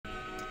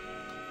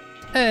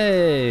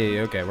Hey,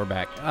 okay, we're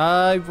back.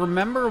 I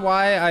remember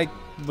why I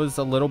was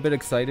a little bit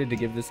excited to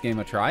give this game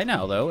a try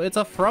now, though. It's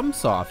a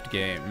FromSoft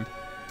game.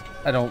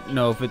 I don't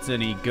know if it's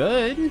any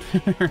good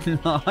or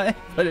not,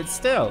 but it's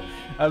still.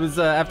 I was,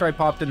 after I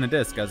popped in the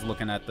disc, I was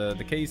looking at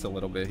the case a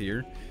little bit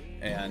here,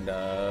 and,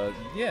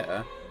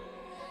 yeah.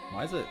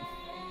 Why is it...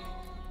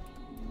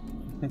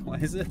 Why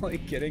is it,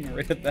 like, getting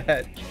rid of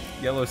that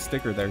yellow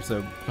sticker there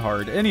so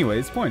hard?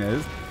 Anyways, point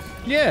is...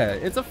 Yeah,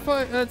 it's a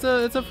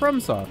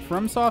FromSoft.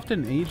 FromSoft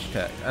and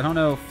Agetech. I don't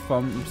know if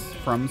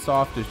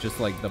FromSoft is just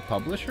like the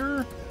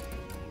publisher,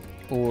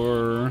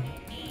 or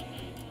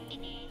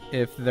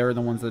if they're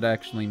the ones that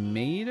actually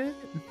made it.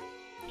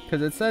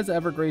 Because it says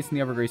EverGrace and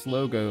the EverGrace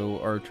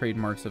logo are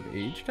trademarks of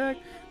Agetech,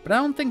 but I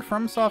don't think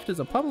FromSoft is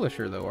a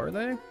publisher, though, are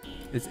they?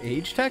 Is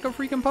Agetech a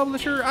freaking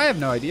publisher? I have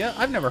no idea.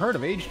 I've never heard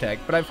of Agetech,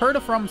 but I've heard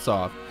of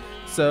FromSoft,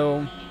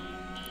 so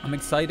I'm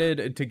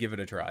excited to give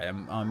it a try.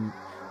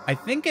 I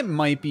think it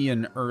might be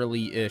an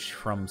early-ish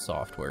From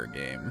Software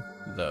game,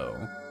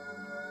 though,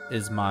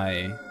 is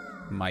my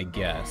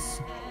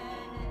guess.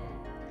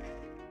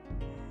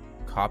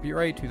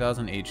 Copyright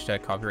 2000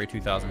 Agetech, copyright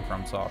 2000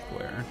 From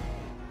Software.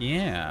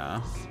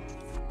 Yeah.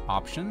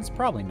 Options?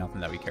 Probably nothing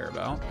that we care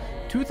about.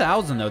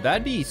 2000, though,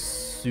 that'd be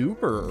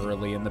super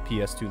early in the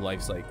PS2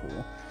 life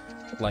cycle.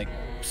 Like,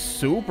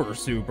 super,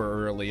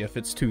 super early if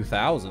it's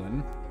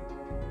 2000.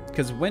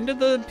 Because when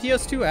did the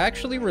PS2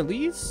 actually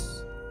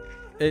release?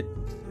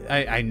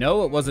 I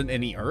know it wasn't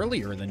any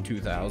earlier than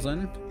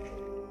 2000.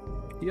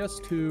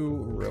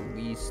 PS2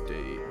 release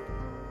date.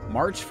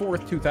 March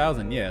 4th,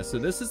 2000. Yeah, so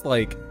this is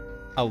like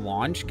a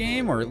launch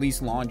game, or at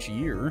least launch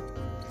year.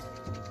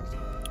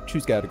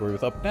 Choose category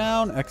with up,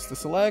 down, X to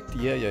select.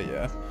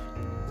 Yeah.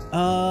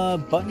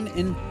 Button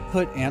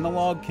input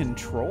analog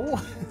control?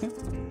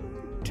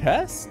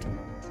 Test?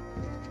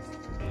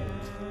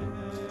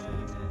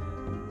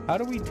 How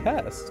do we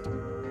test?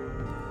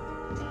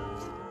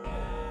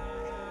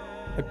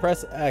 I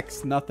press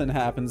X, nothing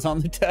happens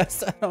on the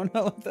test. I don't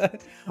know what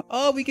that...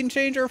 Oh, we can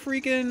change our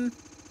freaking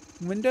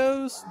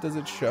windows? Does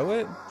it show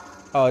it?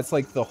 Oh, it's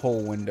like the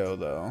whole window,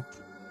 though.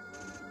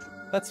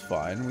 That's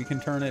fine. We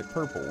can turn it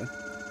purple.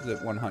 Is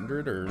it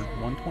 100 or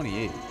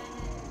 128?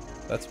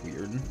 That's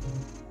weird.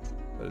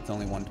 But it's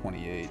only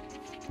 128.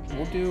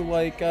 We'll do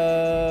like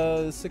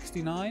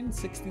 69?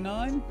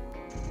 69?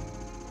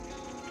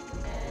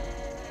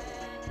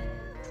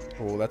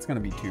 Oh, that's gonna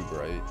be too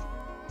bright.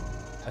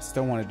 I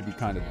still want it to be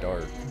kind of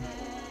dark.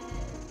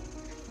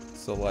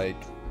 So like,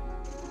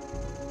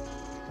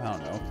 I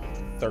don't know,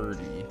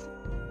 30.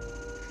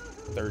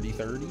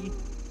 30?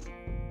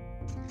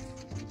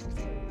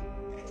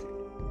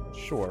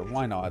 Sure,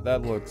 why not?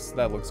 That looks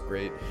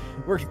great.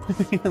 We're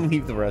gonna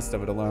leave the rest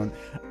of it alone.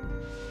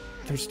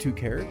 There's two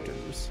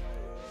characters.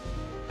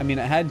 I mean,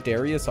 it had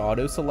Darius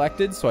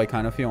auto-selected, so I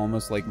kind of feel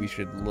almost like we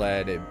should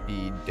let it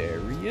be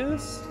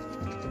Darius.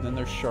 And then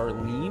there's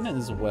Charlene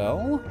as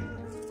well.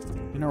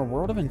 In our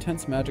world of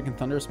intense magic and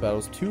thunderous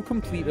battles, two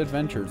complete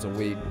adventures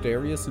await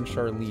Darius and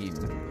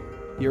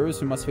Charlene, heroes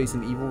who must face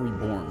an evil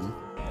reborn.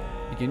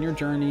 Begin your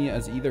journey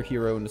as either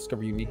hero and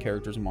discover unique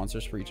characters and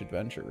monsters for each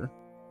adventure.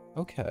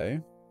 Okay.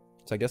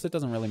 So I guess it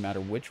doesn't really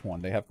matter which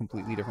one. They have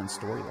completely different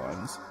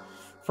storylines.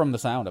 From the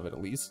sound of it,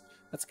 at least.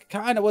 That's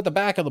kind of what the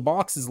back of the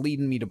box is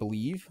leading me to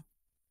believe.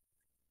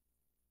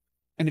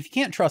 And if you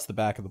can't trust the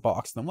back of the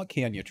box, then what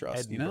can you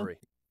trust, you know?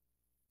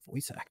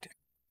 Voice acting.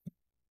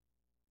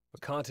 A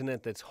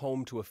continent that's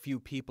home to a few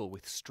people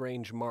with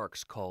strange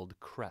marks called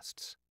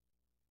crests.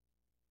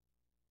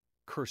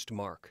 Cursed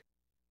mark.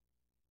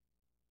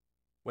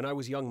 When I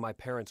was young, my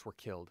parents were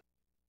killed.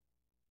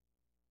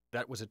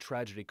 That was a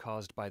tragedy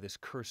caused by this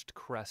cursed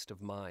crest of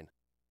mine.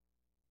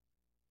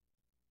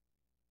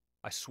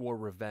 I swore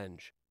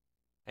revenge,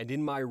 and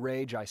in my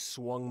rage I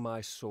swung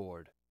my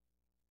sword.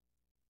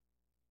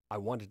 I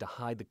wanted to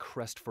hide the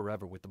crest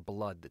forever with the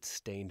blood that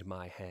stained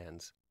my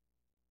hands.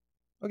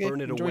 Okay,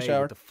 burn it enjoy away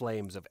shower. with the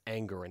flames of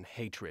anger and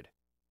hatred.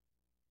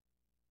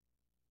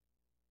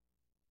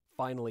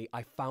 Finally,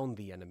 I found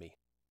the enemy.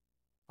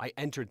 I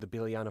entered the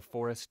Biliana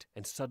forest,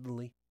 and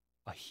suddenly,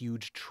 a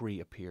huge tree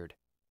appeared.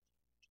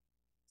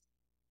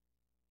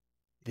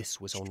 This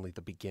was only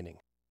the beginning.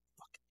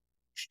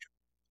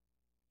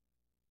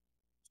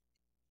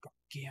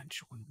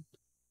 Gargantuan.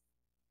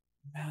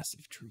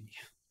 Massive tree.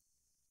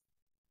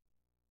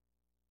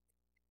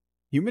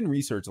 Human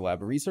Research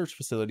Lab, a research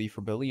facility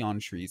for billion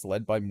trees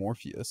led by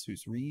Morpheus,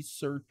 whose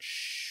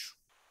research...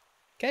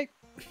 Okay.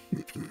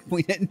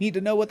 We didn't need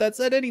to know what that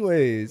said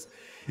anyways.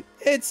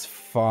 It's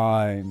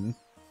fine.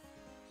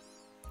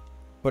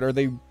 But are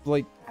they,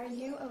 like... Are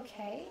you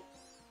okay?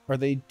 Are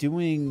they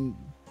doing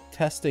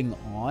testing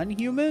on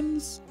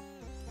humans?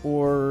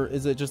 Or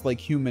is it just like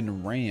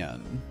human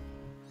ran?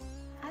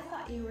 I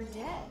thought you were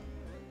dead.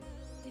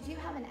 Did you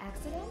have an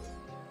accident?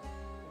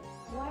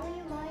 Why were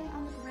you lying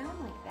on the ground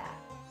like that?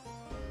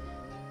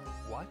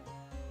 What?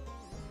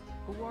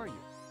 Who are you?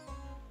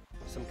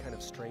 Some kind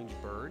of strange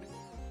bird?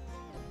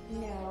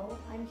 No,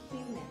 I'm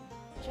human.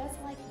 Just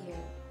like you.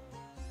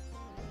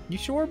 You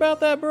sure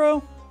about that,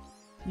 bro?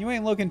 You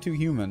ain't looking too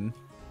human.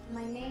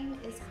 My name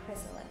is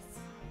Chrysalis.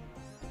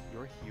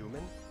 You're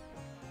human?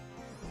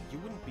 You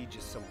wouldn't be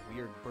just some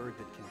weird bird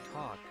that can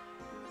talk.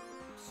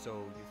 So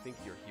you think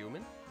you're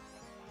human?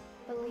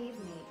 Believe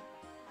me,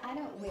 I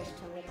don't wish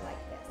to live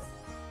like this.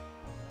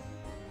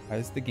 Why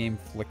is the game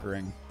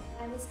flickering?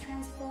 I was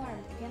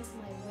transformed against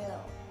my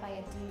will by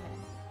a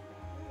demon.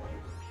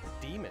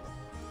 Demon?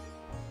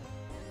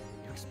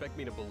 You expect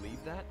me to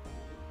believe that?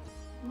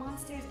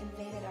 Monsters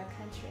invaded our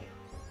country.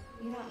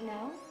 You don't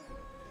know?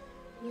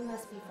 You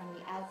must be from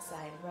the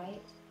outside,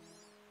 right?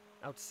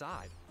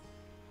 Outside?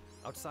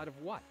 Outside of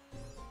what?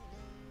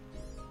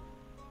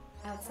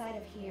 Outside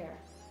of here.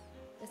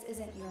 This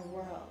isn't your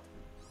world.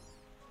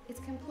 It's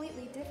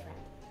completely different.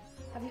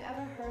 Have you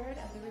ever heard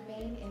of the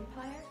Rebane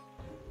Empire?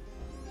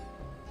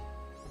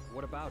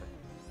 What about it?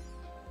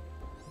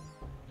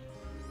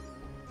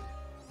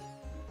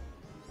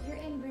 You're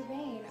in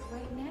Rebane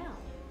right now.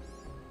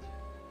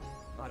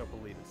 I don't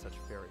believe in such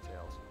fairy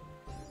tales.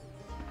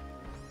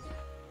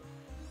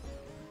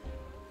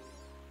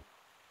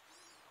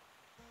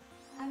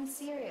 I'm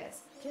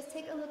serious. Just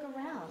take a look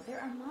around. There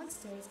are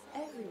monsters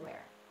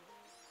everywhere.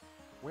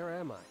 Where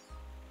am I?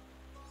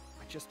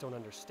 I just don't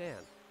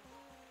understand.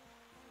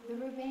 The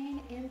Rebane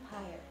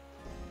Empire.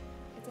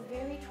 It's a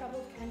very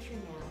troubled country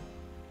now.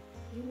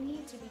 You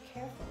need to be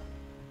careful.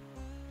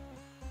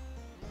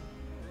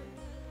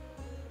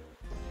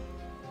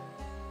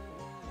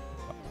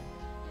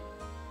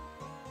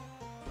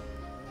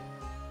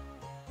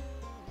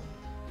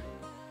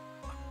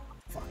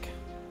 Fuck.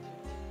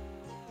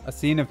 I was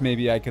seeing if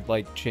maybe I could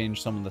like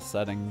change some of the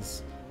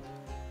settings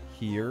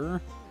here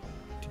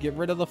to get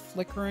rid of the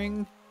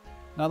flickering.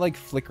 Not like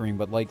flickering,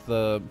 but like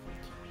the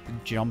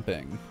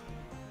jumping.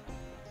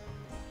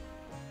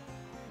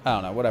 I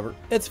don't know, whatever.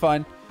 It's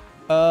fine.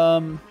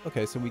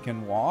 Okay, so we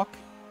can walk.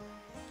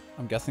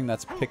 I'm guessing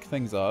that's pick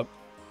things up.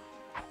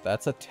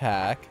 That's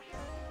attack.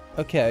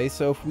 Okay,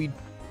 so if we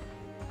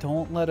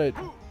don't let it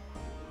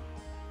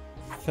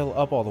fill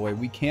up all the way,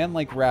 we can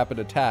like rapid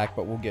attack,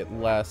 but we'll get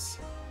less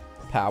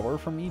power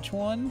from each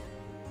one.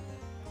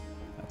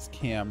 That's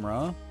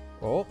camera.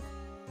 Oh.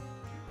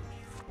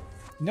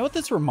 You know what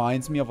this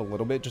reminds me of a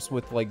little bit, just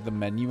with like the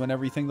menu and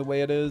everything the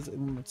way it is?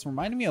 It's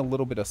reminding me a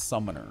little bit of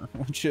Summoner,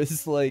 which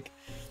is like,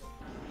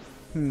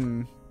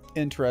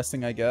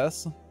 interesting, I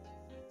guess.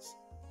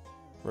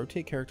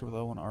 Rotate character with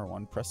O and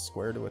R1. Press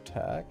square to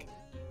attack.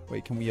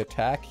 Wait, can we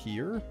attack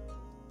here?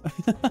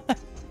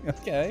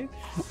 Okay.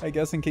 I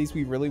guess in case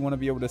we really want to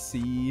be able to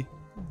see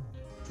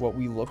what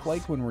we look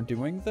like when we're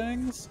doing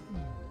things.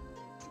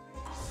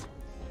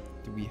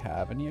 Do we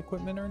have any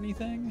equipment or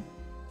anything?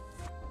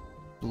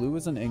 Blue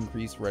is an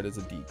increase, red is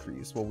a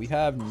decrease. Well, we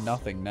have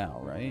nothing now,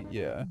 right?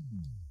 Yeah.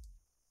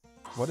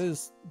 What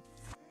is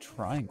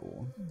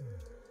triangle?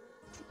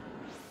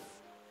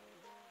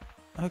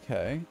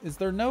 Okay. Is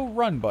there no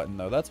run button,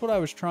 though? That's what I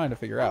was trying to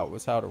figure out,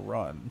 was how to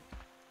run.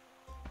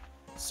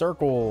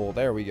 Circle.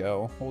 There we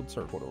go. Hold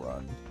circle to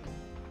run.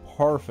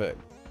 Perfect.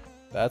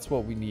 That's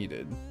what we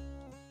needed.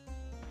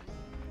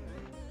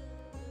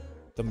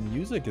 The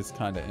music is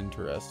kind of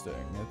interesting.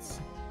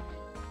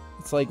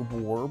 It's like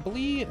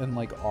warbly and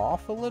like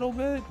off a little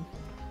bit.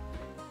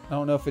 I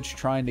don't know if it's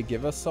trying to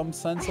give us some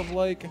sense of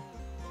like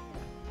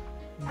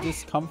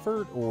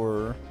discomfort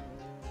or...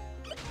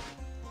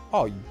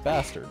 Oh, you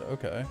bastard.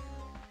 Okay.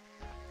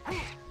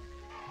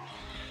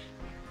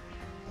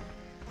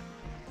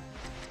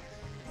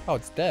 Oh,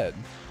 it's dead.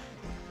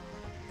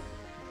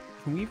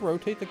 Can we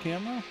rotate the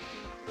camera?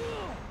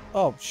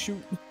 Oh,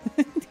 shoot.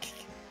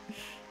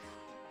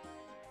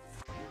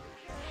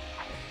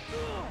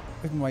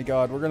 Oh my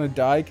god, we're gonna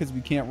die because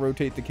we can't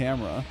rotate the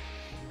camera.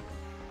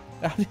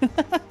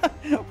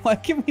 Why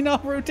can we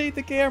not rotate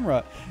the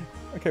camera?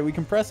 Okay, we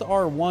can press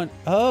R1.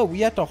 Oh,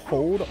 we have to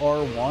hold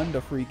R1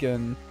 to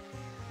freaking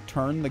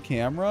turn the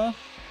camera?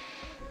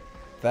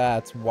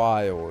 That's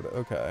wild.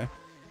 Okay.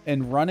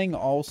 And running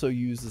also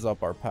uses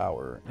up our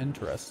power.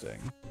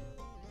 Interesting.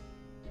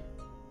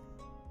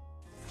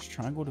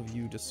 Triangle to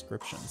view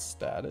description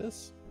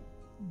status.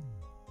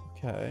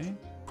 Okay.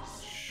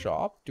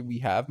 Shop. Do we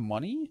have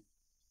money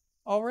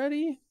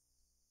already?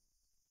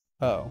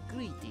 Oh.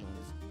 Greetings.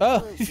 Oh,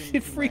 Welcome it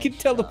to freaking my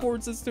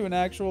teleports shop. us to an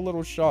actual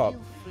little shop.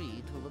 Feel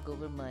free to look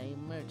over my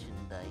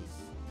merchandise.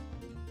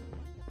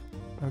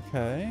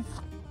 Okay.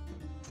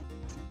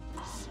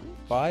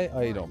 Buy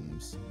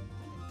items.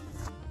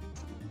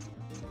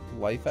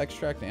 Life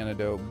extract,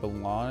 antidote,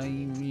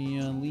 Bologna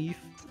leaf,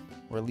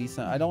 release.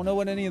 I don't know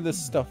what any of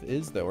this stuff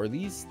is though. Are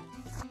these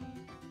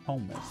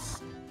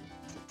helmets?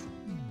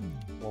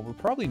 Well, we're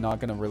probably not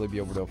going to really be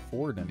able to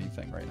afford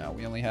anything right now.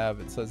 We only have,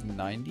 it says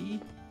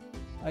 90,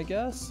 I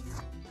guess.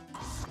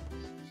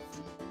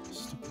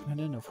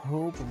 Pendant of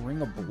hope,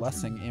 ring of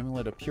blessing,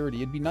 amulet of purity.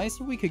 It'd be nice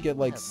if we could get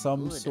like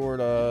some Good. sort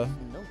of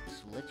These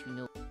notes let you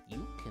know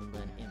you can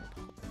learn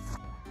imp.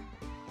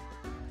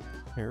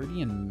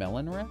 clarity and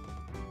melon wrap.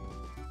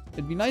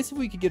 It'd be nice if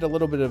we could get a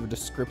little bit of a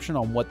description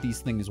on what these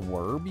things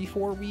were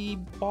before we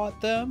bought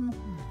them.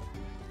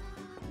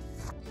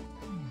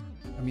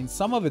 I mean,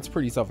 some of it's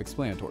pretty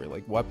self-explanatory,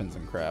 like weapons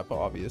and crap,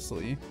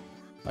 obviously.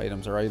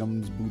 Items are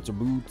items, boots are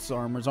boots,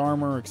 armor's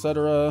armor,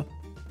 etc.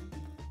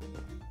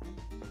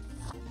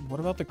 What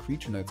about the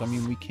creature notes? I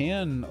mean, we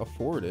can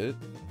afford it.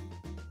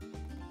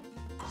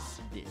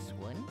 This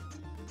one?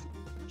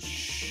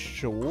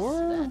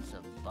 Sure? That's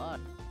a bot.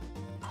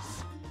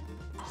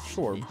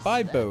 Sure, This,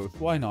 buy that. both.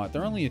 Why not?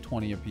 They're only a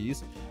 20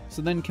 apiece.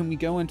 So then can we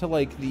go into,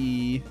 like,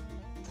 the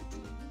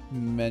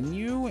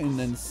menu and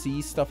then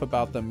see stuff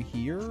about them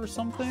here or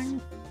something?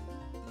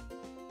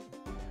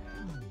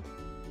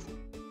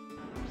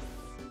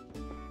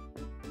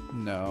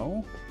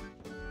 No.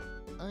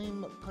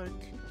 I'm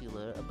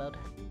particular about...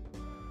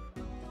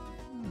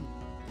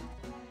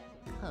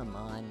 Come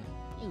on,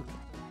 you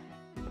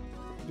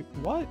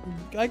What?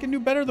 I can do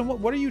better than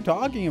what are you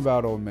talking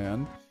about, old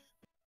man?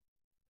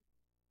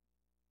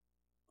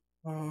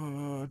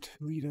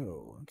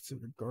 Toledo.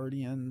 Consider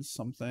Guardians,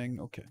 something.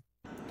 Okay.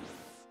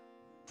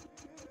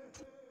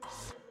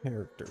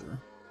 Character.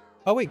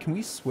 Oh, wait, can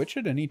we switch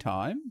at any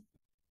time?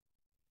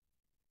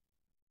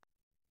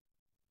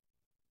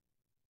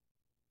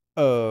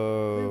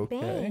 Okay.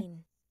 Urbane.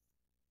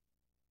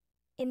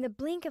 In the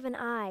blink of an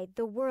eye,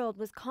 the world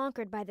was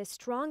conquered by the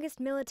strongest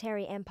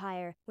military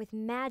empire with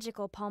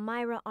magical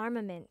Palmyra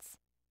armaments.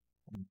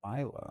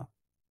 Mila.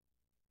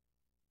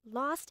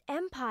 Lost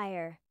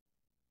Empire.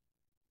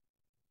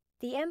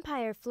 The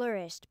empire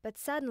flourished, but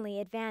suddenly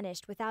it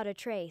vanished without a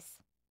trace.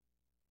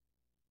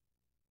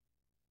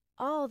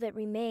 All that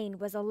remained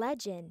was a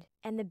legend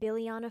and the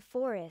Biliana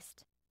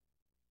forest.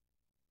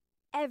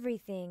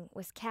 Everything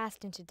was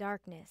cast into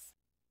darkness.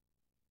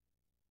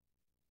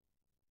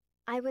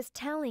 I was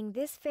telling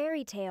this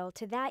fairy tale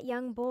to that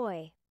young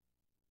boy.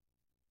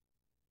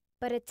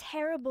 But a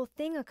terrible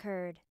thing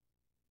occurred.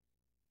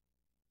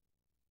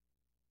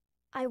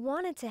 I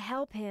wanted to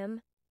help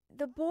him,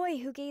 the boy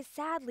who gazed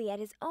sadly at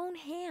his own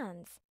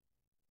hands.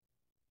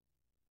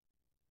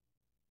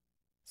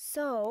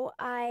 So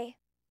I...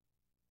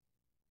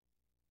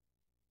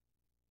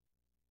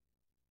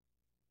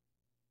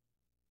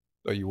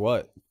 Oh, you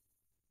what?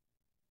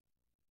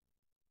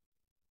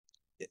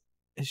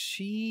 Is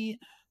she...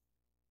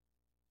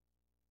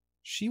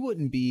 She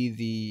wouldn't be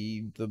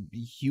the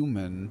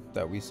human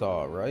that we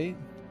saw, right?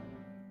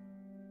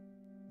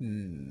 I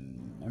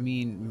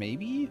mean,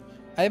 maybe?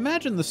 I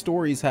imagine the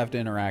stories have to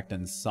interact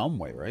in some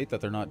way, right? That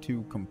they're not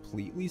two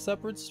completely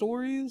separate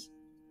stories?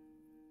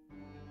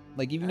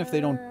 Like, even if they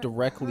don't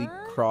directly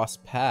cross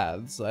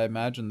paths, I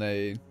imagine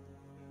they...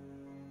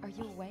 Are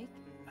you awake?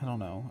 I don't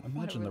know. I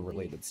imagine they're relief.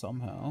 related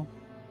somehow.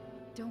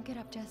 Don't get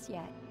up just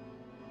yet.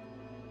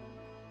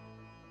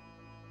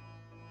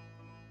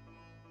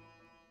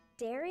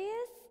 Darius?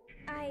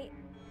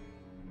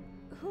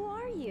 Who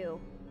are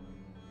you?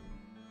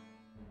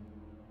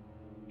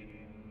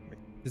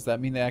 Does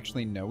that mean they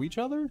actually know each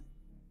other?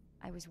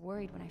 I was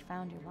worried when I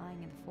found you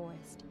lying in the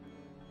forest.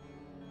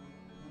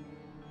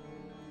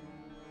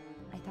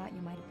 I thought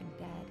you might have been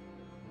dead.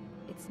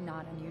 It's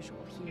not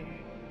unusual here.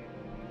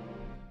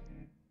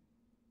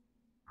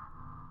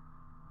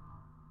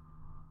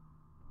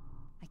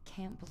 I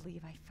can't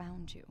believe I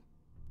found you.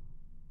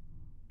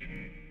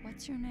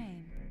 What's your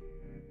name?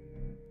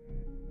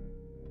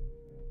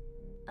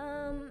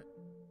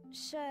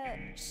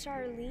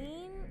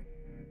 Charlene?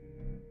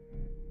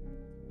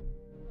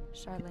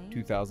 Charlene?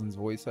 2000s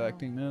voice Oh,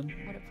 acting, man.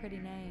 What a pretty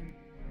name.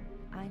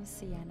 I'm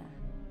Sienna.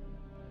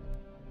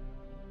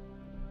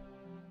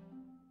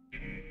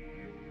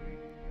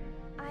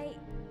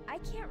 I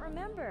can't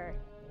remember.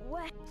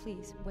 What?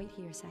 Please, wait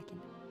here a second.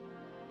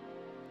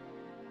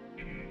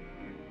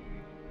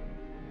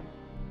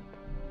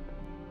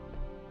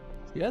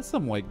 She has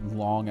some, like,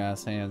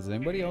 long-ass hands. Did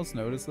anybody else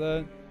notice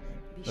that?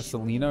 Be The sure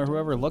Selena you or don't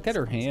whoever? make Look at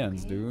her mistakes,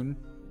 hands, okay? dude.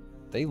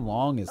 They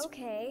long as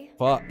Okay.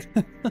 fuck.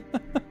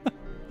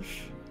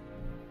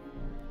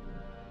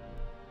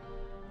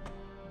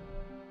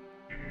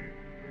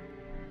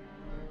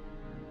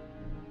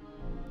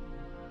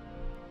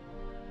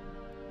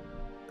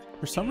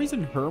 For some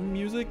reason, her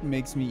music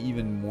makes me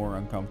even more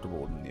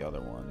uncomfortable than the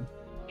other one.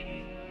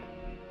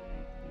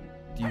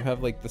 Do you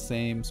have, like, the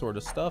same sort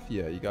of stuff?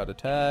 Yeah, you got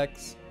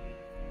attacks.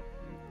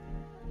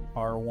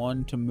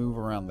 R1 to move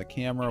around the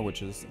camera,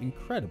 which is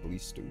incredibly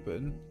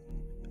stupid.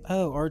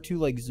 Oh, R2,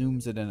 like,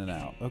 zooms it in and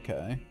out.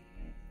 Okay.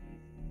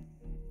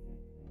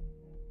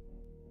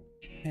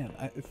 Man,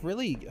 I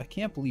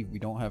can't believe we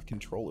don't have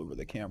control over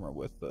the camera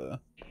with the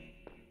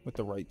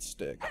right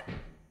stick.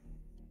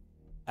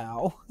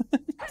 Ow.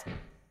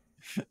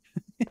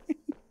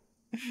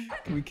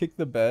 Can we kick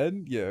the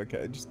bed? Yeah,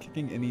 okay. Just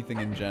kicking anything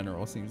in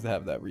general seems to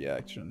have that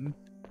reaction.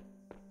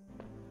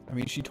 I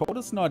mean, she told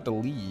us not to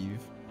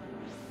leave,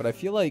 but I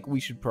feel like we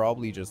should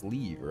probably just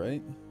leave,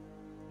 right?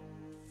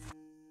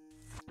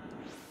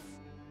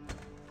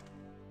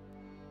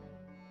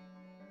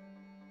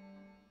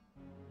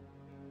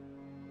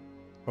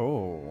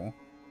 Oh.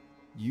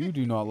 You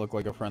do not look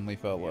like a friendly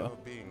fella. You're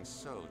being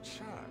so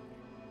charming.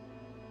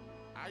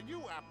 Are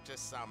you up to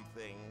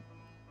something?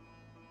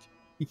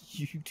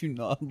 You do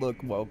not look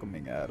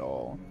welcoming at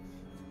all.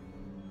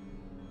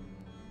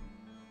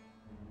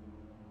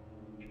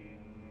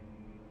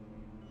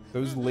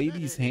 Those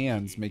ladies'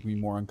 hands make me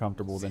more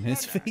uncomfortable than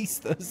his face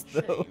does,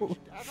 though.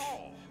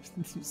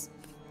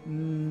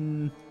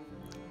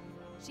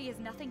 She has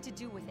nothing to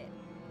do with it.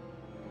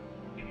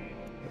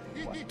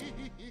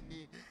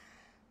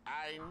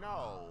 I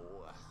know.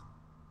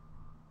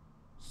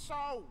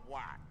 So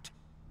what?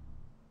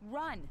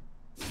 Run!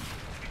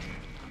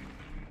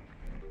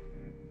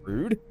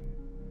 Rude.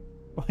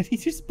 Why did he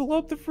just blow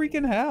up the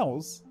freaking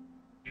house?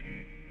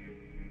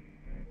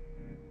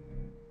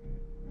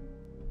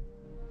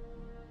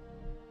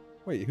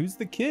 Wait, who's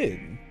the kid?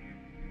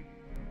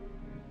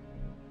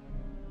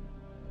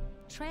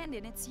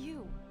 Trandon, it's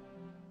you.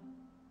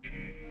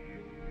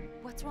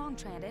 What's wrong,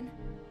 Trandon?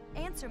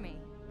 Answer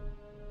me.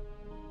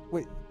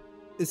 Wait,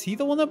 is he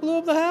the one that blew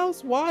up the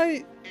house?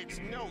 Why? It's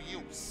no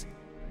use.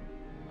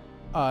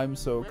 I'm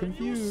so You seem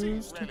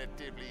confused.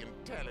 relatively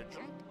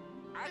intelligent.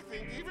 I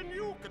think even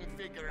you can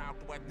figure out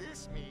what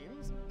this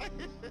means.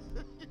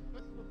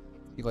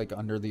 He like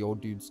under the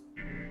old dude's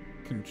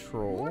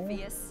control?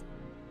 Morpheus.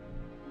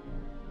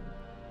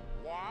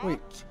 What?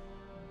 Wait.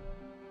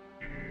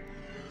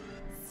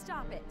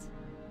 Stop it.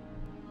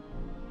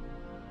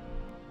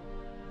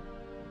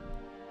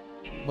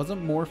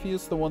 Wasn't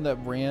Morpheus the one that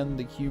ran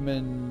the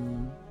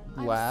human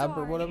I'm lab or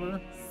sorry.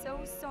 whatever? So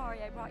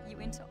sorry I brought you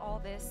into all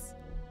this.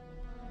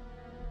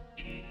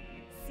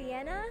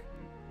 Sienna?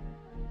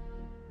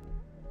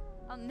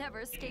 I'll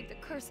never escape the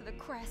curse of the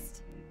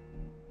crest.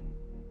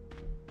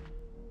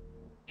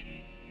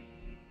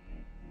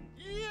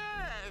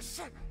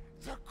 Yes!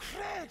 The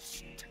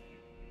crest!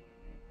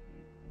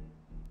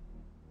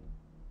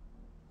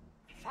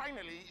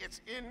 Finally,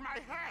 it's in my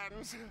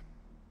hands.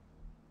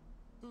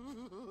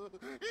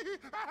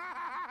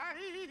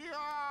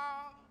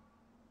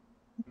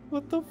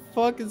 What the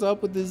fuck is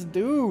up with this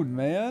dude,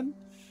 man?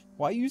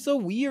 Why are you so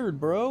weird,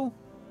 bro?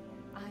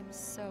 I'm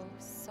so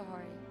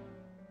sorry.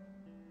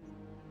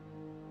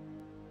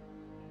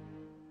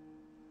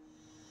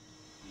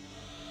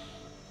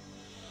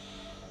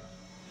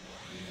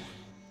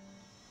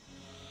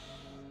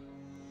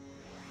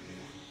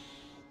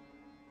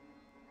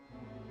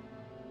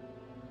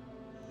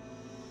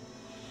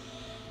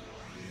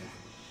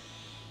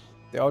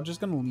 They all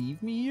just gonna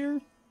leave me here?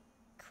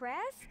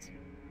 Crest?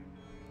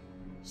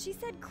 She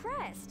said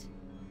crest.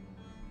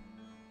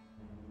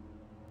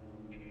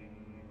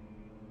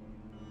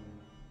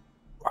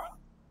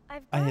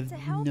 I've I got have to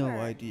help no her.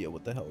 idea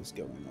what the hell is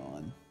going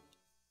on.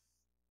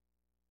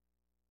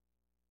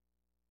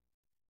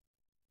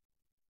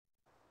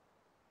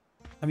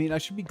 I mean, I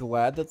should be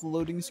glad that the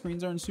loading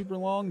screens aren't super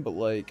long, but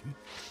like...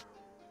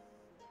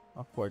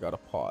 Oh boy, I got a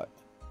pot.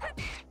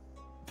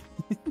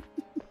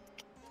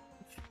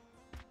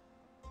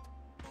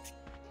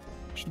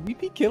 Should we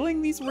be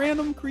killing these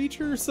random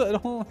creatures? I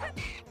don't...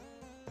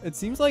 It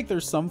seems like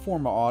there's some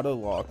form of auto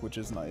lock, which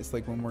is nice.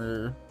 Like when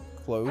we're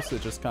close,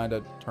 it just kind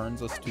of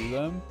turns us to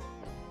them.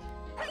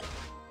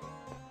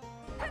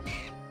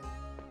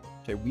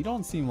 Okay, we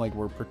don't seem like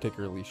we're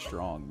particularly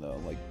strong though.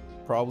 Like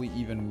probably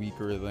even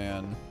weaker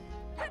than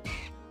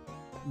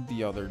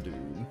the other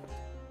dude.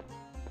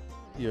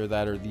 Either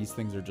that or these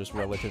things are just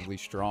relatively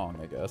strong,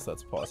 I guess.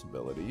 That's a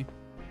possibility.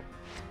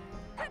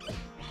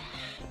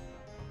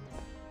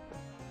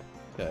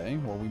 Okay,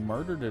 well we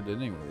murdered it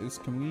anyways.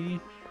 Can we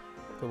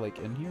go like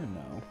in here?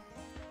 No.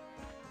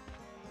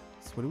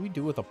 So what do we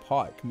do with a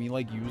pot? Can we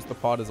like use the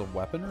pot as a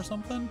weapon or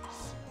something?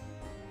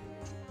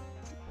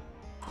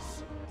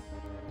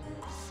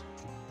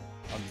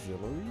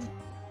 Auxiliary?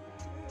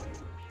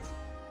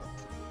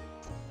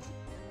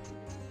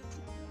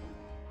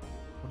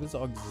 What is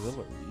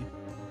auxiliary?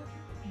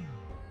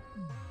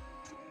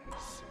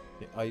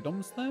 The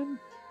items then?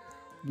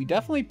 We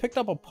definitely picked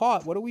up a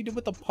pot. What do we do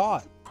with the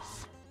pot?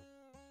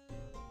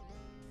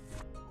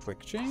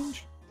 Quick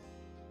change?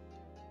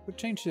 Quick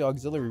change to the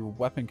auxiliary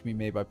weapon can be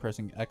made by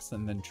pressing X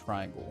and then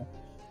triangle.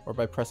 Or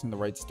by pressing the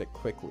right stick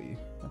quickly.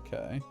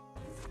 Okay.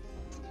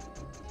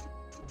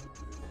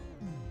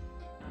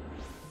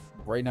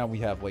 Right now we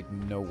have like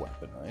no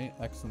weapon, right?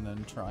 X and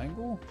then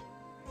triangle?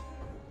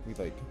 We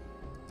like...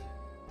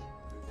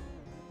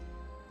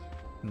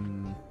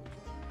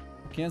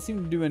 Can't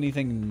seem to do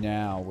anything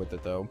now with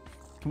it though.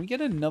 Can we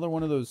get another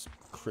one of those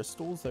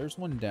crystals? There's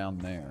one down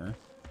there.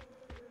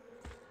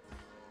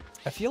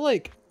 I feel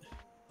like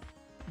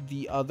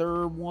the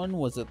other one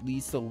was at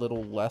least a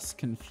little less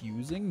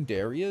confusing,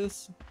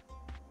 Darius.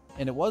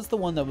 And it was the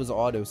one that was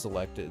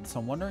auto-selected, so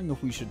I'm wondering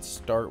if we should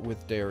start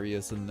with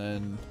Darius and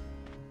then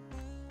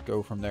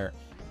go from there.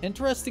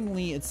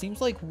 Interestingly, it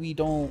seems like we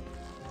don't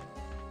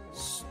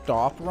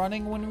stop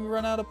running when we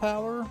run out of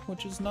power,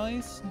 which is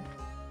nice.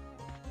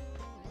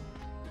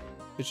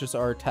 It's just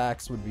our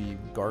attacks would be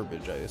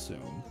garbage, I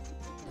assume.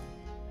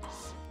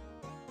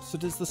 So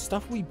does the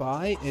stuff we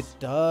buy, it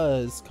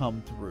does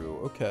come through.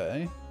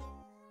 Okay.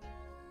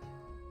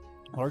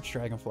 Large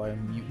dragonfly, a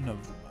mutant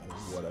of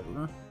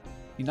whatever.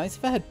 Be nice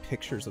if I had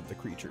pictures of the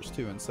creatures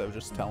too, instead of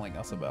just telling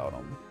us about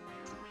them.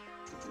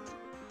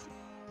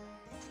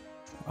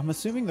 I'm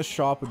assuming the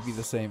shop would be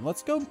the same.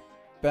 Let's go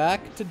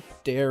back to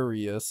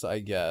Darius, I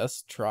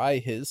guess. Try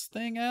his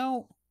thing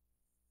out.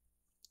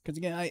 Because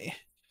again,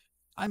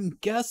 I'm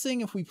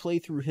guessing if we play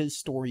through his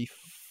story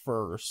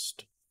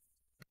first,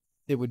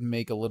 it would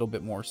make a little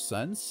bit more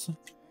sense.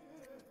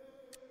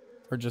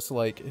 Or just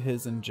like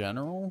his in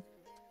general.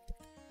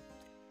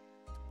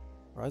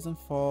 Rise and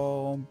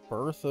fall,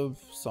 birth of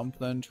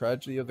something,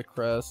 tragedy of the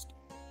crest,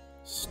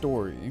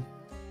 story.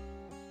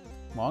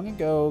 Long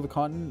ago, the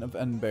continent of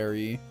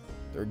Enberry,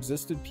 there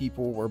existed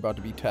people were about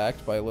to be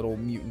attacked by a little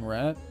mutant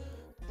rat.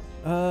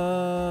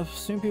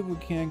 Soon people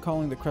began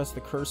calling the crest the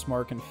curse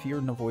mark and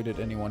feared and avoided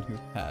anyone who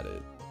had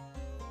it.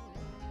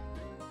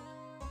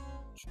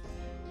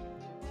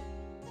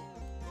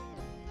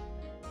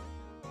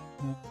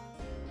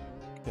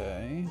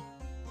 Okay.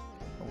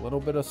 A little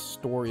bit of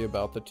story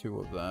about the two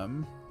of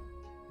them.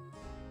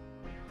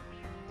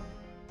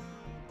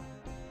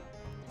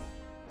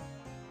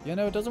 You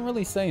know, it doesn't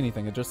really say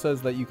anything. It just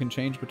says that you can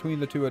change between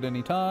the two at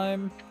any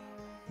time,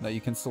 and that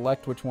you can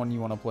select which one you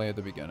want to play at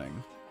the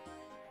beginning.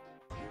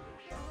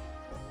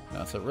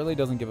 No, so it really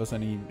doesn't give us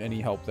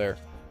any help there.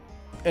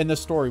 And the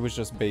story was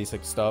just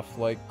basic stuff,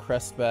 like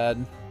Crest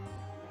bad.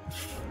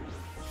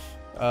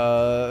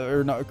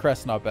 Or not,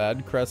 Crest not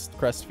bad.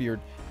 Crest feared.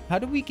 How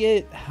do we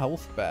get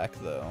health back,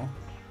 though?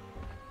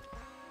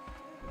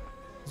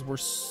 Because we're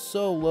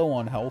so low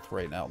on health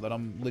right now that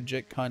I'm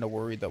legit kind of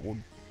worried that we'll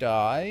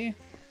die.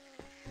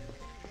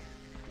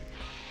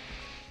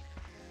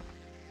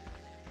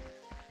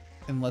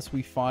 Unless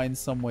we find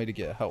some way to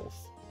get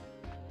health.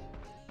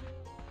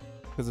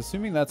 Because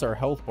assuming that's our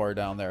health bar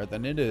down there,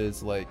 then it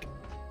is, like,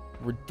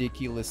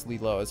 ridiculously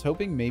low. I was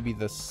hoping maybe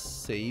the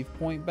save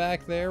point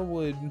back there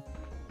would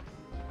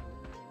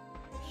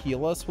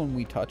heal us when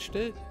we touched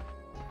it.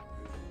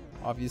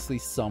 Obviously,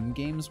 some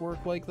games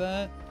work like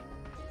that.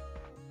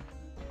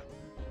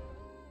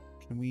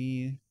 Can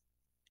we,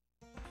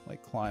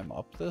 like, climb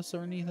up this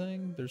or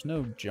anything? There's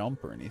no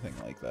jump or anything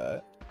like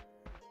that.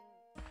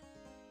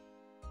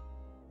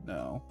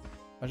 No.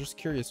 I was just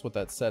curious what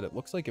that said. It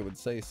looks like it would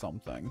say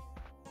something.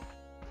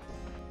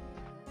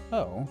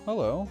 Oh,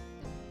 hello.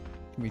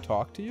 Can we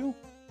talk to you?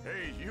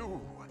 Hey,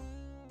 you!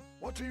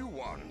 What do you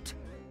want?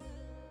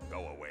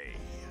 Go away.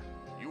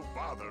 You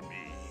bother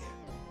me.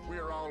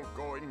 We're all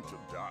going to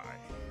die.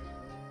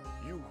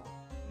 You,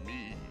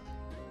 me,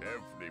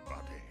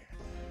 everybody.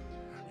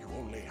 You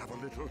only have a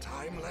little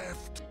time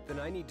left. Then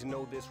I need to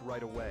know this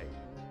right away.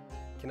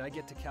 Can I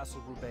get to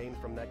Castle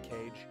Rubain from that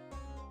cage?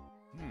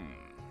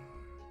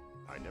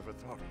 I never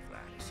thought of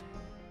that.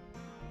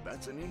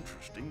 That's an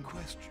interesting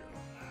question.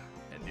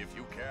 And if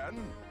you can,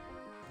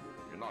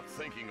 you're not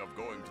thinking of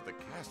going to the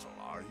castle,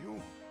 are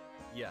you?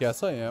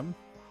 Yes, I am.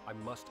 I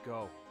must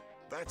go.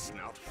 That's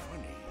not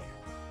funny.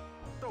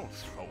 Don't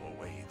throw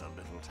away the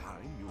little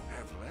time you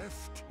have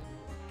left.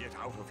 Get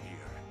out of here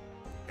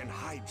and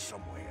hide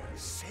somewhere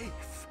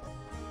safe.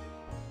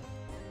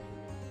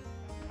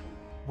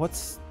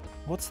 What's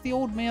the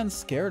old man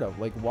scared of?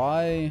 Like,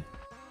 why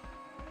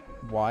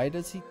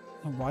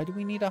do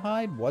we need to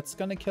hide? What's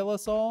gonna kill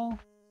us all?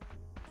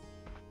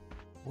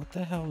 What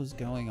the hell is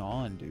going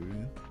on,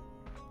 dude?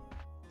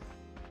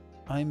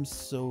 I'm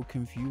so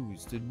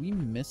confused. Did we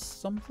miss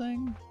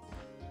something?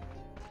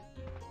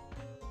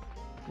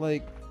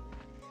 Like,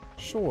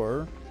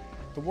 sure,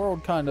 the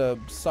world kind of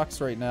sucks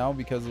right now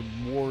because of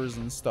wars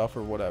and stuff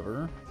or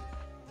whatever.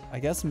 I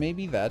guess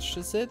maybe that's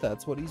just it.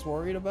 That's what he's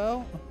worried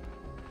about.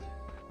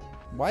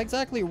 Why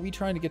exactly are we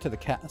trying to get to the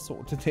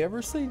castle? Did they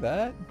ever say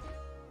that?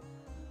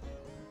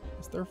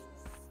 Is there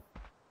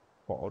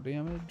fall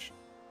damage?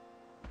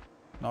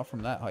 Not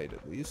from that height,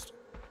 at least.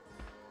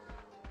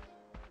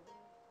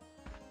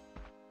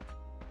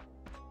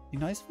 Be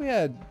nice if we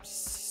had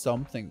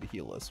something to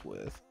heal us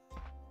with.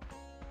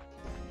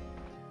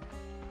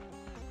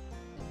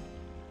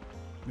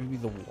 Maybe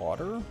the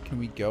water? Can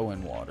we go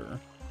in water?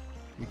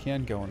 We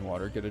can go in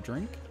water. Get a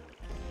drink?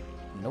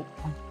 Nope.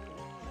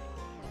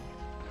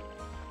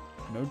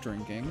 No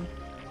drinking.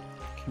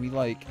 Can we,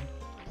 like...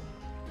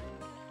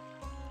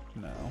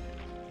 No.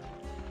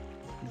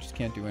 We just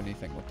can't do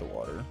anything with the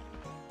water.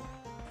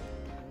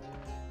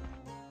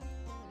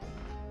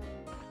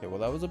 Okay, well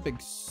that was a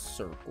big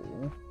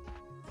circle.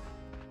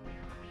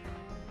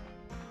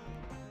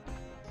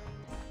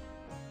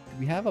 Do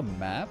we have a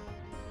map?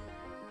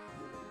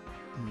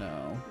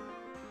 No.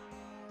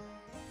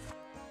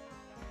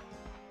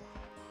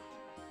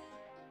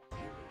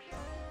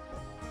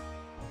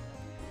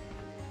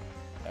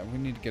 Yeah, we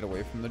need to get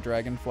away from the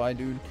dragonfly,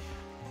 dude.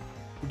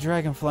 The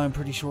dragonfly, I'm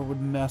pretty sure,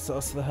 would mess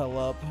us the hell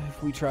up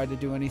if we tried to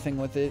do anything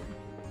with it.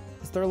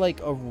 Is there, like,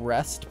 a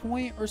rest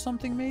point or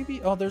something, maybe?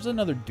 Oh, there's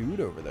another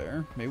dude over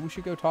there. Maybe we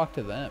should go talk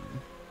to them.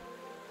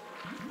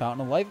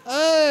 Fountain of Life.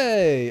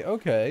 Hey!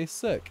 Okay,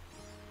 sick.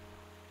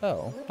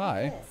 Oh, Look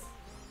hi. at this.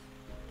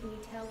 Can you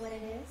tell what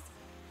it is?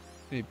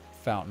 The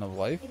Fountain of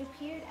Life. It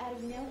appeared out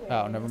of nowhere.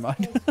 Oh, when never this mind.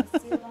 place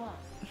was sealed off.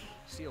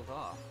 Sealed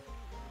off?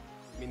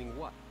 Meaning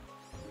what?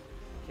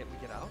 Can't we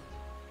get out?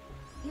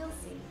 You'll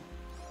see.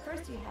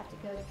 First you have to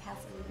go to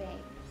Castle Rubain.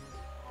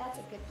 That's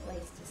a good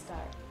place to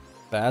start.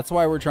 That's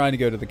why we're trying to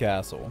go to the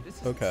castle. This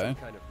isn't Okay. some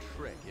kind of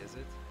trick, is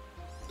it?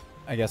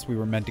 I guess we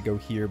were meant to go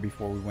here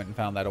before we went and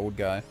found that old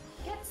guy.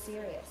 Get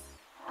serious.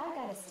 I've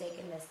got a stake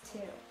in this too.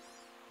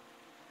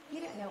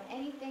 You don't know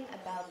anything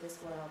about this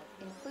world,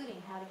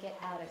 including how to get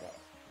out of it.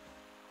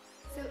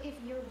 So if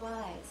you're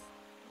wise,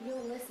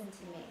 you'll listen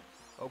to me.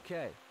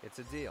 Okay, it's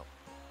a deal.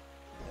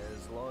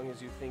 As long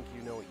as you think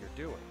you know what you're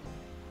doing.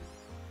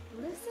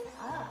 Listen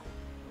up.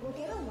 We'll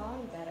get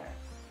along better.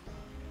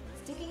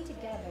 Sticking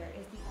together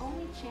is the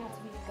only chance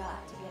we've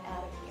got to get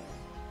out of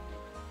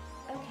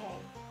here. Okay,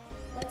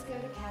 let's go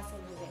to Castle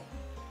Roubaix.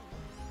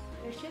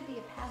 There should be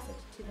a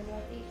passage to the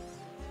northeast.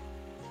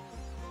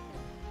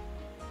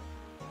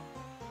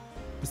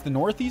 Is the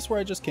northeast where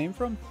I just came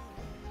from?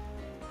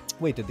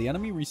 Wait, did the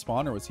enemy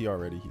respawn or was he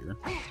already here?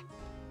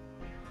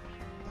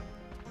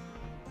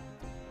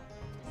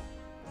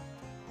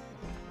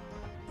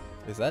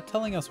 Is that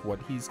telling us what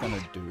he's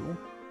gonna do?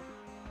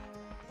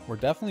 We're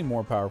definitely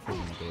more powerful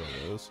than the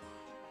girl is.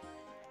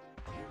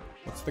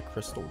 What's the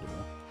crystal do?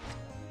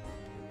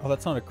 Oh,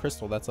 that's not a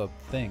crystal, that's a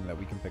thing that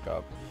we can pick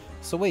up.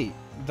 So wait,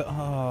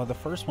 the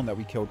first one that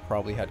we killed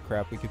probably had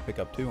crap we could pick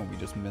up too and we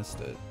just missed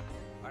it.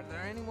 Are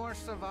there any more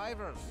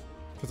survivors?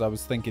 Because I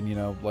was thinking, you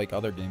know, like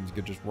other games, you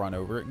could just run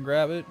over it and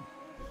grab it.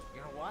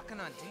 You're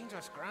walking on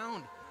dangerous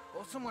ground.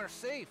 Go somewhere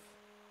safe.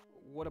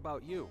 What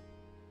about you?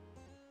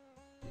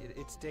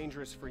 It's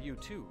dangerous for you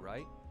too,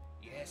 right?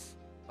 Yes,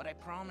 but I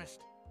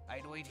promised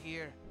I'd wait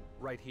here.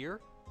 Right here?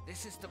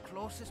 This is the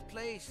closest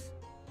place.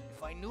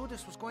 If I knew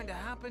this was going to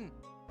happen,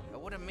 I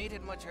would have made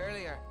it much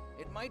earlier.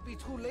 It might be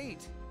too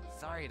late.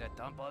 Sorry to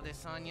dump all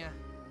this on you.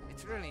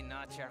 It's really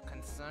not your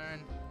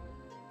concern.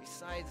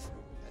 Besides,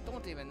 I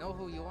don't even know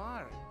who you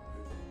are.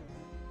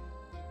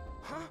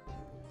 Huh?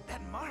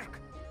 That mark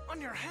on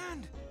your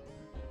hand.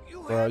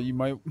 You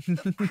might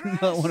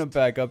not want to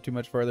back up too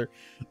much further.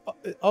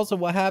 Also,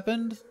 what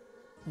happened?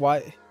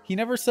 Why? He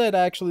never said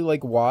actually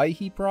like why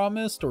he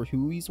promised or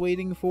who he's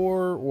waiting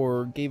for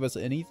or gave us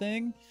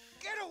anything.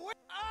 Get away!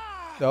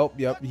 Ah, oh,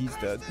 yep, he's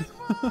dead.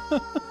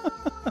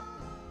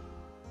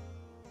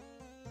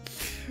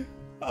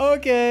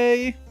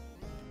 Okay.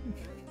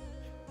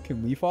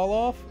 Can we fall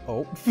off?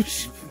 Oh.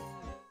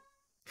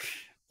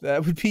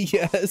 That would be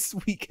yes,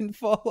 we can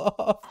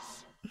fall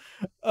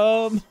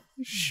off.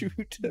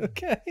 Shoot,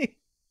 okay.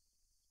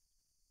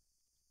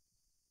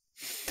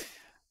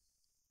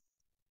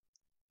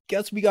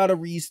 Guess we gotta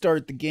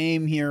restart the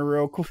game here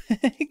real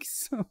quick.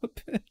 So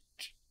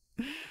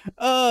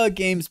bitch.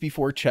 Games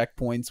before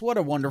checkpoints. What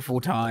a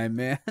wonderful time,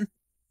 man.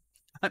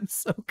 I'm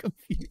so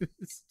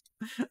confused.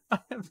 I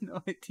have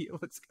no idea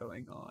what's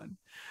going on.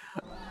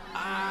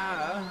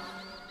 Oh.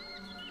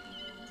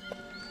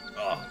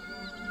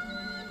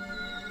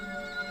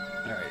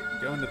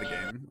 Alright, go into the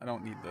game. I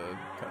don't need the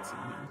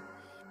cutscene here.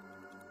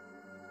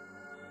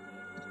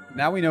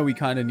 Now we know we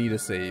kind of need a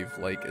save,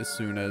 like, as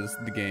soon as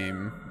the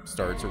game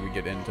starts or we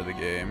get into the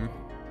game.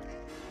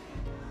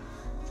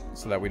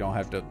 So that we don't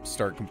have to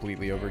start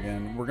completely over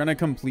again. We're gonna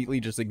completely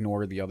just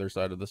ignore the other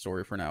side of the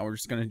story for now. We're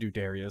just gonna do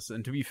Darius.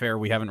 And to be fair,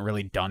 we haven't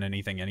really done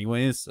anything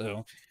anyways,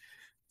 so...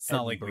 It's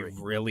not like we've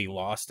really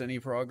lost any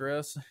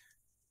progress.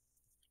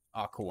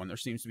 Ah, cool, and there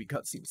seems to be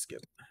cutscene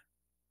skip.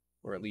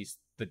 Or at least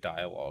the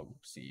dialogue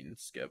scene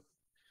skip.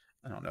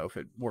 I don't know if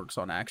it works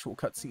on actual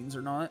cutscenes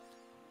or not.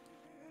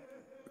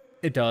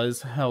 It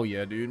does. Hell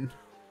yeah, dude.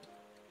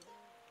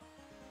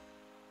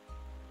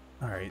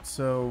 Alright,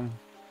 so...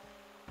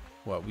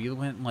 What, we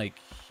went, like,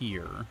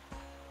 here.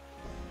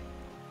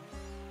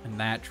 And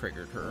that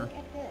triggered her. Look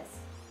at this.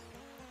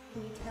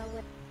 Can you tell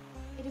what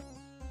it is?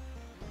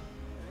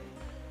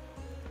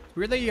 It's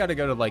weird that you gotta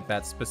go to, like,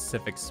 that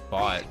specific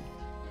spot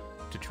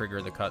to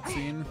trigger the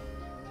cutscene.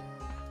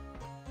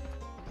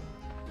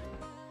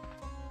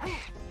 Did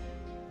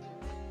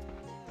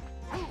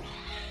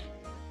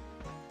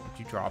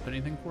you drop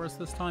anything for us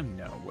this time?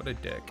 No, what a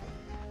dick.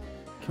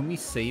 Can we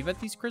save at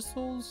these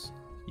crystals?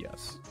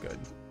 Yes, good.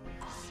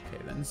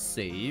 Okay, then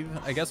save.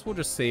 I guess we'll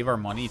just save our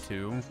money,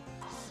 too.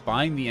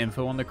 Buying the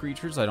info on the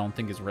creatures I don't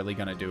think is really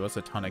gonna do us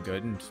a ton of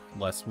good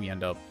unless we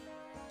end up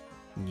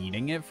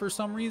needing it for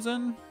some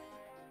reason.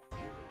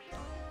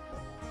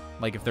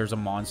 Like, if there's a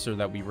monster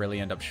that we really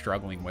end up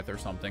struggling with or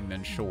something,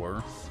 then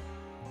sure.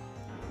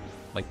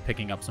 Like,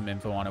 picking up some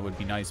info on it would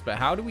be nice. But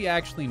how do we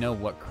actually know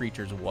what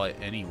creature's what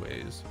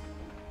anyways?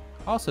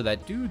 Also,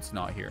 that dude's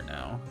not here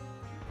now.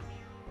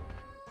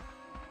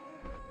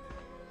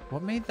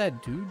 What made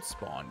that dude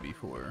spawn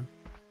before?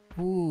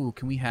 Ooh,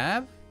 can we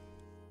have?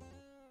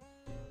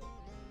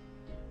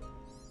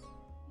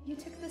 You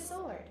took the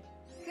sword.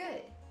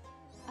 Good.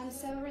 I'm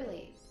so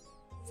relieved.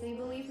 So you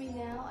believe me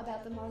now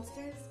about the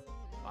monsters?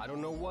 I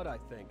don't know what I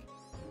think,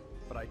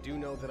 but I do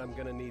know that I'm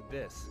gonna need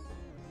this.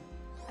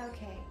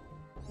 Okay,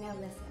 now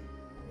listen.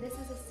 This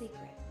is a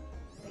secret,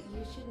 but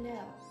you should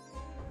know.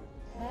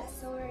 That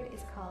sword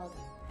is called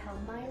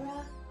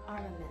Palmyra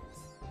Armaments.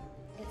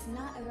 It's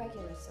not a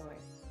regular sword.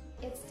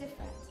 It's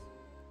different.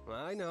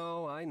 I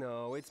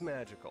know, it's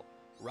magical.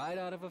 Right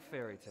out of a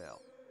fairy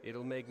tale.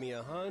 It'll make me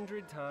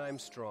 100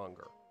 times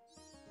stronger.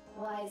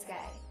 Wise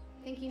guy.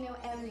 Think you know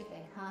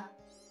everything, huh?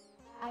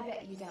 I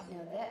bet you don't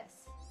know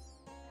this.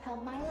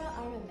 Palmyra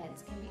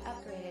armaments can be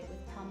upgraded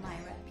with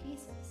Palmyra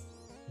pieces.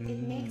 It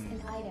makes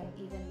an item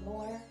even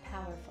more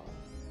powerful.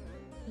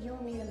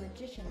 You'll need a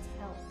magician's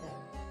help,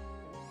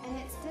 though. And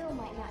it still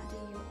might not do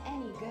you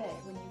any good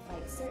when you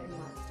fight certain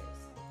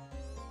monsters.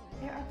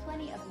 There are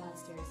plenty of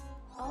monsters,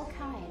 all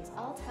kinds,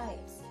 all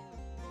types.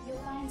 You'll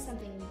find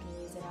something you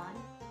can use it on.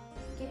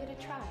 Give it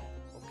a try.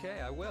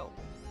 Okay, I will.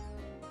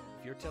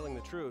 If you're telling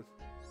the truth,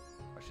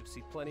 I should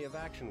see plenty of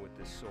action with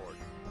this sword.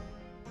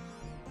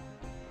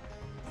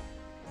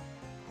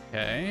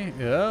 Okay,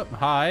 yep,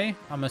 hi.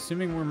 I'm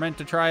assuming we're meant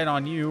to try it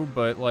on you,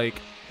 but,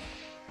 like,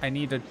 I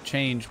need to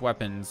change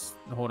weapons.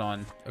 Hold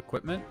on.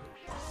 Equipment.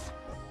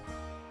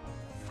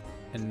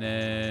 And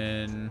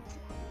then...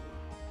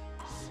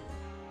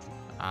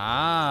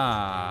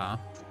 Ah.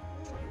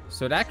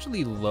 So it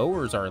actually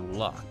lowers our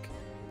luck.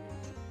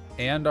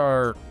 And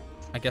our...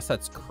 I guess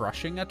that's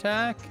crushing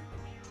attack?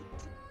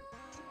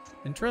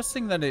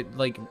 Interesting that it,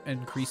 like,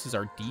 increases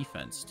our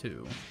defense,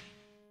 too.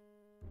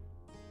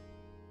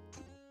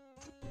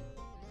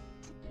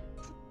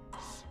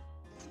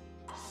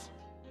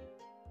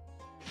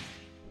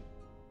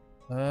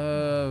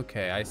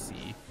 Okay, I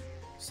see.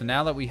 So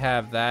now that we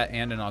have that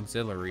and an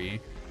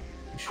auxiliary,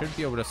 we should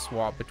be able to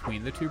swap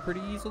between the two pretty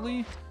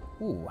easily.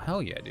 Ooh,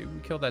 hell yeah, dude. We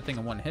killed that thing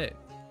in one hit.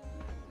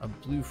 A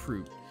blue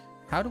fruit.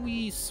 How do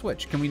we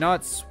switch? Can we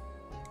not...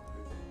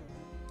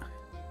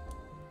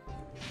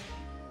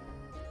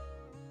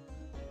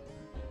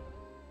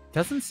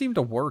 Doesn't seem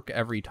to work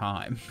every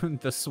time,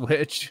 the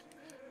switch.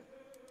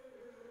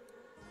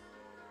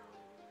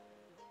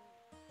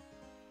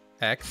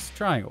 X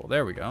triangle.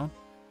 There we go.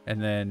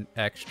 And then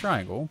X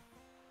triangle.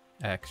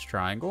 X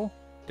triangle.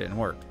 Didn't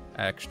work.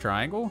 X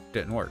triangle.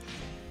 Didn't work.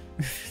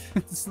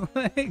 It's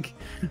like...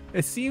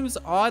 It seems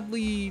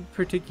oddly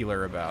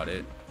particular about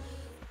it.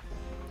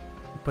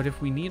 But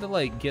if we need to,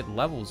 like, get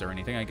levels or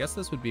anything, I guess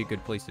this would be a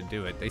good place to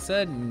do it. They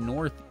said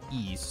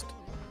northeast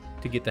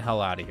to get the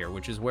hell out of here,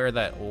 which is where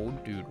that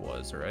old dude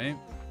was, right?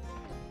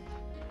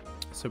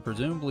 So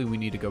presumably we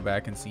need to go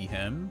back and see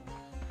him.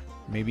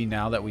 Maybe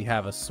now that we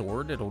have a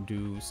sword, it'll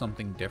do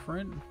something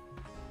different.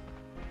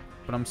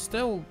 But I'm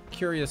still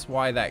curious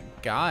why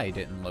that guy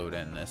didn't load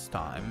in this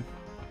time.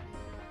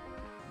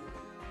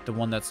 The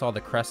one that saw the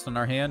crest on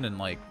our hand and,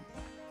 like,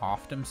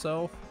 offed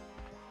himself.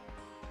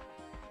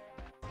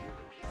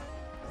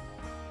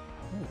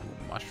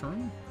 Ooh,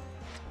 mushroom.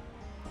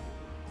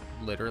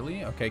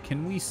 Literally. Okay,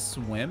 can we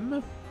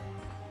swim?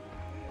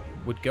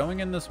 Would going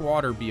in this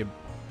water be a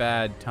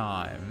bad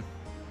time?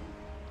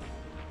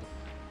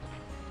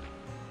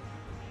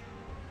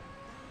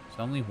 There's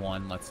only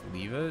one. Let's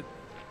leave it.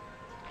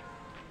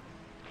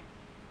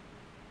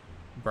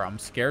 Bro, I'm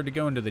scared to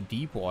go into the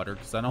deep water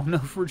because I don't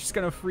know if we're just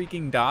gonna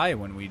freaking die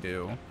when we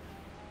do.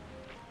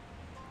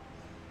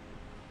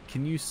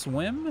 Can you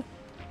swim?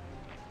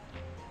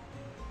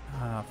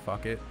 Ah,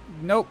 fuck it.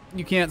 Nope,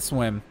 you can't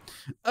swim.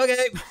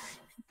 Okay,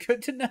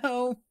 good to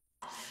know.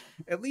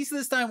 At least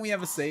this time we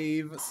have a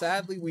save.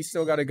 Sadly, we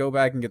still gotta go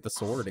back and get the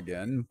sword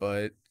again,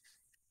 but...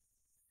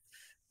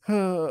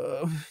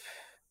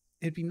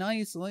 it'd be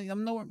nice. Like,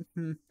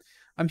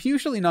 I'm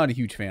usually not a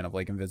huge fan of,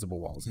 like, invisible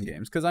walls in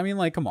games. Because, I mean,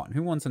 like, come on.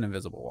 Who wants an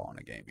invisible wall in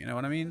a game? You know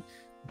what I mean?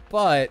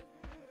 But,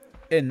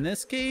 in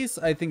this case,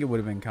 I think it would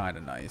have been kind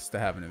of nice to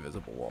have an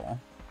invisible wall.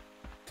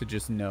 To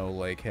just know,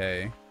 like,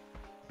 hey,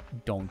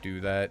 don't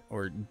do that.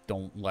 Or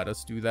don't let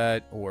us do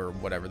that. Or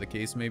whatever the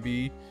case may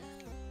be.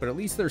 But at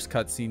least there's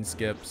cutscene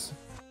skips.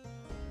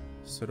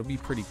 So it'll be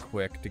pretty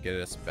quick to get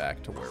us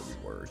back to where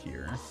we were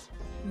here.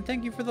 And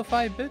thank you for the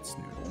 5 bits,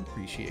 Noodle.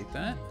 Appreciate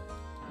that.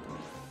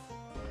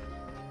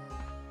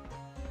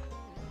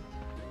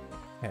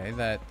 Okay,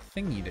 that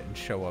thingy didn't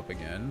show up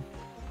again.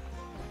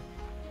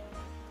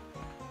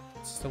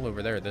 It's still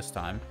over there this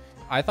time.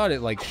 I thought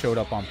it, like, showed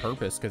up on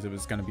purpose because it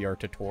was going to be our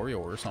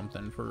tutorial or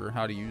something for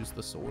how to use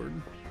the sword.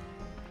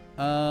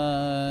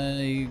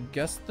 I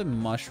guess the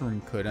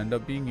mushroom could end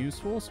up being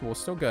useful, so we'll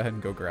still go ahead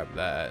and go grab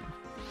that.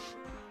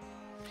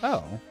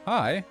 Oh,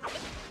 hi.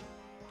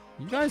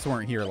 You guys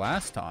weren't here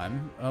last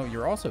time. Oh,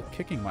 you're also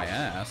kicking my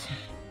ass.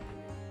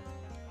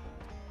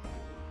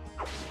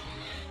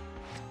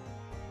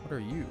 What are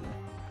you?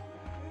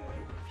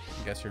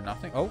 I guess you're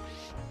nothing. Oh.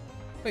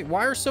 Wait,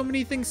 why are so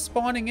many things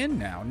spawning in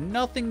now?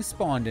 Nothing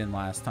spawned in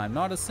last time.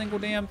 Not a single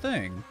damn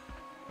thing.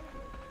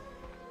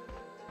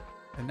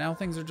 And now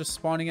things are just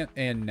spawning in.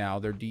 And now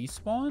they're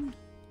despawned?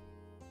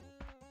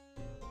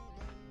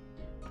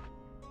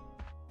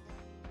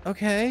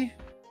 Okay.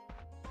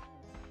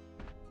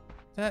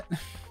 That...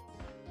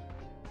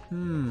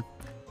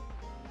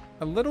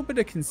 A little bit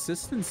of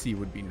consistency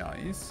would be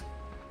nice.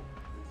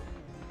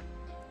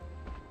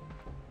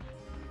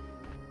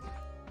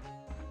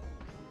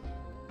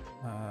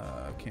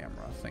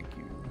 Camera, thank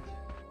you.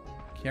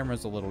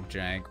 Camera's a little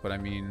jank, but I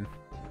mean,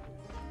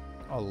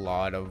 a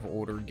lot of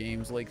older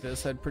games like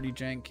this had pretty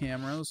jank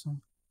cameras.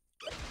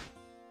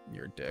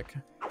 You're a dick.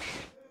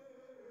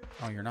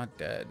 Oh, you're not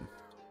dead.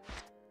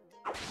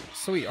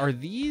 So wait, are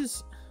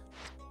these...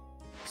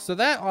 So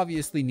that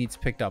obviously needs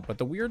picked up, but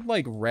the weird,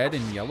 like, red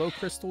and yellow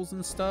crystals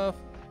and stuff,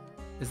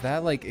 Is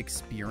that like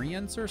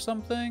experience or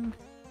something?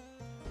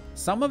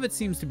 Some of it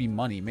seems to be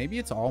money. Maybe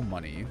it's all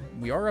money.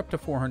 We are up to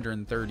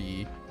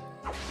 430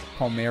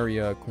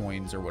 Palmaria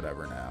coins or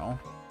whatever now.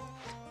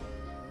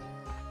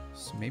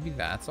 So maybe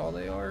that's all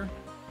they are.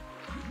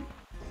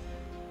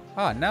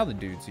 Ah, now the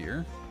dude's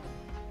here.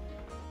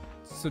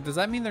 So does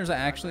that mean there's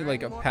actually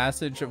like a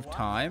passage of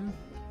time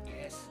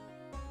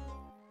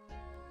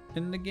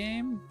in the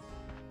game?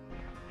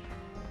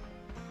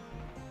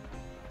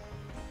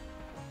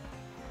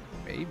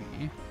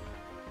 Maybe.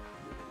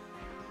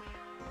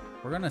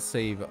 We're gonna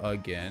save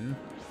again,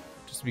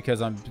 just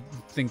because I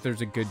think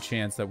there's a good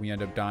chance that we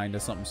end up dying to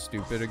something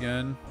stupid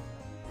again.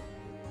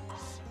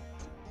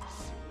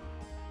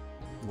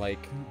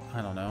 Like,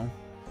 I don't know.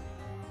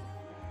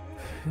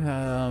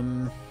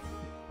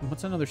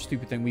 What's another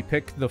stupid thing? We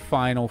pick the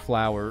final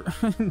flower.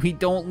 We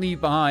don't leave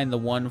behind the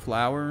one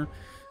flower,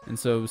 and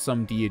so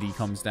some deity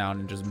comes down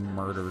and just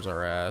murders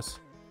our ass.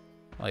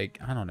 Like,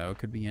 I don't know. It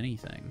could be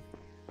anything.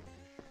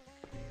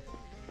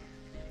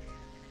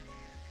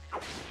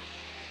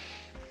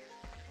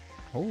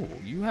 Oh,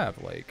 you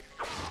have like...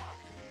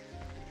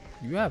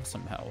 You have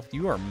some health.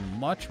 You are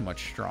much,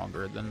 much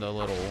stronger than the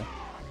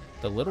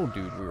little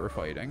dude we were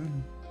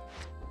fighting.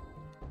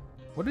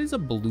 What is a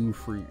blue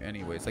fruit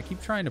anyways? I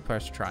keep trying to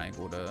press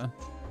triangle to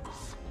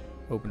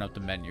open up the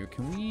menu.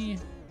 Can we...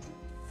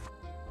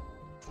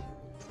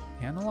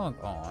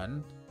 Analog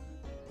on.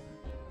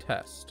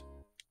 Test.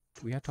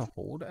 Do we have to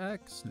hold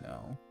X?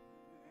 No.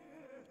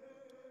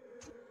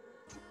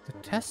 The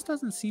test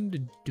doesn't seem to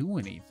do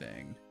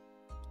anything.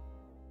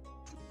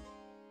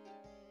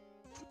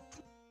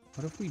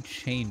 What if we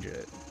change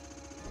it?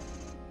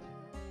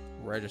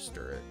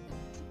 Register it.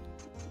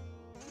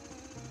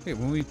 Wait,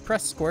 when we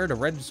press square to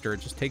register, it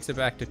just takes it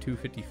back to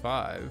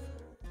 255.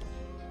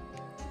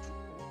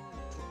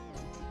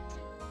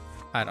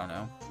 I don't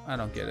know. I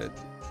don't get it.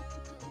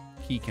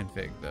 Key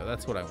config, though.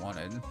 That's what I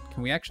wanted.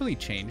 Can we actually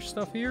change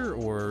stuff here,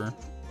 or...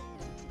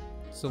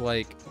 So,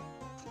 like...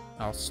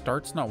 Oh,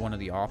 start's not one of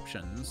the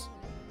options.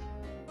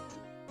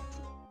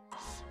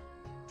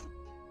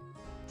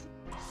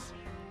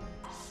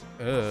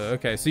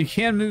 Okay, so you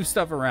can move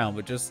stuff around,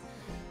 but just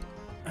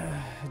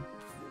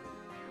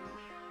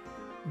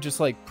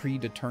like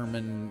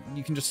predetermine.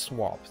 You can just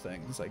swap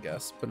things, I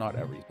guess, but not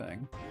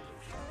everything.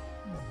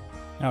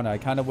 I don't know. I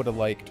kind of would have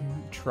liked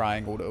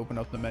triangle to open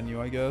up the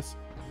menu, I guess,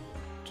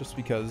 just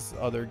because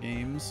other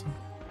games.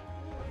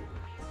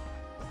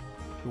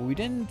 We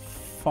didn't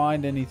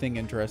find anything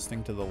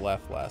interesting to the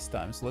left last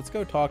time, so let's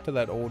go talk to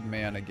that old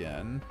man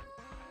again.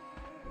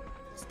 I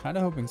was kind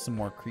of hoping some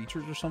more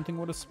creatures or something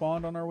would have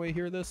spawned on our way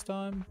here this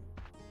time.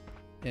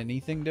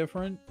 Anything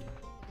different?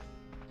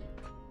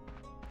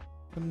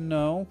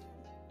 No.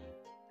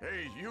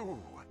 Hey, you!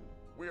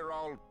 We're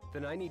all...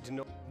 Then I need to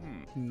know...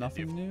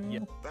 Nothing new?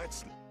 Yeah.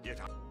 That's... Yet...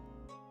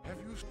 Have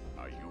you...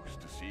 I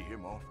used to see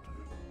him often.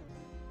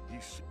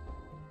 He's...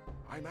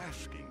 I'm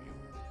asking you.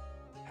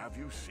 Have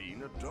you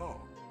seen a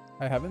dog?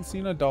 I haven't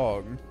seen a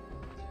dog.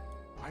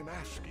 I'm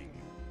asking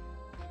you.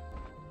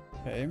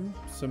 Okay,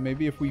 so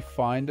maybe if we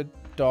find a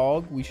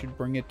dog, we should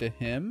bring it to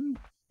him,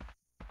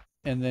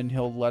 and then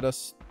he'll let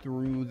us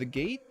through the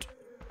gate?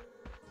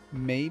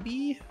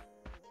 Maybe?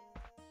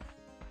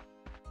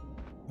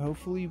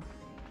 Hopefully...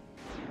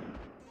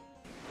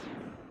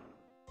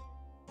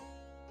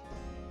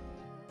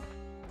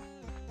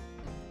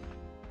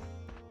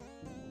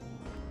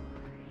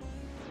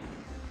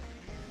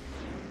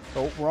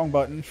 Oh, wrong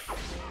button.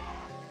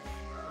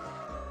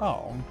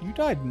 Oh, you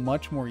died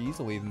much more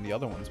easily than the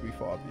other ones we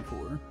fought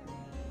before.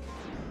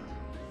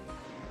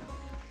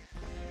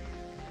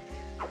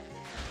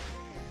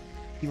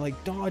 He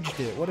like dodged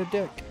it. What a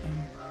dick.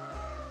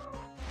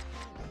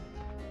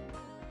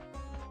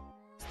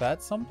 Is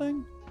that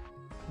something?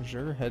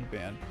 Azure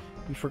headband.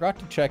 We forgot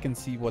to check and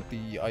see what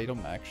the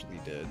item actually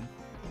did.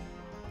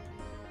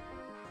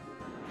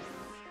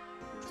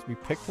 So we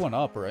picked one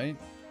up, right?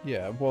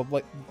 Yeah, well,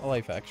 like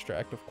life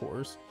extract, of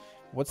course.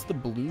 What's the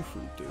blue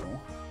fruit do?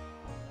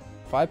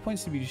 5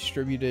 points to be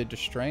distributed to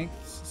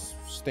strength,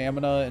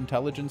 stamina,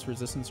 intelligence,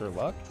 resistance, or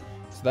luck.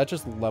 So that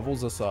just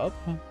levels us up.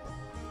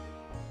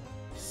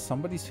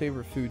 Somebody's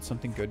favorite food,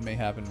 something good may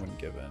happen when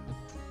given.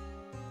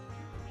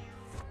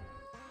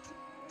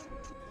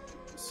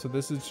 So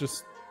this is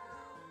just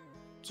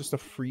a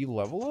free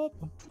level up?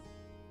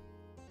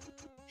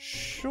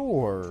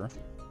 Sure.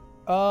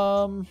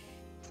 3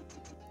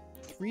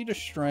 to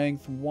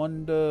strength,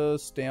 1 to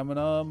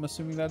stamina, I'm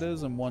assuming that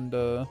is, and 1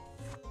 to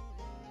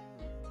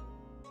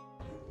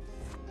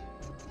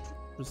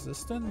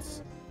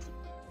resistance?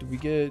 We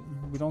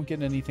don't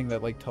get anything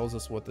that like tells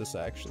us what this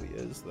actually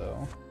is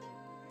though.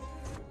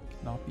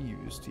 Cannot be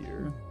used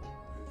here.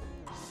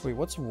 Wait,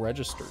 what's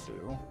register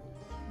do?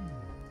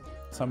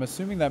 So I'm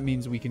assuming that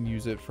means we can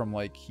use it from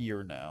like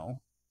here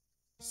now.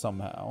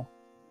 Somehow.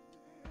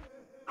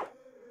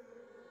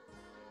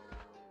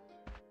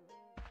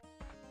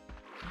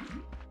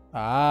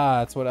 Ah,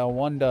 that's what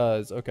L1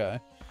 does.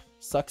 Okay.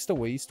 Sucks to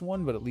waste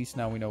one, but at least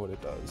now we know what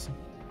it does.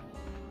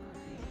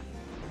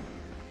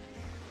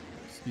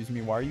 Excuse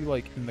me, why are you,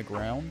 like, in the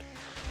ground?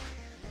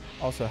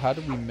 Also, how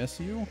did we miss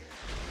you?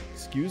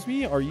 Excuse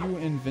me, are you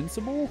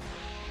invincible?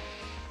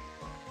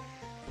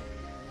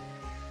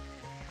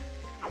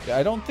 Yeah,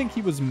 I don't think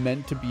he was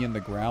meant to be in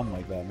the ground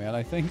like that, man.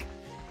 I think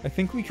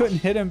we couldn't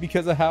hit him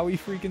because of how he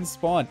freaking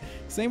spawned.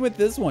 Same with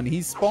this one.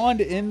 He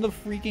spawned in the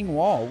freaking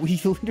wall. We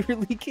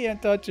literally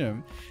can't touch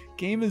him.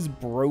 Game is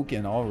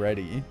broken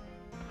already.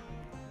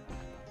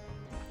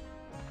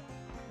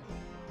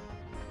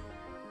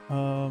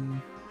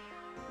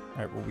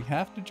 Alright, well, we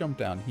have to jump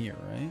down here,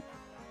 right?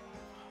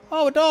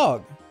 Oh, a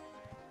dog!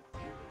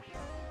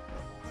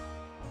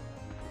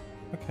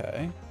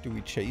 Okay. Do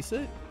we chase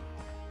it?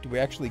 Do we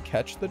actually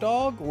catch the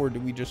dog? Or do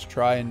we just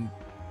try and,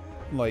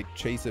 like,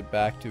 chase it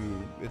back to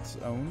its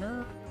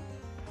owner?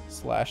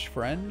 Slash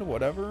friend?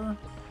 Whatever?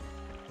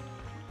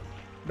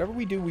 Whatever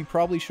we do, we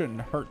probably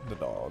shouldn't hurt the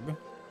dog.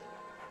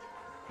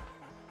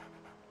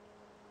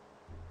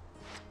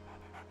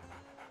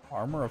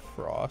 Armor of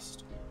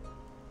Frost.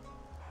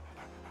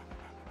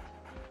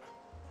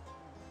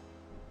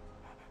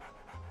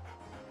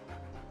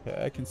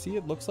 Okay, I can see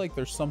it looks like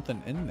there's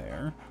something in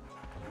there.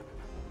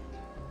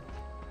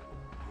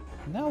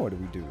 Now what do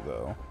we do,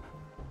 though?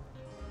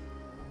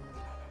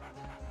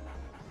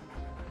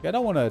 I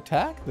don't want to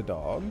attack the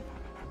dog.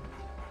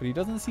 But he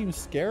doesn't seem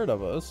scared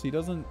of us.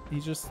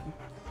 He's just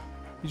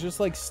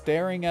like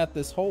staring at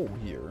this hole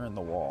here in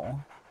the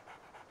wall.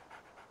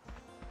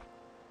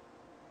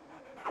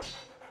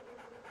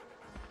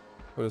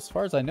 But as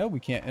far as I know,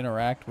 we can't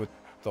interact with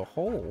the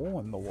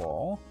hole in the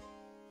wall.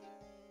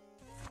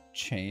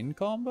 Chain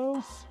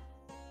combo?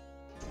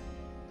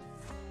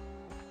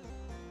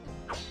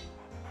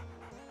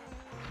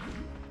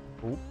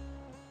 Oop.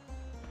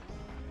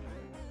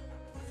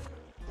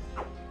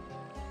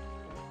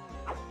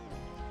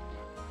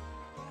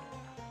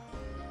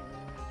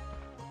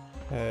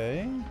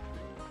 Okay.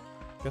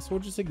 Guess we'll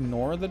just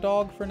ignore the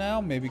dog for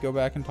now. Maybe go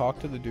back and talk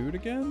to the dude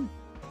again.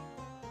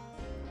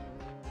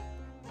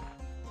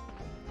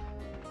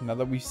 Now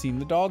that we've seen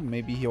the dog,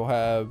 maybe he'll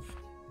have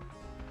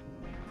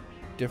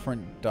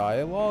different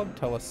dialogue,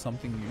 tell us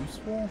something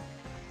useful.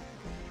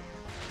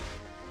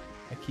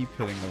 I keep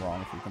hitting the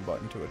wrong freaking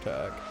button to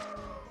attack.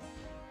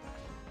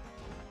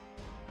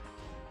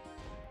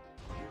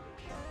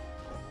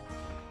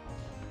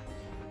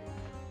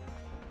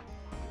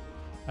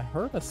 I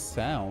heard a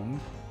sound.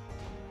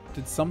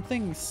 Did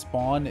something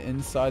spawn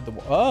inside the...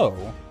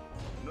 Oh!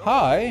 No.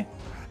 Hi!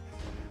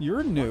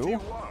 You're new. What do you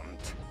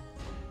want?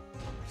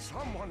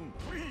 Someone,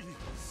 please.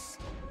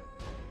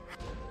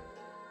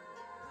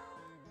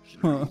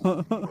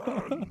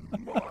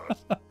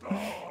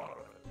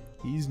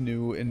 He's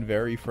new and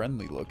very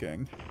friendly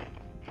looking.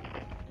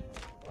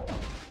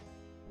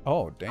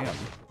 Oh, damn.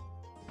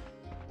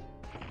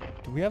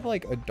 Do we have,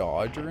 like, a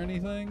dodge or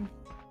anything?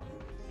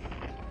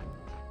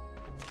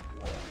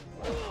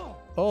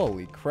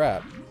 Holy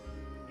crap.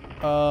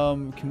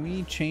 Can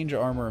we change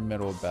armor in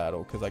middle of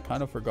battle? Because I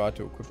kind of forgot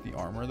to equip the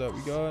armor that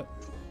we got.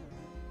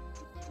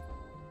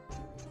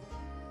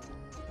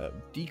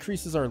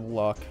 Decreases our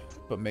luck,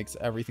 but makes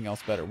everything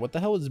else better. What the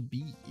hell is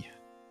B?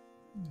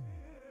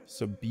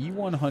 So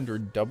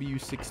B100,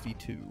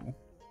 W62.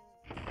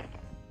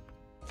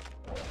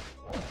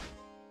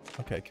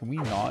 Okay, can we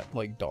not,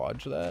 like,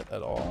 dodge that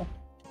at all?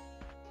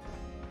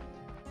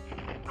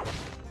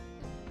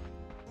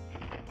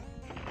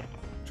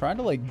 Trying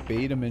to, like,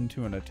 bait him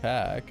into an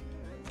attack.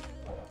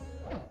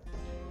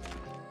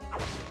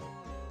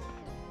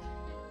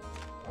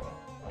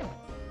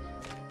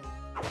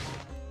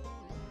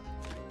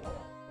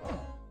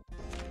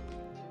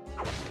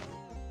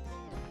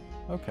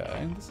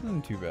 Okay, this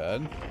isn't too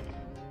bad.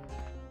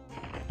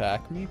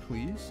 Attack me,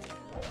 please.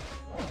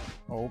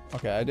 Oh,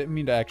 okay, I didn't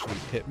mean to actually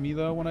hit me,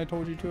 though, when I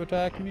told you to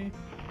attack me.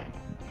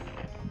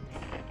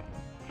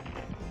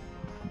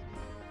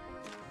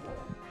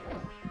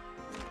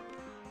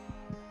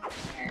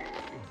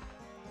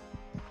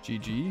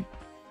 GG.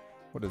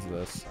 What is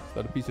this? Is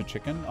that a piece of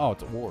chicken? Oh,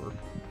 it's ore.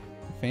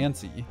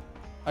 Fancy.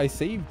 I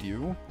saved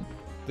you.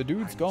 The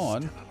dude's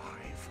gone. Still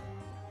alive.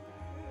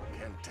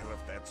 Can't tell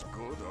if that's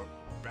good or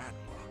bad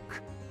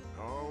luck.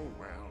 Oh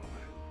well.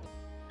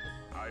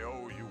 I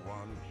owe you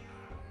one.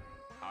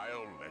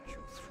 I'll let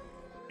you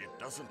through. It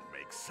doesn't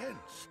make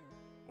sense.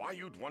 Why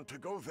you'd want to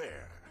go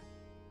there?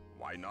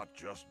 Why not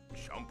just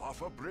jump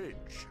off a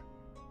bridge?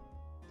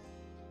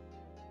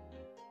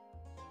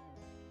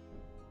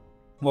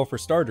 Well, for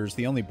starters,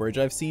 the only bridge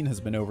I've seen has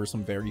been over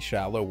some very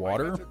shallow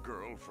water. I met a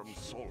girl from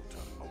Salta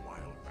a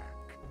while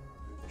back.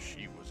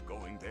 She was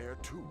going there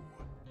too.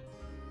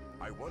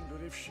 I wonder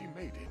if she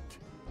made it.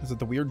 Is it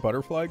the weird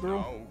butterfly girl?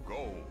 Now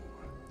go.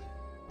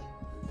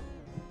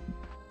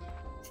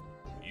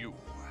 You.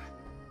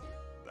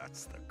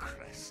 That's the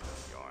crest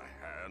of your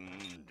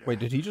hand. Wait,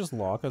 did he just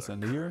lock us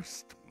into here?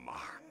 Crest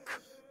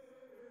mark.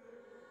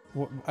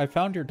 Well, I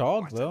found your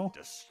dog, Wasn't though.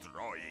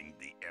 destroying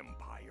the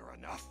Empire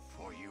enough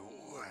for you?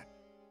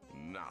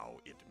 Now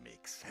it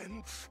makes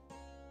sense.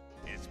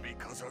 It's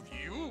because of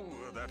you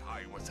that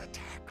I was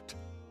attacked,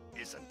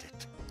 isn't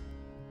it?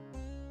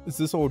 Is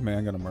this old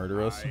man gonna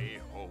murder us? I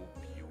hope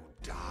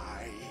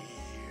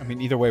I mean,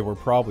 either way, we're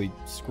probably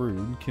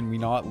screwed. Can we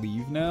not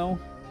leave now?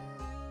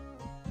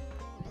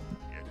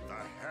 Get the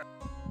hell.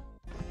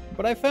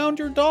 But I found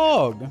your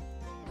dog!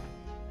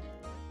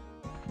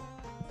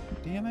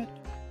 Damn it.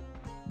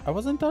 I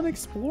wasn't done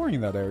exploring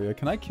that area.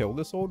 Can I kill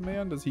this old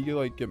man? Does he,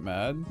 like, get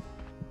mad?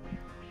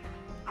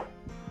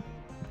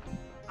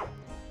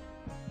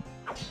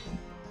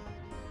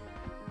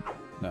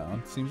 No,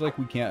 it seems like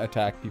we can't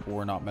attack people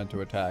we're not meant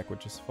to attack,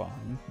 which is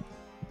fine.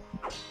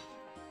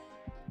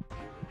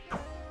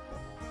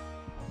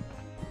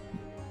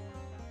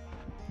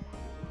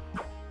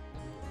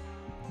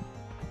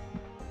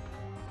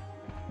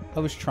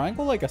 Oh, is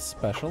triangle like a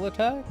special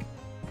attack?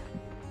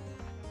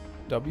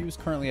 W is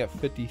currently at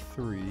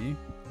 53.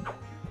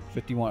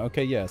 51.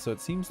 Okay, yeah, so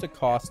it seems to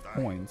cost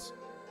points.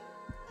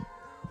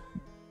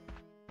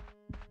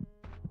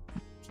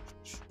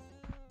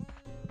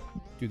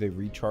 Do they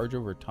recharge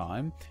over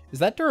time? Is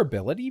that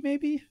durability,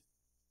 maybe?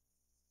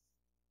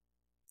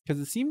 Because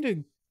it seemed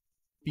to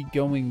be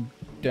going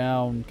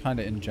down kind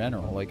of in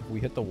general. Like, if we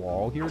hit the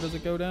wall here, does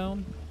it go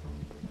down?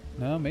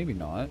 No, maybe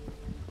not.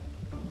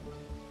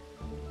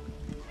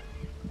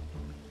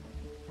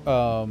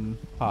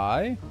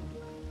 Hi?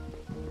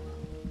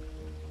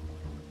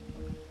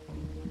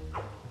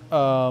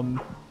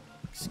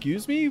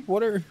 Excuse me?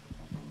 What are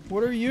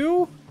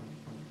you?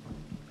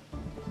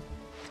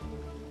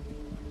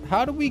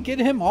 How do we get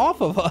him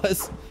off of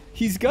us?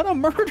 He's gonna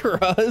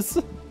murder us.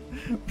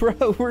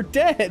 Bro, we're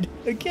dead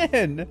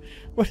again.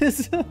 What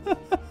is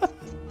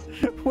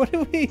what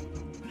do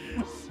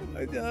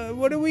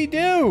we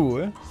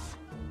do?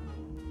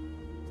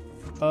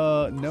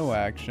 No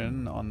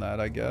action on that,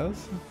 I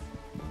guess.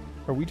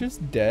 Are we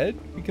just dead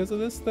because of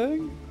this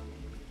thing?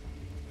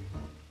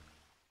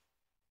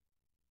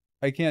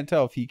 I can't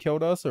tell if he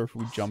killed us or if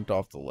we jumped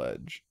off the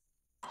ledge.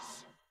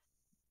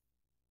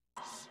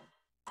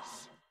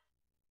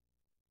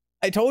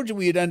 I told you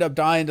we'd end up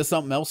dying to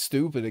something else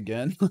stupid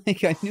again.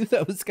 Like, I knew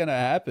that was gonna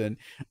happen.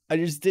 I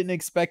just didn't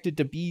expect it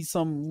to be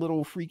some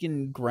little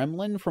freaking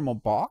gremlin from a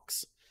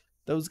box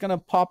that was gonna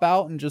pop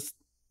out and just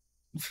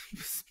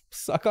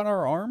suck on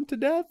our arm to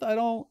death.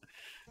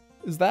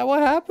 Is that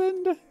what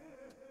happened?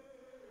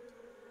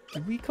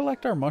 Did we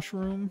collect our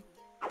mushroom?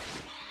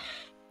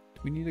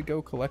 Do we need to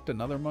go collect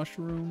another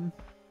mushroom?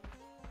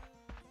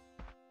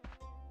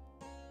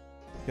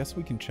 Guess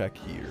we can check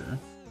here.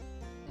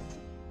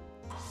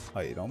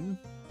 Item.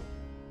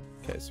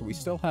 Okay, so we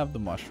still have the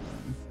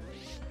mushroom.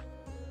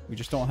 We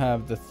just don't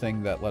have the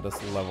thing that let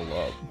us level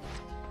up.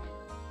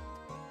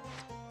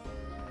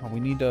 Oh, we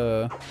need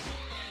to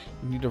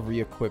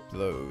re-equip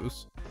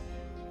those.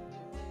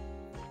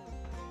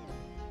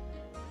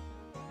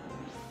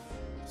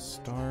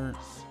 Start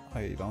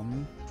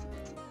item.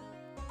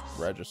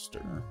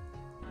 Register.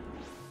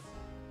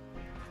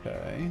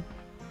 Okay.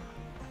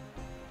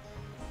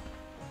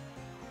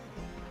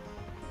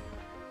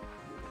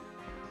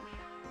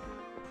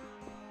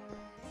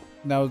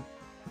 Now,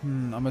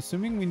 I'm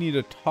assuming we need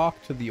to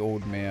talk to the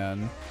old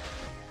man.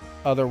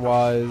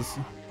 Otherwise,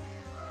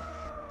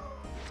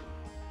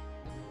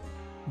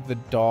 the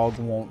dog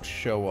won't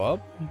show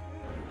up.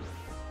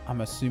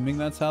 I'm assuming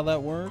that's how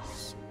that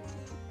works.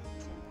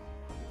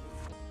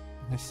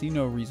 I see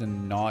no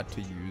reason not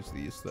to use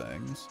these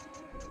things.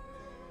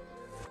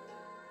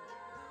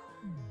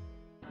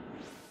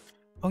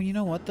 Oh, you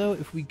know what, though?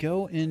 If we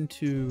go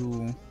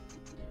into...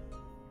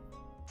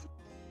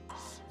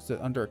 Is it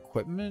under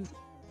equipment?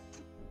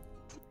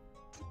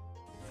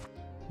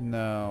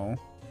 No.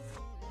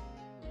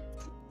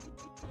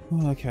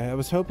 Okay, I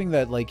was hoping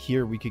that, like,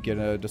 here we could get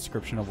a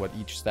description of what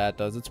each stat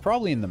does. It's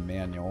probably in the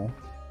manual,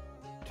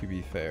 to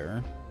be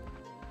fair.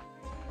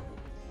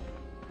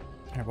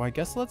 Alright, well, I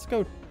guess let's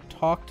go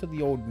talk to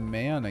the old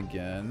man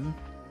again.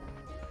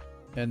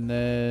 And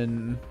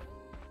then...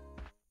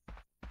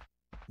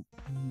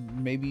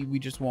 maybe we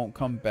just won't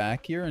come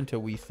back here until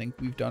we think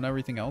we've done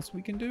everything else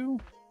we can do?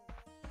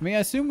 I mean, I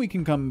assume we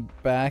can come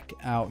back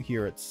out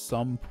here at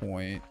some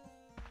point.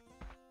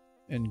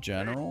 In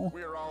general.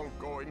 We're all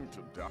going to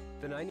die.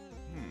 Then I...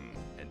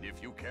 And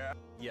if you can...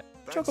 Yeah.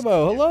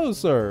 Chocobo, hello,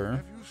 sir.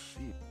 Have you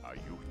seen... Are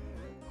you...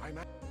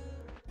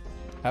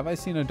 Have I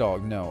seen a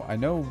dog? No. I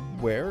know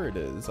where it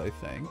is, I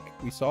think.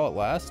 We saw it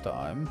last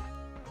time.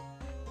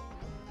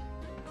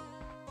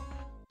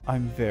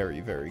 I'm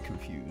very, very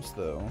confused,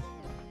 though.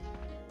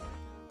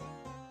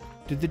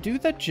 Did the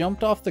dude that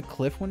jumped off the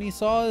cliff when he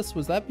saw us,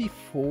 was that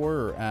before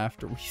or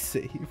after we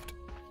saved?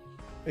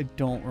 I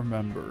don't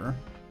remember.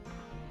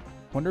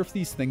 Wonder if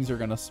these things are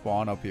gonna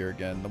spawn up here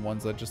again. The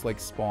ones that just like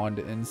spawned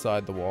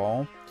inside the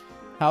wall.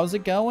 How's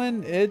it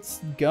going?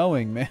 It's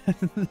going, man.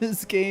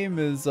 This game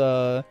is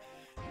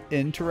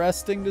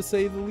interesting to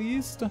say the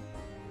least.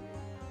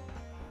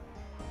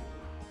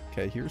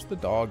 Okay, here's the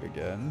dog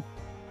again.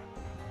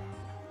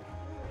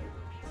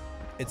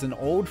 It's an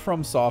old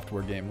From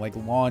Software game, like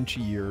launch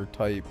year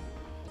type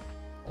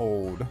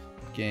old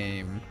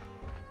game.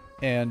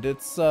 And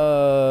it's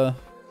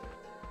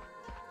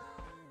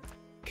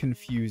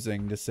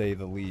confusing to say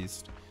the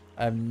least.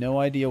 I have no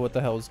idea what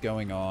the hell's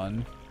going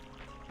on.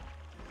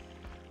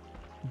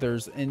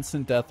 There's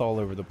instant death all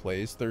over the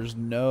place. There's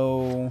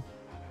no...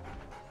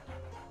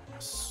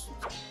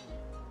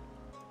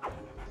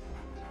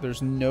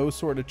 There's no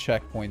sort of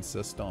checkpoint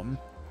system.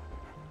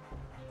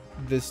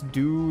 This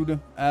dude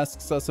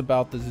asks us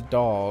about this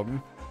dog.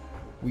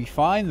 We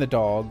find the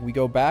dog. We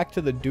go back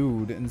to the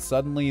dude, and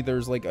suddenly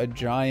there's like a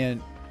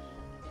giant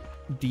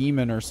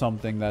demon or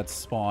something that's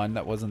spawned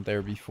that wasn't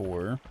there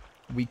before.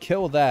 We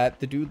kill that.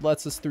 The dude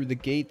lets us through the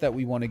gate that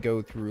we want to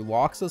go through,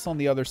 locks us on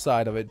the other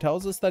side of it,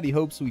 tells us that he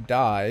hopes we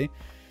die.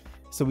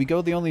 So we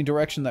go the only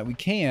direction that we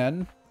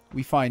can.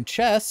 We find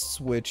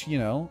chests, which, you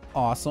know,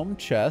 awesome.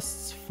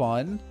 Chests,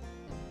 fun.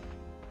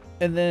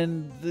 And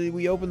then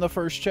we open the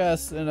first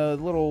chest, and a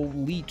little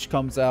leech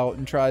comes out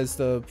and tries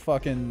to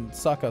fucking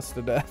suck us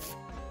to death.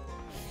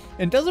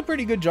 And does a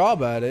pretty good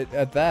job at it,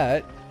 at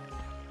that.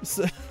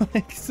 So,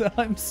 so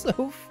I'm so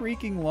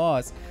freaking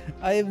lost.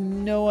 I have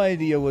no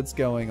idea what's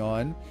going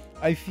on.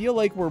 I feel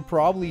like we're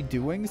probably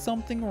doing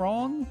something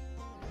wrong.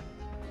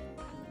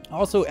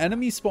 Also,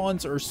 enemy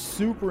spawns are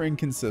super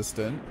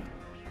inconsistent.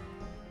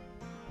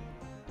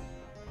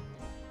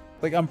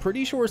 Like, I'm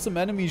pretty sure some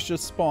enemies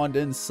just spawned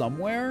in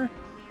somewhere,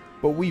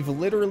 but we've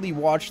literally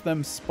watched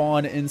them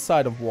spawn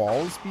inside of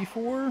walls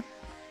before.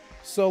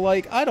 So,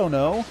 like, I don't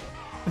know.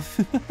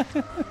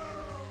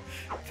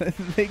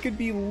 They could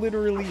be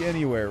literally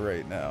anywhere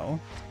right now.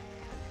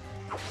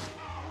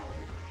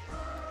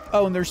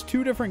 Oh, and there's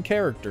 2 different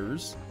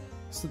characters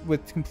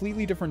with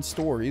completely different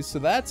stories, so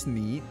that's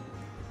neat.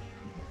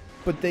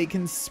 But they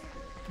can,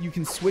 you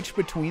can switch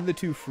between the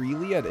 2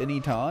 freely at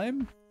any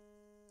time.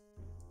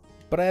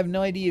 But I have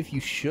no idea if you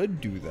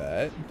should do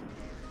that.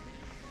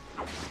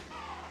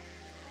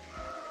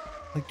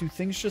 Like, do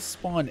things just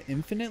spawn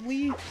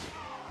infinitely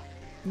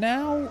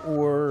now?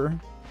 Or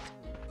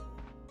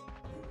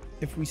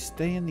if we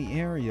stay in the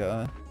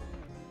area,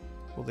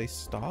 will they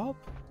stop?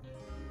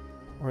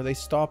 Or are they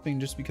stopping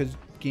just because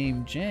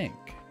game jank?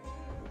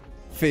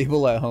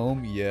 Fable at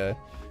home? Yeah.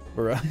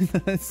 Bro,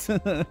 that's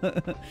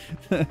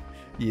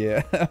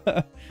yeah.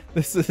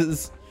 This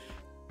is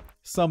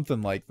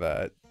something like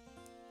that.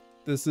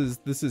 This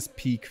is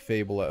peak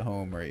Fable at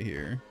home right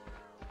here.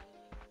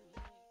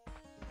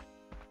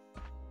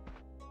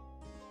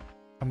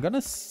 I'm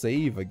gonna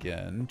save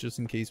again, just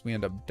in case we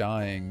end up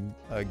dying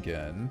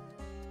again.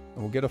 And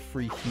we'll get a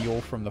free heal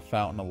from the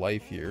Fountain of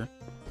Life here.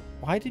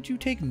 Why did you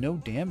take no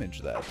damage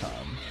that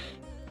time?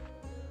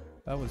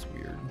 That was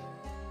weird.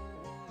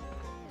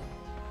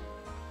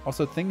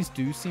 Also, things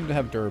do seem to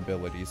have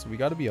durability, so we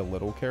gotta be a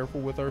little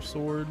careful with our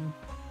sword.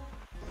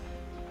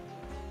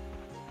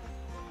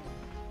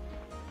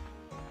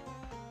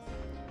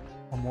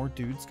 Are more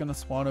dudes gonna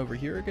spawn over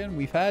here again?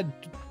 We've had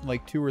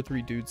like 2 or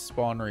 3 dudes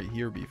spawn right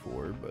here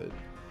before, but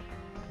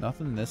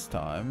nothing this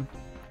time.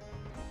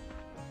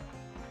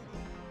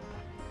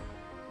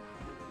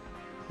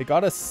 It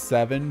got a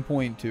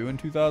 7.2 in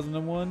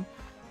 2001.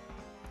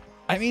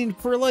 I mean,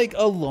 for like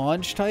a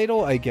launch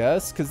title, I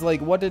guess, because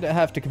like, what did it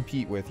have to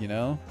compete with, you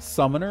know?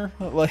 Summoner?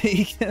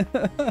 Like,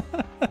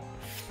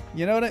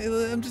 you know what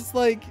I'm just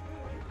like,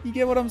 you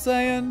get what I'm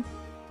saying?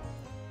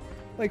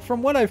 Like,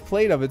 from what I've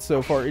played of it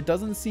so far, it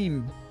doesn't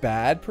seem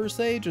bad per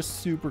se,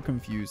 just super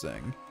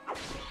confusing.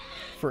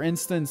 For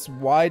instance,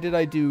 why did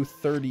I do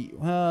 30?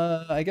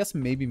 I guess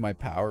maybe my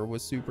power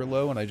was super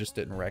low and I just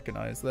didn't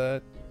recognize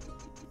that.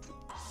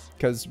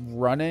 Because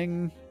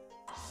running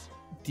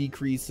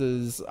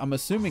decreases, I'm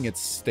assuming it's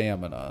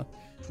stamina.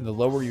 And the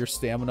lower your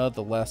stamina,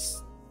 the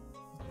less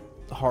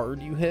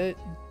hard you hit.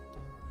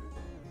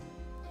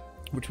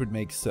 Which would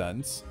make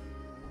sense.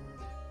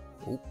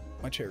 Oh,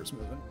 my chair's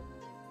moving.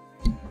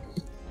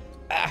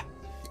 Ah!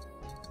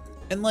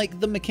 And like,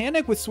 the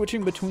mechanic with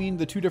switching between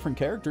the 2 different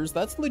characters,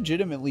 that's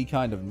legitimately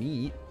kind of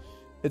neat.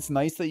 It's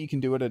nice that you can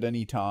do it at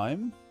any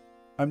time.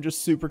 I'm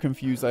just super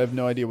confused. I have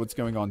no idea what's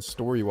going on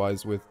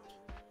story-wise with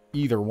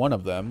either one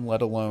of them,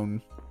 let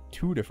alone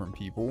 2 different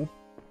people.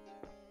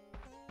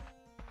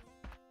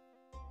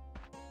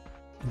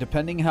 And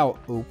depending how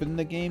open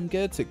the game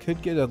gets, it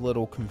could get a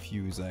little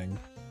confusing.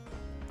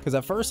 Because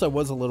at first I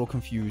was a little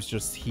confused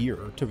just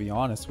here, to be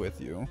honest with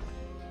you.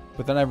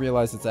 But then I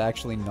realized it's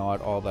actually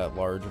not all that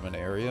large of an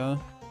area.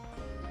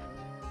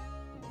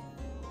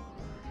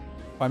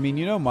 I mean,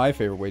 you know my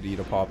favorite way to eat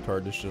a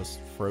Pop-Tart is just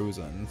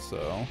frozen,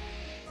 so...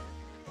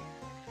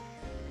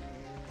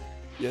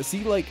 Yeah,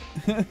 see, like,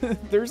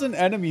 there's an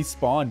enemy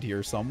spawned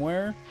here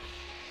somewhere.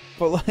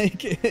 But,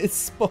 like, it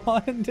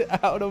spawned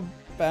out of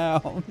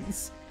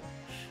bounds.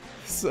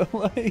 So,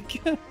 like...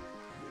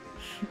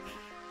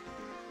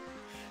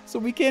 So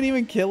we can't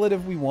even kill it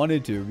if we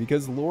wanted to,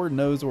 because Lord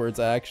knows where it's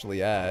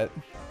actually at.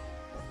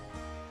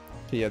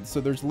 Okay, yeah,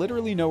 so there's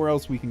literally nowhere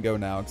else we can go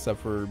now except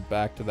for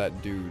back to that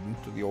dude,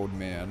 to the old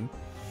man.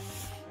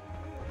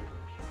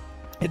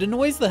 It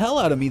annoys the hell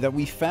out of me that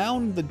we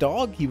found the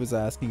dog he was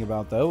asking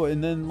about, though,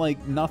 and then,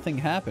 like, nothing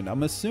happened.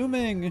 I'm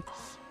assuming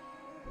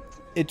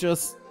it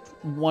just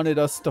wanted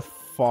us to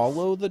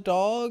follow the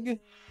dog,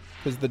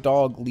 because the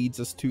dog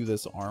leads us to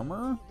this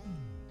armor.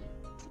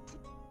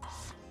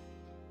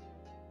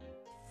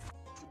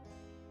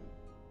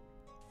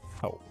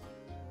 Help.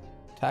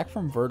 Attack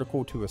from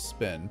vertical to a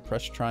spin.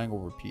 Press triangle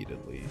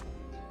repeatedly.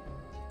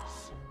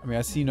 I mean,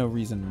 I see no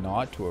reason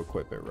not to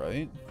equip it,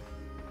 right?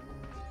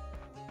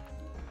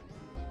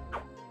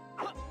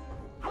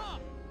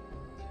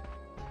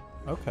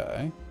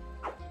 Okay.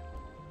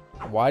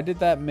 Why did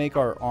that make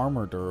our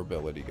armor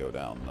durability go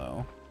down,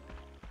 though?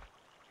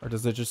 Or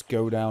does it just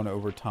go down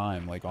over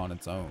time, like, on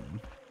its own?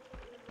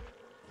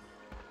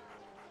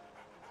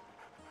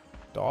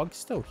 Dog's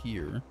still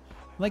here.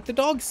 Like, the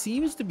dog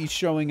seems to be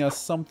showing us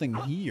something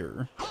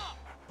here.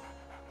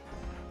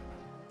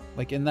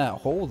 Like, in that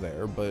hole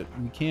there, but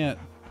we can't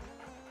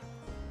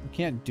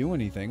do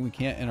anything. We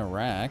can't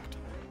interact.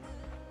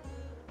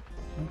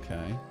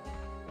 Okay.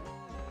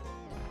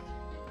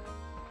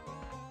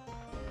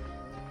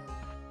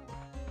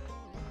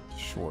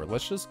 Sure,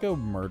 let's just go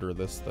murder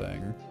this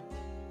thing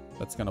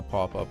that's gonna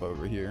pop up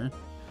over here.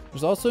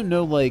 There's also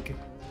no, like...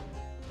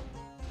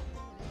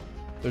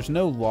 There's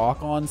no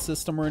lock-on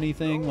system or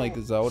anything like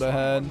Zelda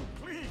had.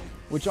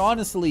 Which,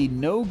 honestly,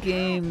 no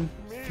game,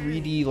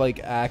 3D, like,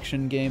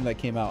 action game that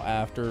came out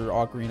after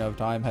Ocarina of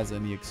Time has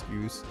any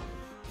excuse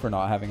for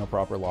not having a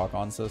proper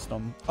lock-on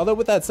system. Although,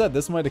 with that said,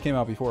 this might have came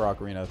out before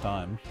Ocarina of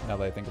Time, now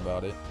that I think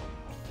about it.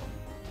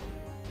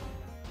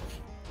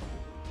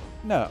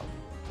 No.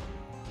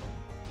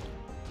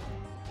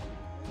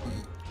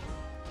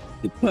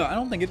 I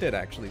don't think it did,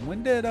 actually.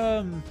 When did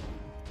Ocarina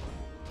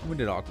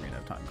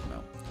of Time come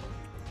out?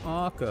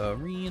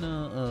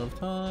 Ocarina of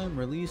Time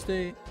release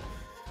date?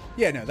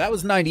 Yeah, no, that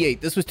was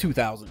 98. This was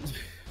 2000.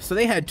 So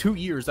they had 2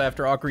 years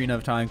after Ocarina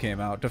of Time came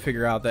out to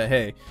figure out that,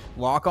 hey,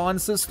 lock-on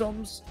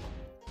systems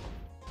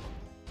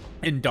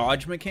and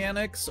dodge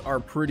mechanics are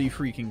pretty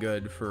freaking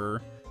good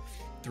for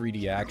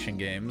 3D action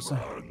games.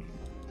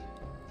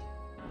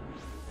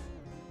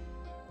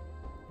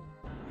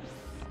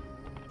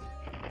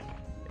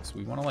 So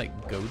we want to,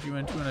 like, goad you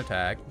into an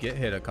attack, get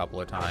hit a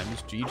couple of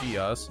times, GG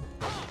us.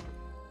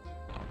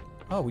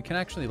 Oh, we can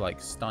actually, like,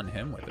 stun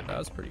him with it. That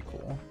was pretty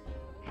cool.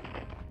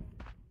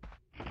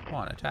 Come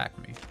on, attack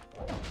me.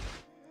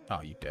 Oh,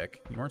 you dick.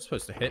 You weren't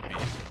supposed to hit me.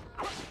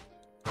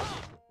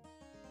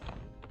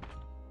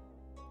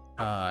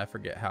 I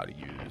forget how to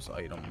use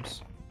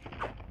items.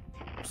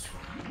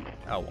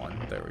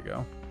 L1, there we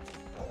go.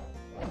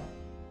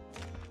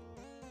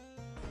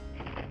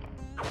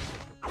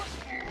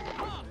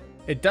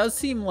 It does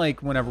seem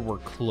like whenever we're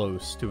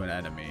close to an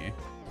enemy,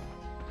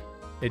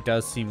 it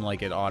does seem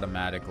like it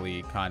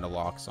automatically kind of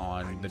locks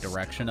on the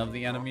direction of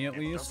the enemy at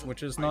least,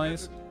 which is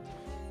nice.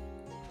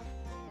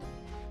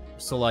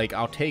 So, like,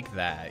 I'll take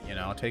that, you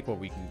know, I'll take what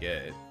we can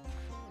get.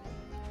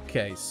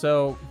 Okay,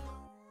 so...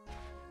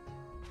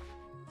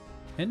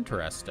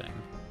 Interesting.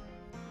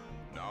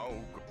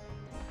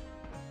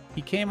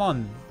 He came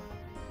on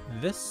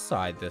this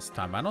side this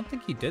time. I don't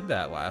think he did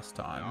that last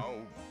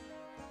time.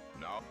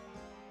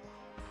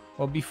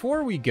 Well,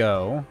 before we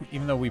go,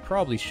 even though we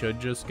probably should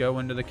just go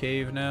into the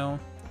cave now,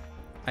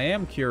 I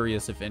am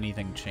curious if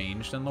anything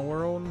changed in the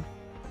world.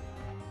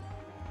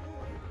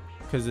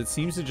 Because it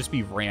seems to just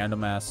be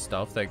random-ass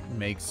stuff that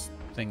makes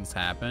things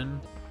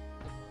happen.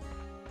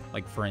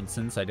 Like, for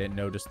instance, I didn't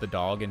notice the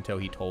dog until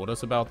he told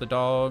us about the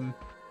dog.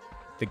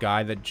 The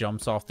guy that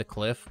jumps off the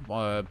cliff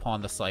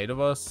upon the sight of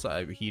us,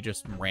 he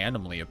just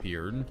randomly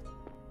appeared.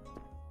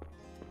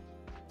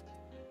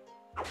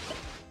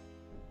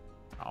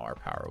 Oh, our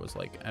power was,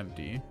 like,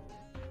 empty.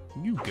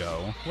 You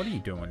go. What are you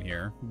doing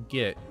here?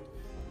 Get.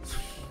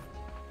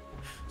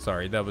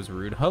 Sorry, that was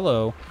rude.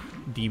 Hello,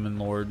 Demon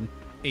Lord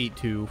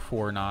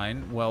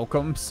 8249.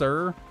 Welcome,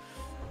 sir.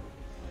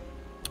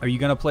 Are you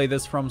gonna play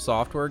this From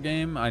Software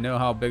game? I know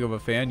how big of a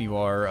fan you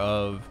are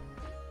of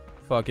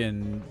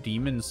fucking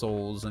Demon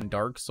Souls and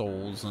Dark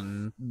Souls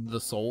and the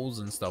Souls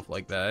and stuff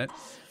like that.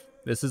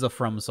 This is a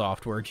From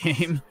Software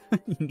game.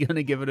 You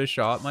gonna give it a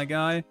shot, my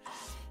guy?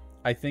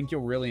 I think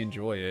you'll really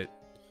enjoy it.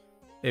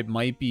 It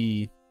might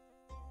be...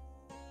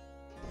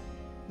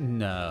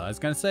 No, I was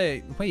gonna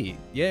say, wait,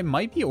 yeah, it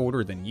might be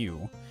older than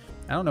you.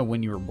 I don't know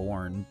when you were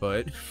born,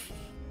 but...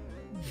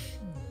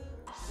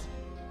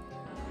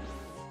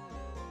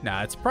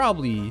 Nah, it's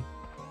probably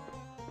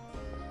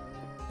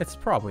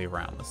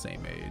around the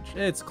same age.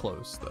 It's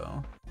close,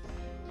 though.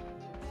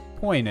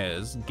 Point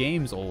is,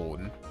 game's old.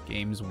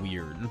 Game's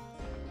weird.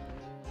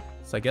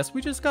 So I guess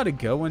we just gotta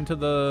go into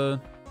the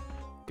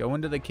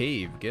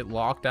cave, get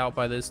locked out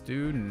by this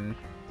dude, and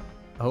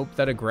hope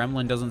that a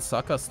gremlin doesn't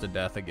suck us to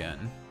death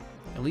again.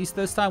 At least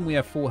this time we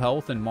have full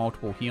health and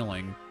multiple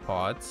healing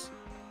pots.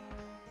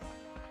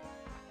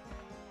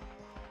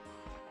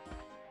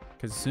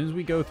 Because as soon as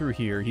we go through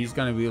here, he's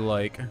gonna be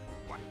like,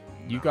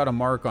 you got a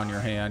mark on your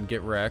hand,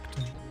 get wrecked.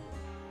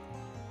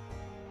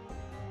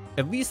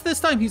 At least this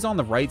time he's on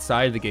the right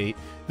side of the gate.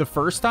 The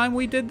first time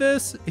we did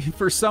this,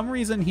 for some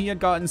reason he had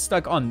gotten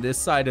stuck on this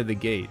side of the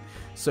gate.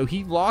 So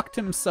he locked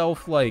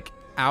himself, like,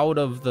 out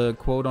of the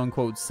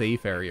quote-unquote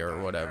safe area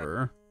or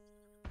whatever.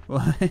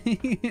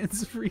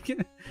 It's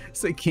freaking...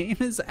 So the game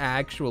is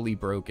actually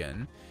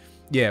broken.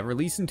 Yeah,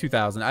 released in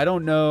 2000. I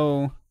don't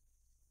know...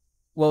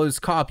 Well, it was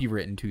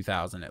copywritten in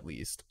 2000 at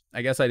least.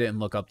 I guess I didn't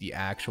look up the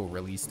actual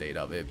release date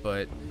of it,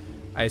 but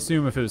I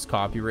assume if it was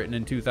copywritten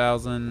in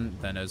 2000,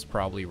 then it was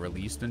probably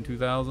released in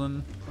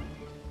 2000.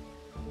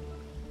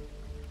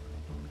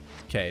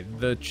 Okay,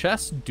 the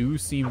chests do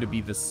seem to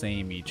be the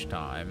same each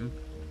time.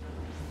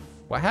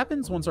 What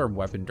happens once our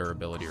weapon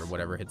durability or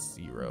whatever hits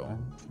 0?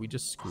 We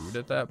just screwed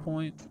at that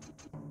point?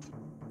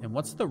 And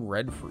what's the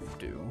red fruit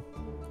do?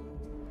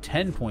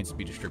 10 points to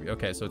be distributed.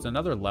 Okay, so it's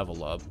another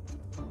level up.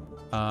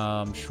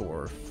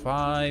 Sure.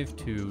 5,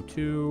 2,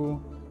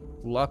 2.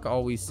 Luck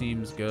always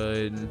seems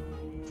good.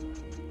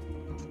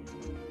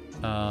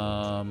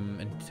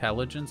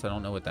 Intelligence, I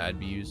don't know what that'd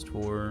be used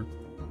for.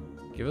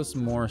 Give us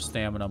more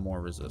stamina,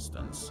 more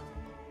resistance.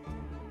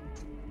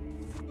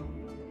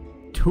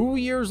 2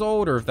 years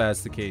older if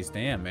that's the case.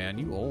 Damn, man,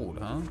 you old,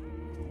 huh?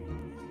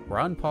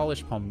 Raw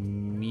unpolished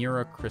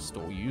Palmyra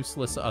crystal,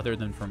 useless other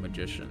than for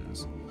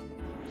magicians.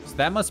 So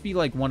that must be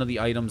like one of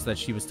the items that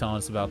she was telling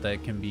us about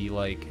that can be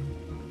like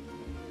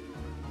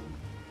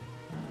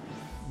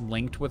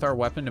linked with our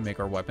weapon to make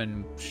our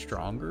weapon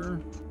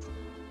stronger.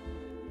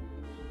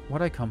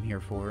 What'd I come here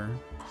for?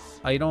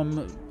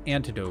 Item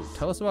antidote.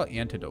 Tell us about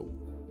antidote.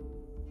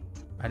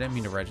 I didn't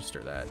mean to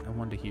register that. I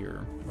wanted to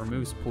hear.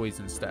 Removes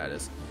poison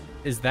status.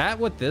 Is that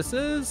what this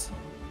is?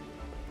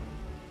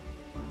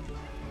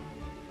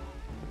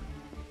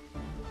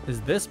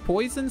 Is this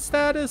poison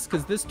status?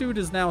 Because this dude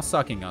is now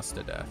sucking us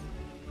to death.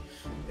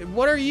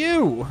 What are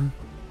you?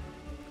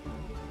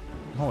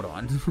 Hold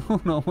on.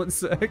 Hold on one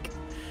sec.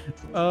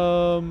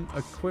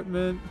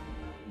 Equipment.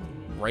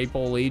 Ripe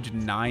old age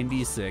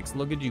 96.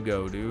 Look at you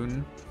go,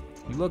 dude.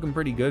 You looking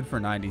pretty good for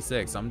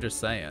 96. I'm just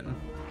saying.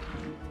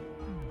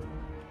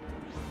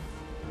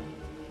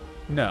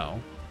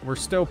 No. We're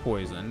still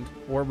poisoned.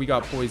 Or we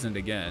got poisoned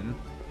again.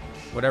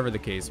 Whatever the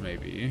case may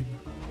be.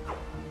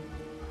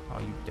 Oh,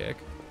 you dick.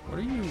 What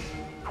are you...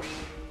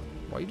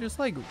 Why are you just,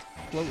 like,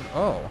 floating?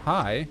 Oh,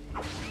 hi.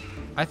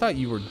 I thought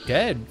you were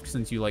dead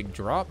since you, like,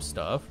 dropped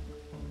stuff.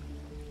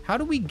 How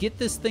do we get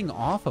this thing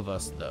off of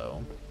us,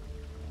 though?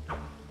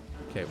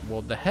 Okay,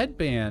 well, the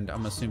headband,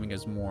 I'm assuming,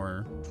 is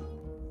more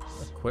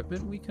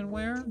equipment we can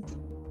wear.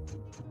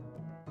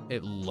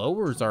 It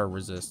lowers our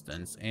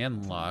resistance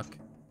and luck,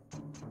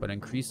 but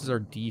increases our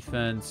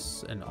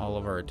defense and all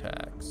of our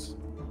attacks.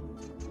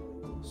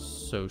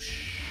 So,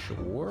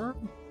 sure?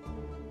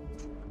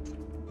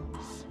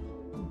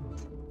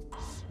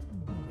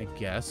 I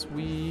guess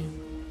we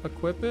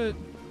equip it?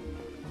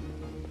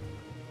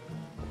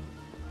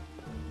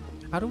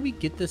 How do we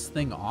get this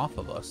thing off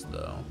of us,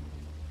 though?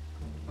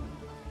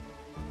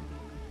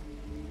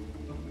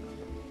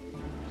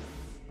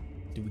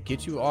 Do we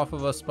get you off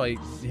of us by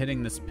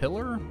hitting this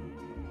pillar?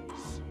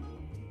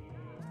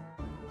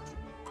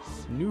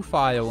 New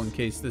file in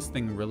case this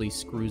thing really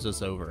screws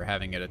us over,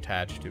 having it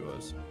attached to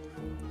us.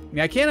 I mean,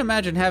 I can't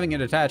imagine having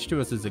it attached to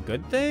us is a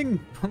good thing,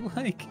 but,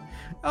 like,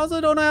 I also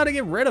don't know how to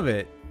get rid of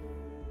it.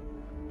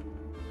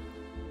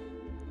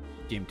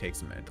 Game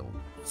takes a minute to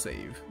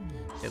save.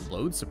 It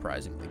loads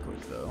surprisingly quick,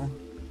 though.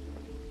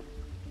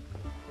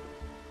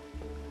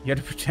 You had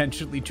a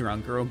potentially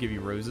drunk girl give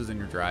you roses in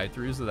your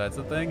drive-thru, so that's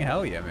a thing?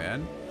 Hell yeah,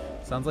 man.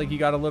 Sounds like you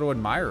got a little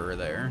admirer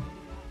there.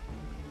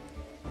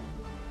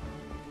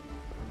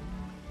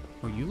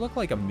 Well, you look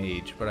like a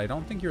mage, but I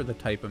don't think you're the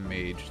type of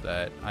mage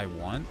that I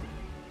want.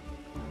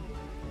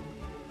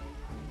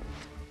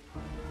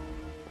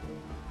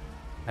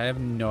 I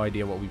have no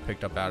idea what we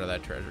picked up out of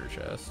that treasure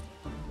chest.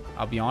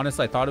 I'll be honest,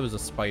 I thought it was a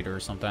spider or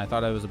something. I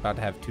thought I was about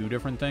to have 2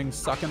 different things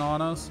sucking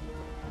on us.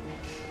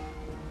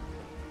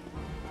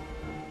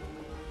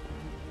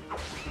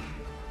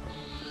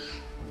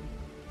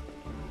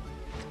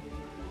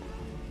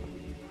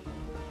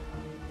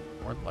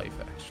 More life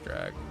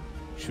extract.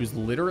 She was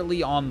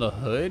literally on the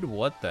hood?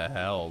 What the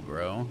hell,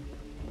 bro?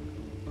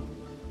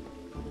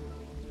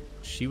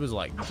 She was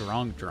like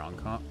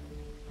drunk, huh?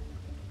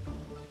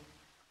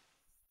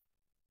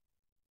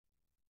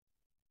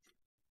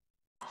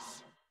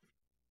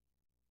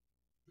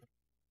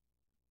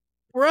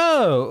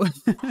 Bro,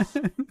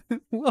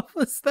 what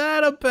was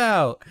that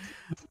about?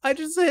 I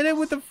just hit it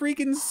with a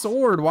freaking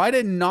sword. Why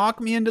did it knock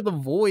me into the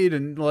void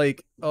and,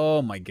 like,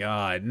 oh my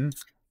god.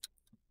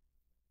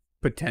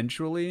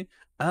 Potentially?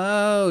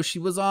 Oh, she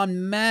was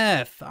on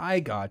meth. I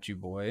got you,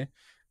 boy.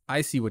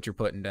 I see what you're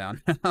putting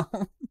down now.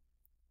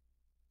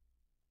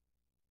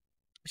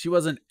 She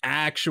wasn't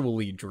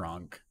actually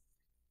drunk.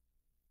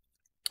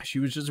 She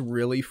was just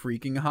really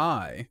freaking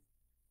high.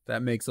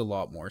 That makes a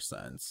lot more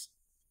sense.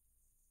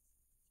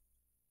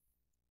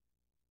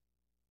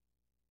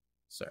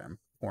 Sorry, I'm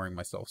pouring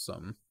myself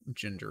some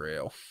ginger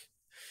ale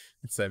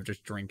instead of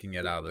just drinking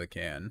it out of the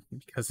can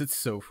because it's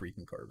so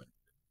freaking carbon.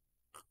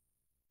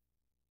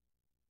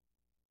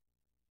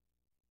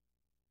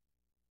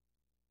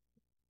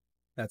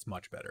 That's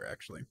much better,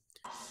 actually.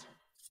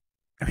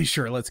 I mean,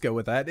 sure, let's go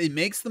with that. It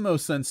makes the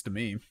most sense to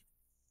me.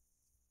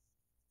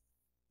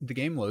 The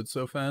game loads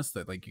so fast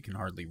that, like, you can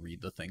hardly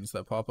read the things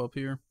that pop up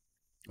here,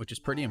 which is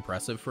pretty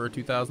impressive for a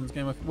 2000s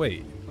game.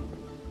 Wait.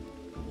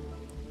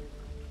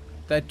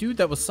 That dude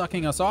that was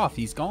sucking us off,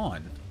 he's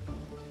gone.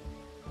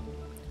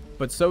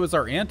 But so is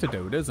our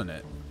antidote, isn't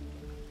it?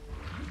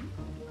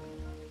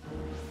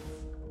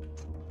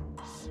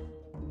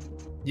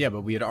 Yeah,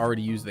 but we had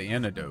already used the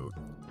antidote.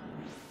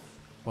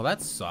 Well,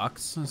 that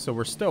sucks. So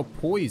we're still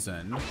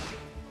poisoned,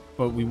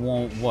 but we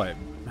won't, what,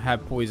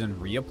 have poison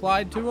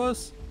reapplied to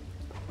us?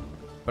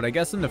 But I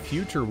guess in the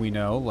future we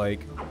know,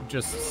 like,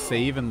 just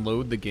save and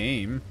load the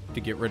game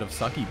to get rid of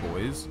sucky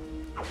boys.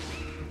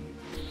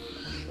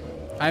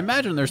 I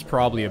imagine there's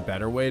probably a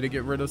better way to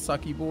get rid of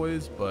sucky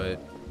boys,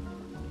 but...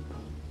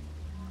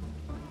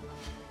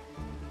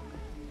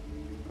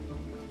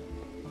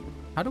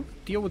 how do we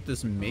deal with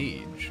this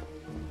mage?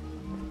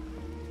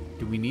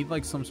 Do we need,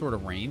 like, some sort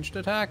of ranged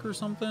attack or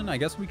something? I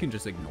guess we can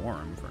just ignore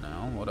him for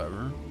now.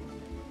 Whatever.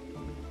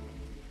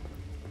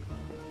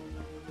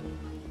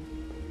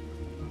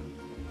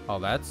 Oh,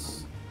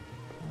 that's...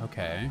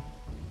 okay.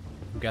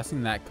 I'm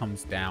guessing that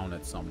comes down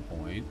at some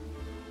point.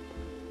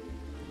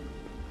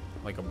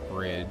 Like a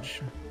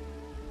bridge.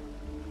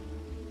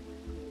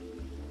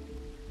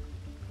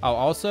 Oh,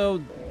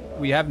 also,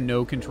 we have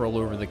no control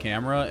over the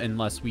camera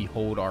unless we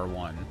hold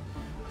R1.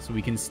 So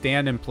we can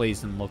stand in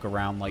place and look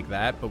around like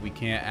that, but we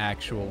can't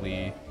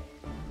actually...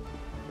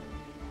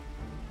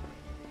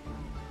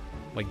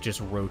 like, just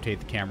rotate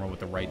the camera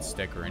with the right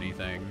stick or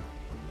anything.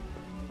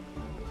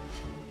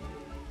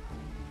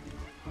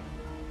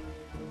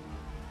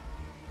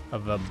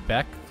 Of a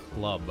Beck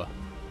Club.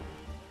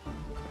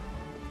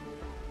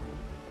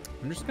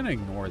 I'm just gonna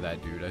ignore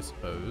that dude, I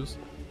suppose.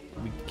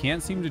 We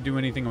can't seem to do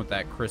anything with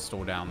that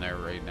crystal down there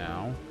right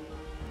now.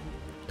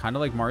 Kind of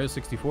like Mario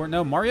 64.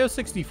 No, Mario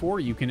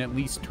 64, you can at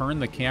least turn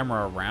the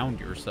camera around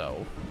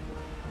yourself.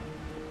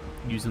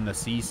 Using the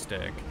C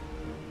stick.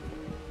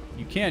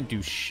 You can't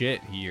do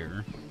shit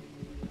here.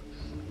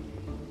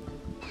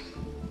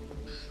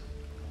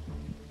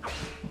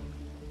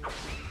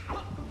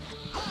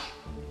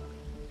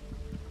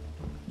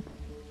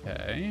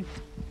 Okay.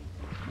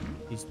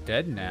 He's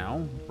dead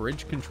now.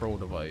 Bridge control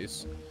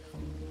device.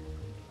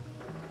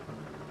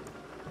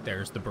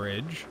 There's the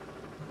bridge.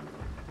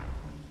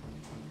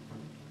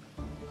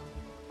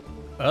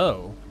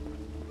 Oh.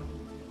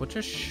 What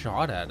just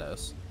shot at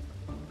us?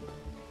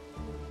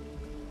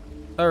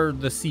 Or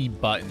the C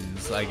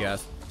buttons, I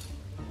guess.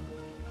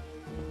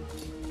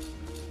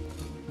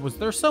 Was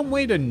there some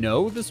way to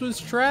know this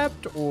was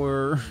trapped,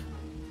 or...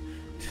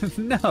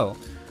 no.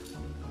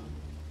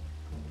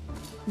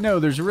 No,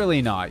 there's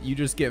really not. You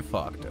just get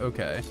fucked.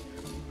 Okay.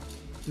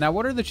 Now,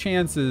 what are the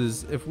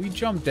chances if we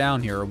jump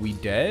down here? Are we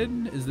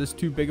dead? Is this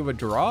too big of a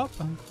drop?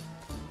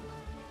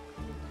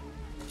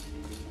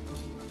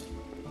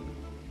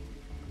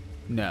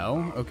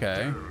 No.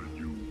 Okay.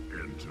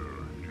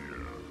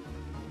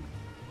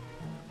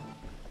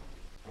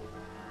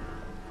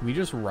 Can we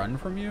just run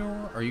from you?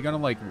 Are you gonna,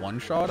 like,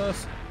 one-shot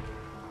us?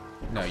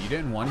 No, you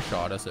didn't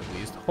one-shot us, at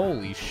least.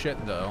 Holy shit,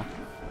 though.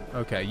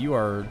 Okay, you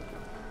are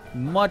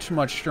much,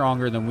 much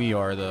stronger than we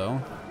are, though.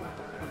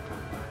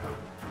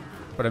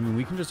 But, I mean,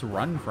 we can just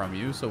run from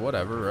you, so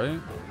whatever,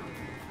 right?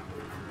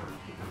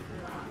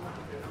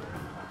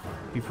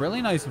 It'd be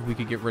really nice if we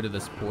could get rid of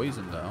this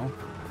poison, though.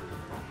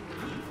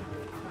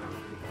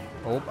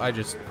 Oh, I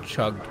just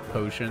chugged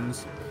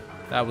potions.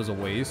 That was a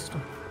waste.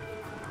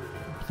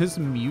 This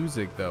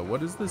music, though.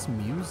 What is this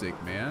music,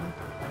 man?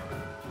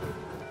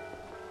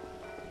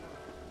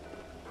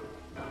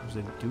 There's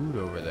a dude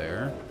over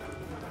there.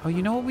 Oh,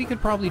 you know what we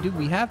could probably do?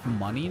 We have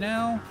money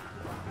now.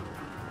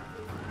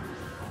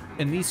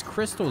 And these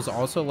crystals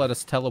also let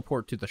us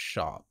teleport to the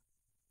shop.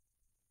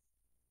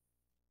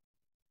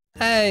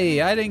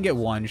 Hey, I didn't get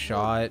one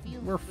shot.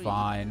 We're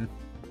fine.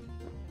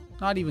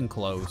 Not even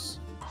close.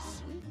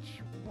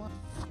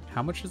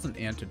 How much does an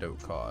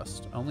antidote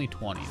cost? Only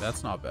 20.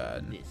 That's not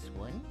bad. This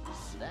one,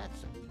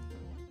 that's...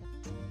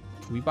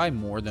 Can we buy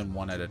more than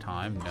one at a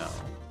time? No.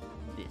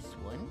 This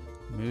one.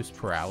 Moves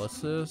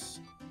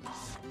paralysis.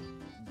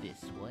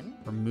 This one.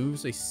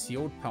 Removes a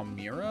sealed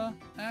Palmyra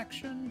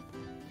action?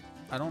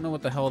 I don't know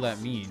what the hell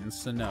that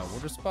means, so no.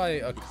 We'll just buy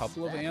a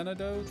couple of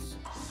antidotes.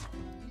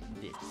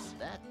 This,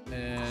 that.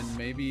 And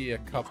maybe a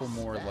couple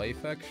more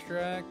life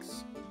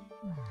extracts.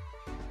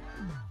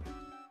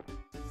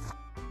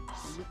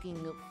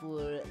 Looking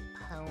for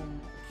how...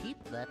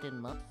 keep that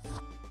in mind.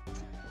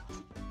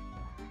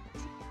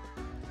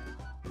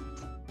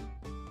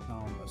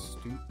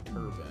 Astute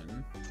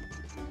turban.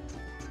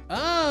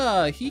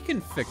 Ah, he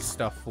can fix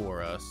stuff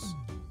for us.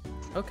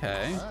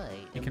 Okay.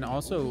 He can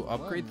also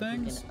upgrade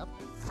things?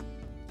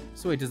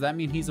 So wait, does that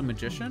mean he's a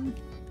magician?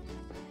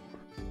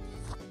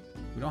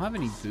 We don't have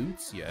any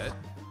boots yet.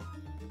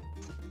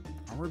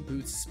 Armored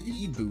boots,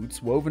 speed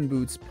boots, woven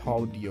boots,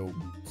 podio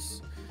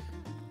boots.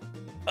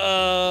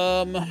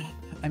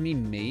 I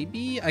mean,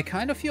 maybe? I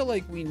kind of feel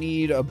like we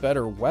need a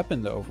better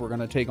weapon, though, if we're going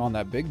to take on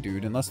that big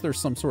dude. Unless there's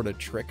some sort of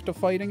trick to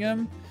fighting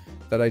him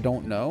that I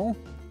don't know.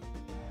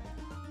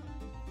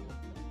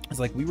 It's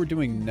like we were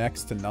doing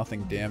next to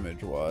nothing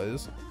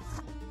damage-wise.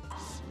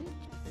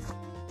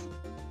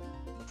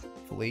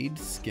 Flayed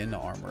skin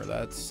armor.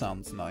 That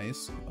sounds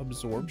nice.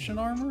 Absorption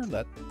armor?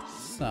 That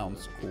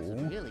sounds cool.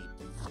 Really?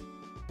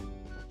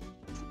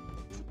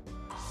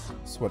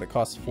 what, it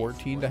costs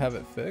 14 to have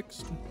it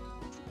fixed?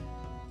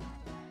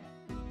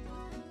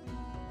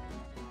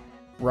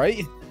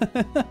 Right?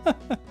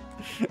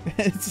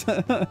 It's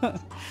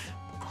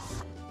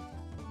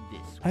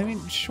I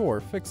mean,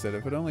 sure, fix it.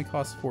 If it only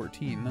costs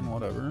 14, then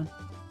whatever.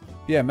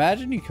 Yeah,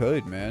 imagine you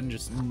could, man.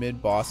 Just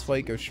mid-boss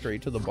fight, go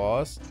straight to the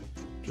boss.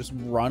 Just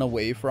run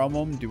away from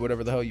him, do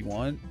whatever the hell you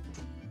want.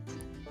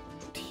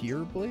 Tear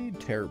blade?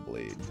 Tear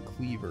blade.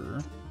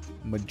 Cleaver.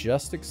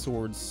 Majestic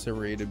sword,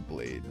 serrated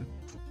blade.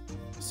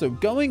 So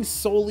going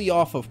solely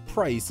off of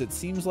price, it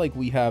seems like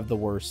we have the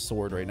worst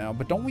sword right now.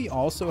 But don't we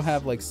also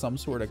have like some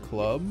sort of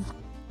club?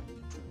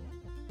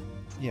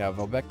 Yeah,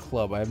 Velvet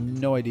Club. I have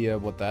no idea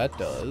what that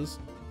does.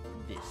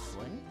 This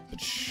one?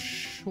 But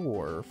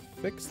sure,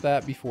 fix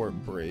that before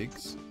it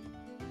breaks.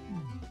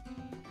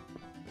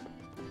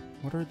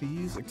 What are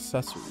these?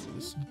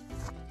 Accessories.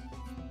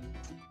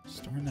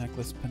 Star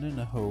necklace, pendant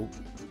of hope.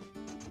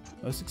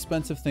 Most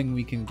expensive thing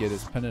we can get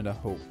is pendant of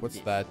hope. What's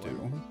that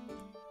do?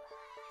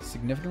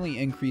 Significantly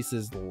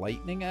increases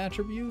lightning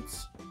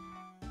attributes?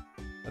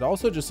 It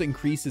also just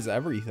increases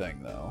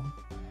everything though.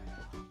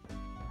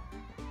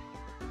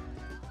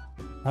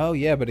 Oh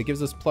yeah, but it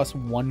gives us plus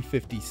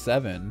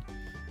 157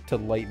 to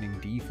lightning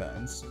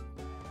defense.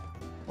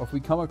 Well, if we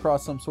come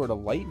across some sort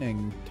of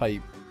lightning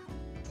type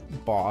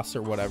boss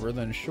or whatever,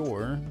 then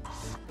sure.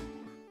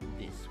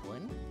 This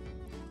one?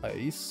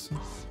 Ice.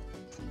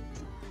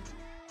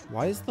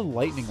 Why is the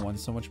lightning one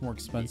so much more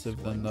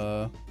expensive than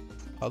the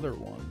other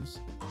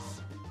ones?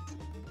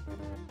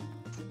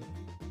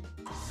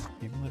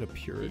 Amulet of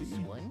Purity. This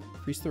one?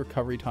 Increase the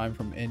recovery time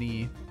from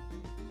any...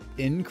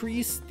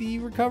 Increase the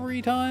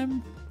recovery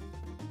time?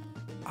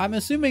 I'm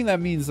assuming that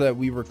means that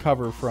we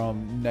recover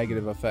from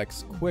negative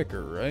effects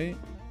quicker, right?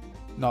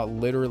 Not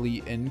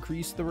literally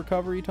increase the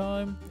recovery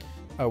time.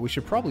 We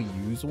should probably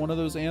use one of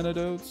those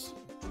antidotes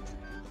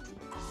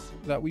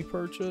that we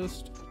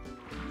purchased.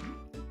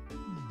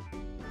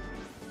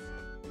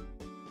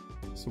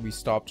 So we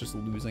stop just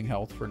losing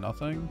health for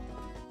nothing.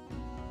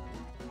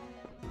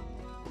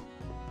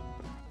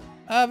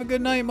 Have a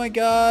good night, my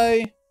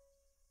guy.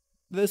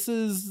 This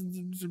is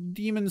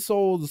Demon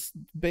Souls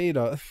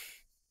beta.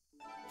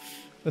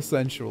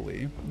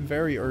 Essentially.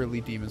 Very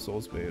early Demon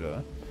Souls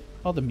beta.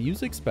 Oh, the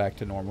music's back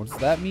to normal. Does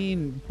that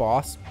mean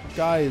boss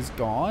guy is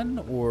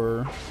gone,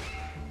 or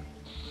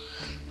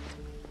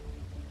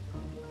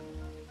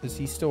is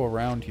he still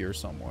around here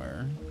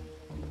somewhere?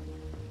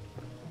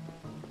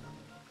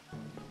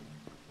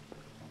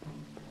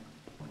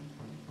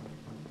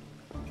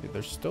 Okay,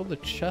 there's still the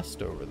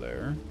chest over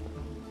there.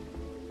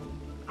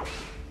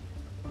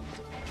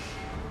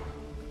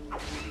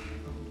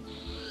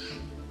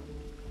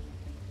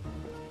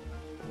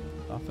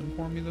 Nothing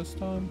for me this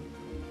time?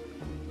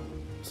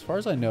 As far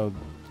as I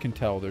can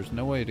tell, there's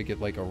no way to get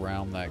like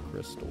around that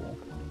crystal.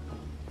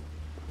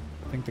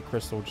 I think the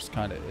crystal just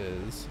kind of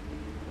is.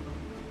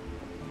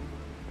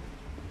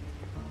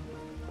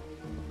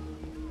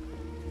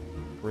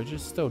 Bridge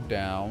is still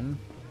down.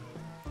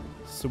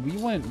 So we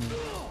went...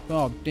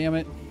 Oh, damn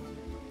it.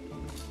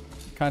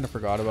 Kind of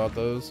forgot about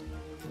those.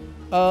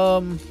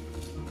 Okay,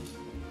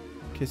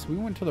 so we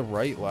went to the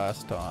right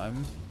last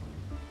time.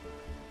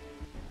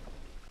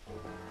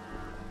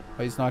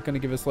 Oh, he's not going to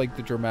give us, like,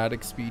 the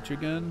dramatic speech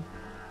again?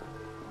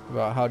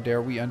 About how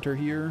dare we enter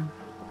here?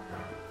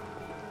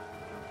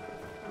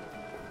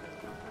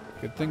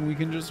 Good thing we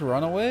can just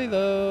run away,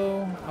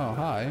 though. Oh,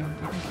 hi.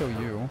 We can kill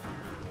you.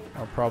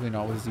 Oh, probably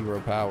not with 0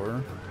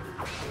 power.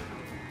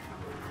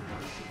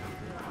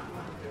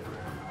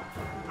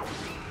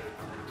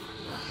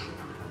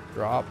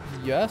 Drop.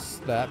 Yes,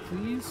 that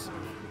please.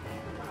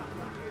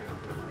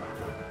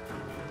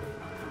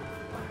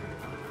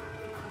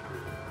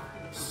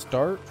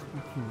 Start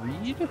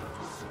read?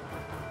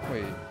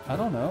 Wait, I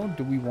don't know.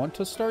 Do we want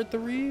to start the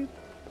read?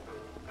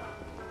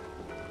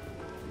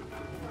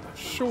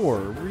 Sure,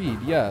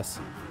 read, yes.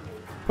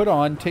 Put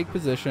on, take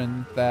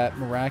position, that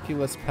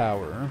miraculous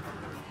power.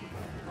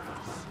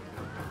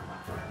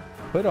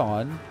 Put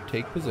on,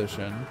 take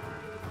position,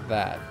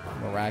 that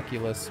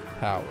miraculous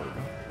power.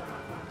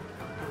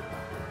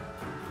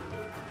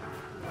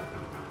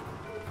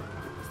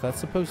 Is that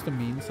supposed to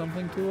mean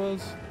something to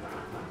us?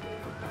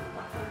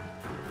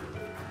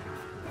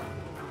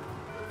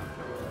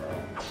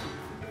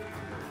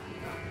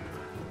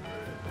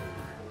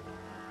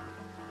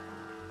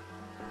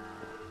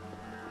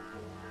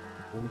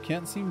 Well, we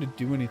can't seem to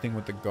do anything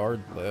with the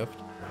guard lift.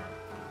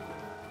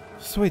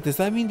 So wait, does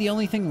that mean the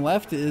only thing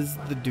left is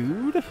the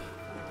dude?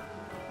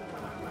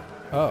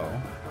 Oh.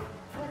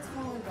 What's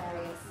wrong,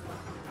 Darius?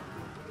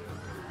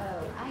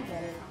 Oh, I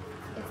get it.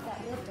 It's that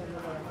lift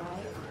over there,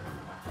 right?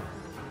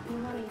 You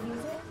want to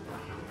use it?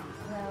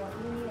 Well,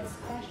 you need a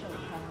special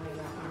powering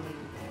up you.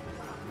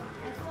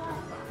 I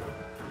thought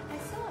I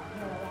saw a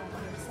pair around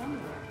here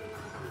somewhere.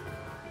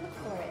 Look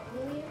for it,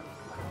 will you?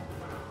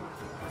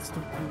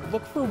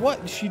 Look for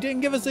what? She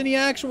didn't give us any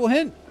actual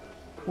hint.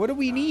 What do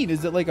we need?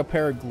 Is it like a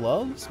pair of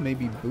gloves?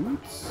 Maybe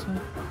boots?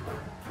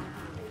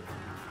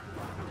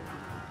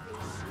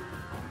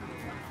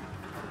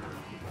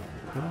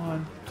 Put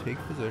on, Take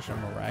position.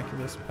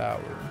 Miraculous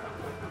power.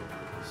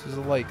 This is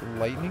like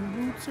lightning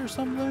boots or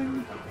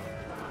something?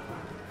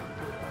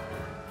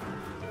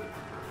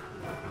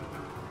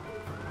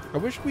 I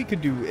wish we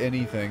could do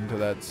anything to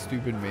that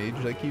stupid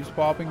mage that keeps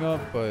popping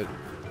up, but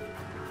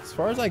as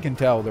far as I can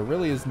tell, there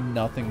really is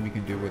nothing we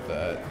can do with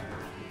that.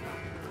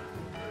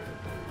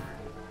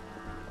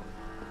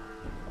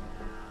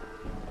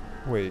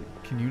 Wait,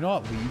 can you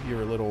not leave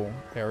your little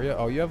area?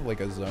 Oh, you have like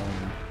a zone.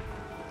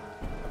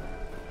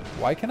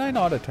 Why can I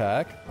not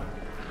attack?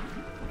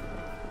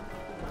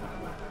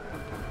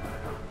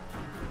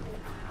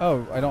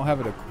 Oh, I don't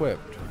have it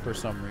equipped for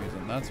some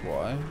reason. That's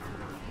why.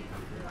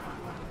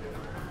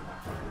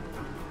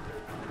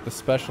 The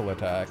special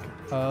attack.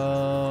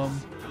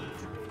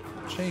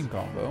 Chain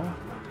combo.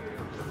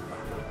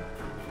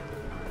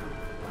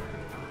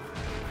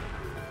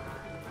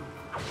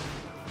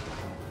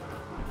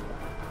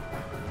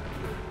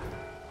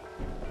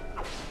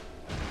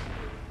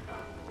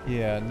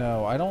 Yeah,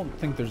 no, I don't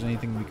think there's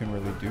anything we can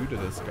really do to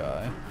this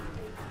guy.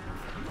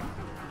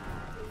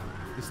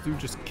 This dude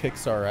just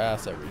kicks our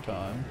ass every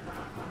time.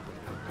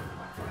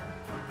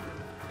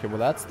 Okay, well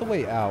that's the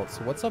way out,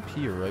 so what's up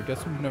here? I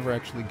guess we've never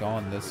actually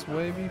gone this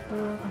way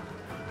before?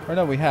 Or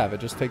no, we have. It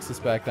just takes us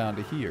back down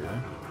to here.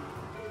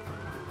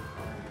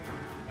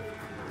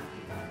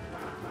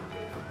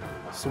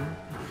 So...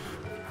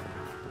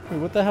 wait,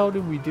 what the hell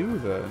did we do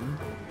then?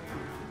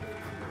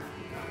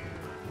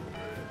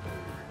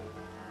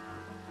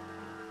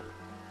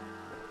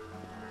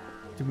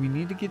 Do we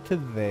need to get to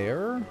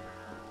there?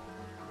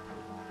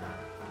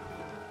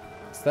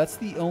 So that's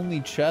the only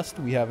chest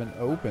we haven't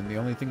opened. The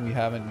only thing we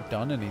haven't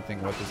done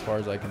anything with as far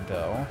as I can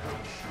tell.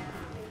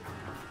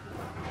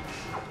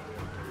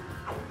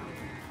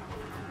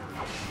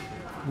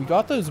 We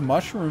got those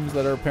mushrooms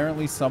that are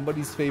apparently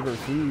somebody's favorite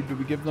food. Do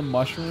we give the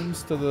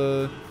mushrooms to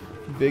the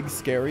big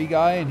scary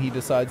guy and he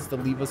decides to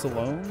leave us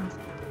alone?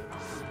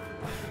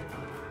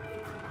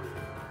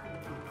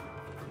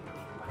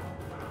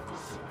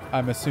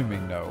 I'm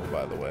assuming no,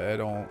 by the way. I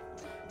don't...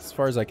 as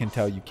far as I can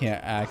tell, you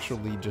can't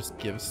actually just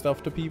give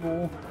stuff to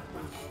people.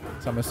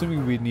 So I'm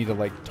assuming we'd need to,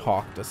 like,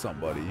 talk to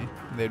somebody.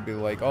 They'd be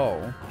like,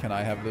 oh, can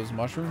I have those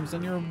mushrooms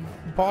in your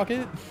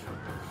pocket?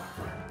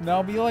 And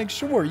I'll be like,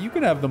 sure, you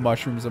can have the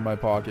mushrooms in my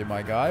pocket,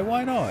 my guy.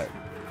 Why not?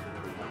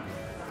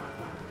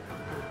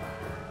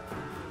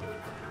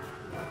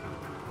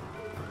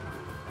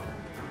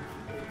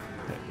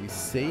 Okay, we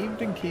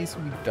saved in case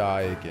we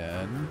die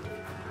again.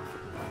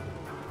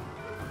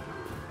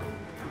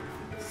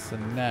 So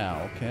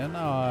now, can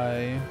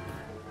I...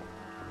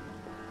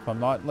 if I'm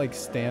not, like,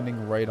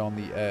 standing right on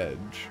the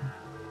edge,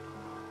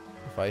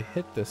 if I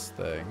hit this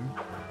thing...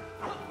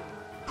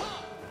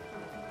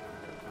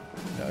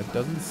 no, it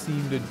doesn't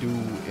seem to do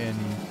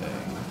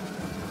anything.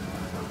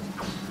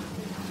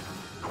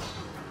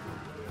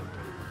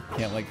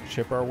 Can't, like,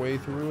 chip our way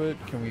through it?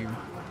 Can we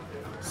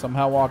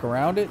somehow walk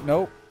around it?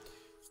 Nope.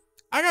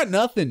 I got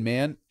nothing,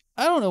 man.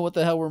 I don't know what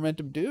the hell we're meant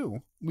to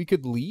do. We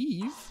could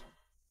leave.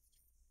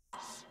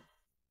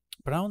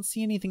 But I don't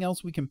see anything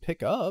else we can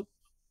pick up.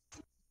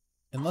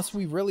 Unless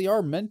we really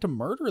are meant to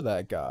murder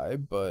that guy,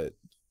 but...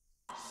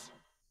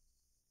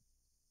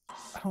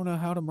 I don't know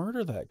how to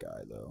murder that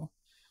guy, though.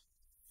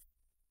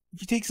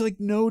 He takes, like,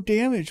 no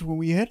damage when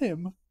we hit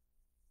him.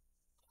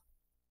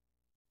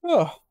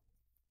 Oh.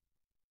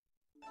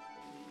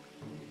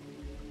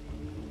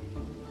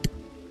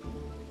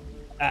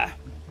 Ah.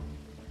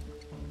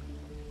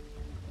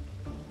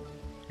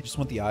 You just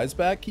want the eyes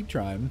back? Keep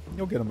trying.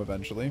 You'll get them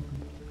eventually.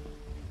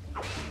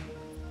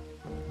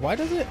 Why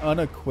does it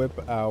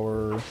unequip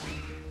our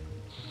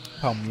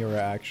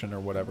Palmyra action or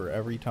whatever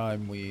every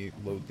time we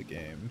load the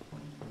game?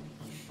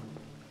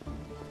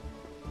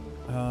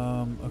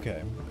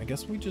 Okay. I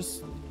guess we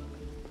just...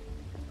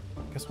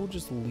 I guess we'll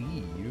just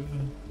leave.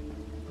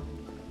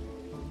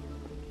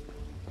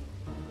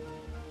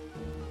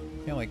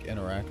 Can't, like,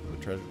 interact with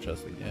the treasure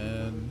chest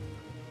again.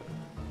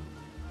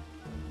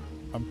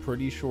 I'm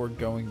pretty sure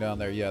going down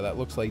there... yeah, that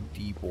looks like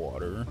deep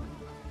water.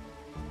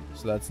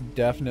 So that's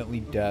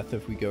definitely death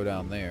if we go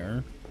down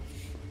there.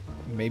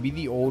 Maybe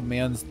the old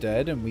man's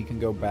dead and we can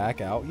go back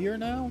out here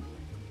now?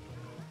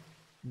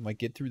 Like,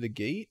 get through the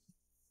gate?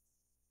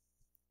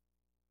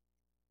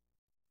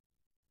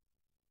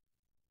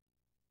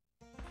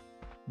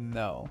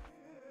 No.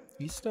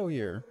 He's still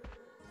here.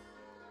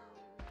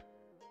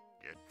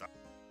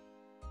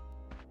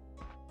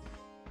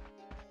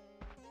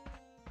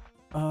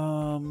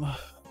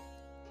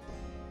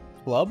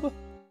 Club?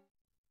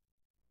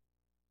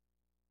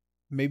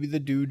 Maybe the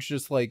dude's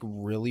just, like,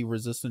 really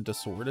resistant to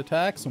sword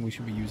attacks and we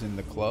should be using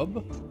the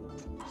club?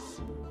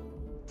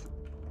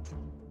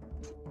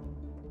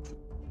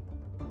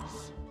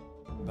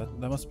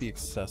 That must be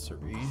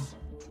accessory.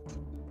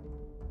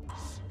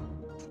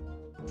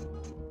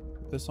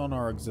 This on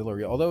our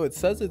auxiliary. Although it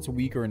says it's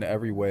weaker in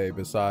every way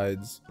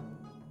besides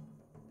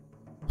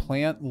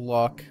plant,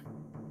 luck,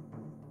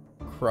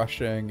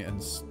 crushing,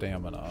 and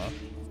stamina.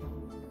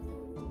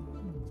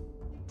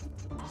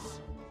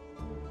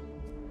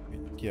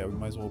 Yeah, we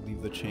might as well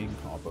leave the chain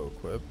combo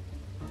equipped.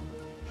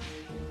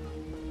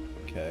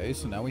 Okay,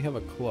 so now we have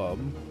a club.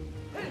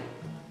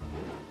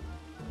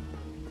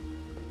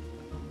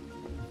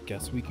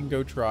 Guess we can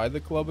go try the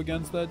club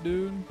against that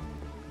dude.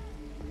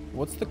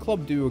 What's the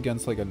club do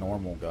against like a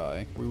normal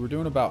guy? We were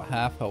doing about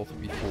half health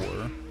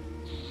before.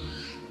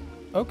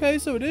 Okay,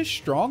 so it is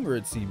stronger,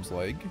 it seems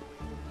like.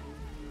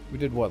 We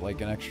did what,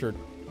 like an extra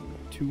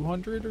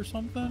 200 or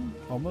something?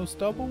 Almost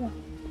double?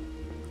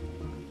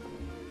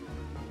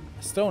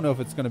 I still don't know if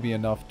it's going to be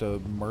enough to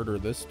murder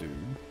this dude.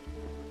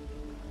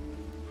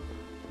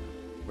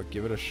 But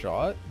give it a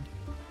shot?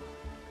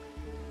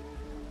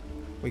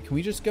 Wait, can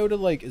we just go to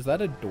like, is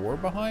that a door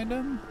behind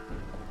him?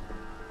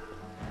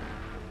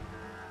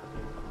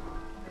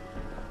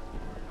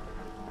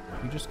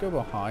 Can we just go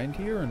behind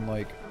here and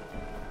like...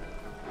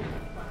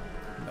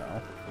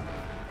 No.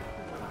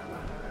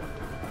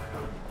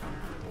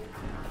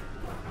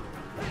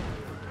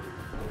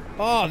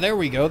 Oh, there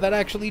we go. That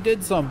actually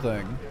did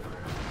something.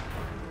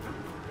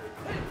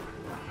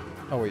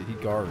 Oh wait, he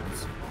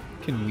guards.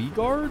 Can we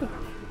guard?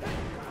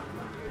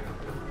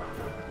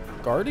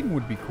 Guarding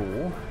would be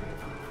cool.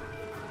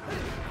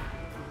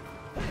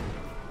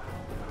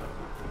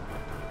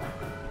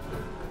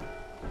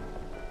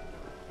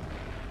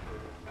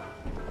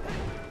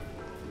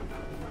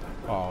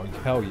 Oh,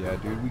 hell yeah,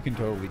 dude. We can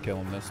totally kill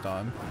him this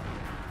time.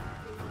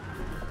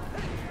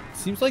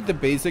 Seems like the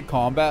basic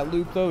combat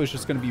loop, though, is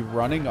just going to be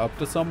running up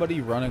to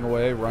somebody, running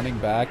away, running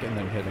back, and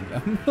then hitting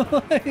them.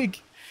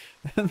 Like,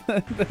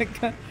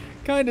 that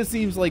kind of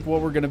seems like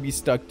what we're going to be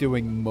stuck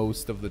doing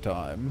most of the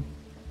time.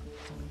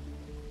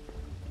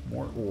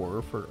 More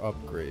ore for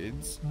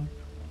upgrades.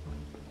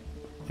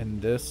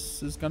 And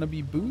this is going to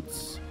be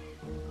boots?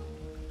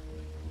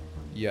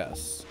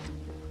 Yes.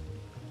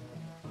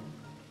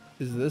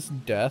 Is this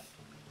death?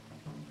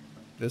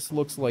 This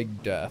looks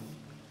like death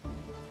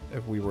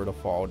if we were to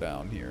fall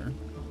down here.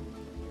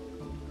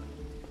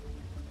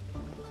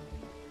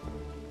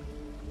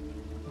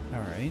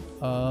 Alright,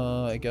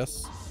 I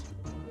guess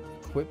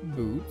equip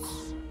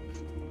boots.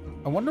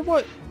 I wonder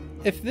what,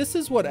 if this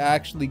is what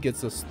actually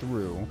gets us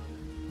through,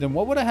 then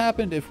what would have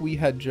happened if we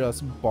had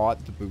just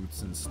bought the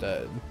boots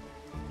instead?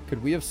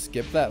 Could we have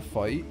skipped that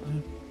fight?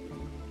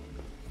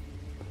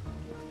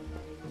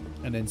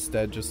 And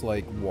instead just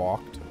like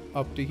walked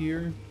up to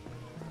here?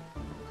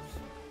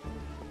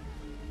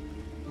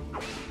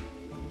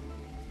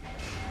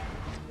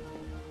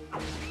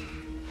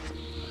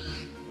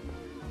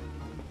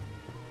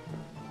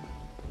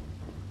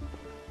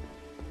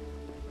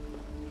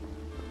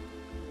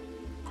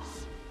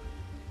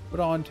 Put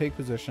on, take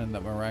position,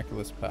 that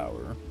miraculous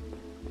power.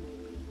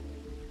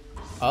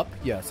 Up?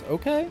 Yes.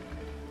 Okay.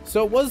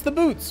 So it was the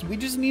boots. We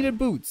just needed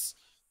boots.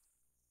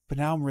 But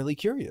now I'm really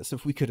curious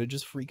if we could have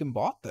just freaking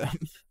bought them.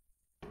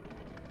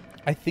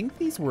 I think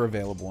these were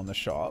available in the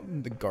shop,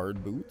 the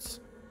guard boots.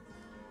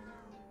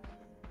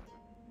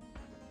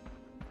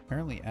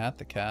 Apparently at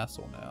the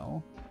castle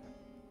now.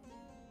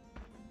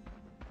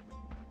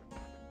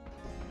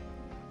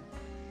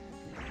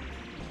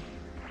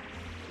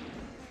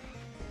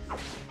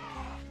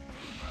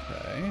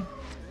 Okay.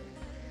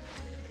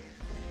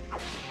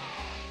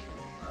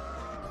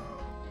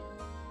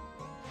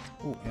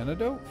 Ooh,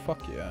 antidote?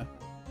 Fuck yeah.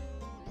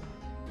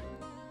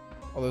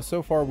 Although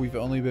so far we've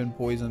only been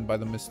poisoned by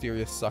the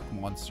mysterious suck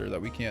monster that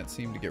we can't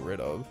seem to get rid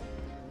of.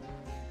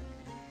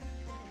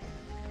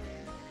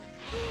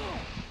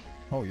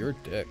 Oh, you're a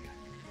dick.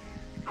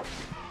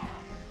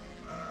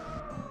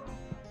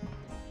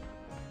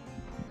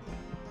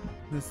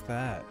 What is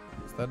that?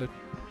 Is that a...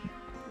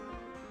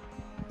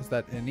 Is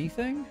that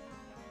anything?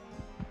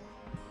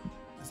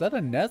 Is that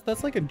a nest?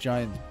 That's like a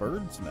giant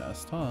bird's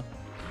nest, huh?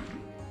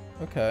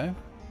 Okay.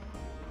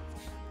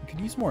 I could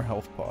use more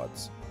health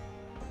pods.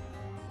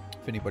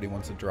 If anybody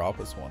wants to drop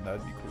us one,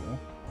 that'd be cool.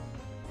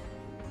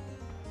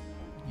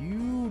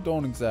 You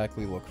don't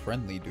exactly look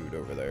friendly, dude,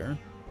 over there.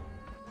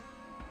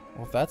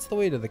 Well, if that's the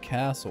way to the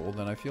castle,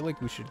 then I feel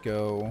like we should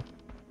go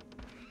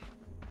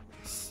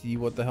see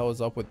what the hell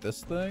is up with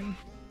this thing.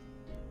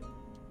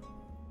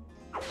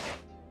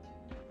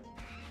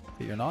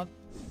 Okay, you're not...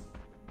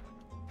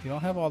 You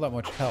don't have all that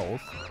much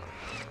health,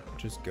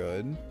 which is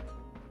good.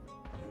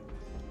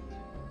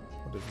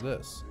 What is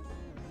this?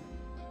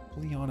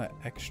 Leona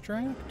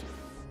extract?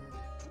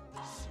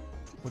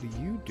 What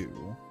do you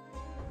do?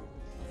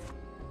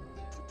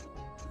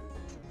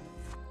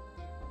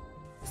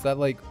 Is that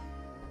like...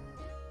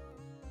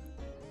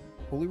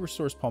 Fully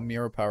restores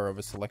Palmyra power of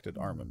a selected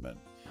armament.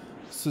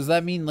 So does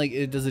that mean like,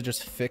 does it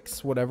just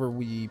fix whatever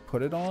we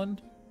put it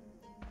on?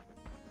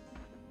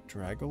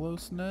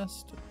 Dragolos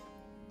nest?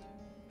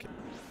 Okay.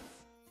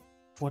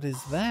 What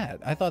is that?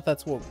 I thought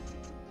that's what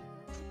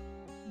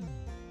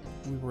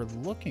we were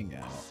looking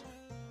at.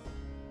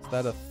 Is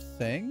that a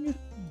thing?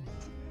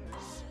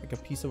 Like a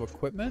piece of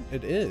equipment?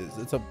 It is.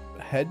 It's a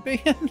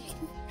headband?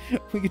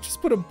 We could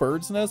just put a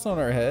bird's nest on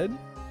our head?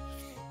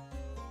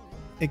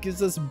 It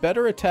gives us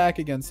better attack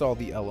against all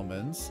the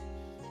elements.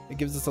 It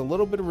gives us a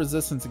little bit of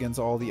resistance against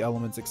all the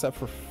elements except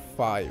for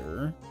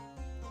fire.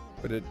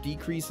 But it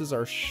decreases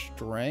our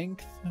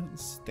strength and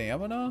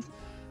stamina.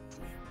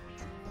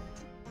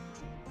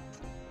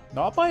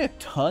 Not by a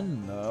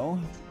ton, though.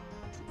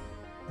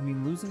 I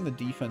mean, losing the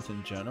defense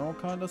in general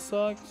kind of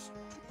sucks.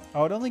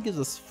 Oh, it only gives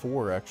us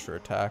 4 extra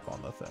attack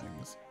on the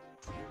things.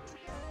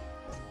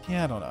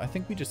 Yeah, I don't know. I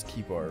think we just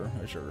keep our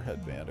Azure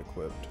Headband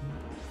equipped.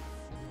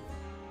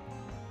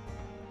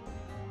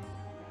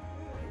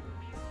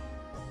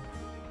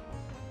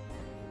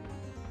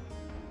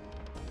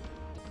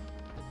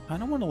 I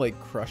don't want to, like,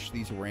 crush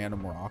these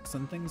random rocks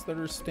and things that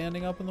are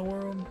standing up in the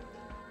world.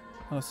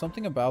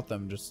 Something about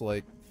them just,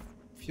 like,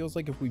 feels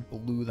like if we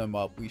blew them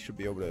up, we should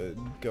be able to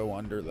go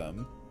under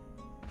them.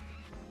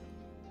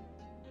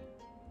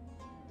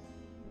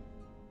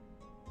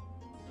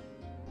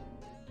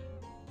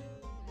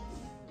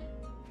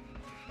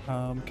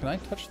 Can I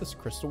touch this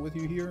crystal with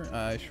you here?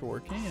 I sure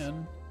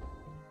can.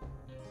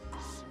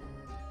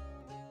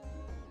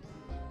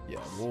 Yeah,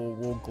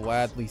 we'll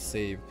gladly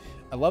save.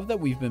 I love that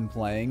we've been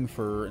playing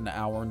for an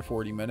hour and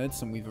 40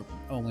 minutes and we've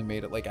only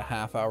made it like a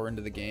half hour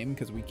into the game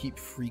because we keep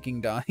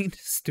freaking dying to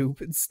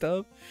stupid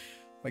stuff.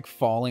 Like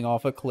falling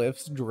off of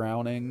cliffs,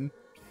 drowning.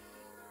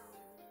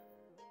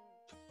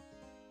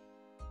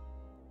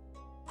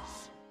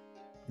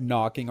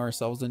 Knocking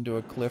ourselves into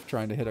a cliff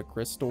trying to hit a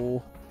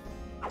crystal.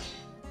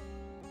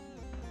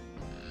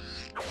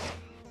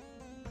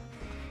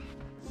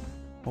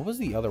 What was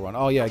the other one?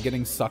 Oh yeah,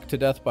 getting sucked to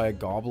death by a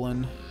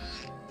goblin.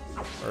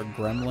 Or a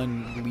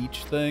gremlin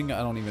leech thing. I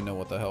don't even know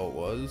what the hell it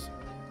was.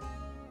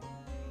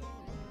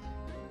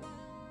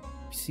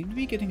 We seem to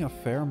be getting a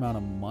fair amount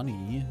of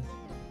money.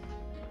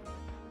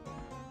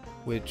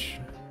 Which...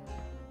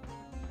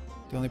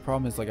 the only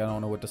problem is, like, I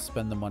don't know what to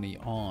spend the money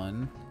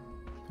on.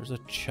 There's a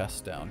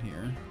chest down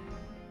here.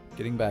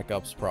 Getting back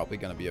up's probably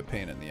gonna be a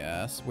pain in the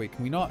ass. Wait,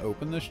 can we not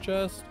open this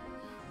chest?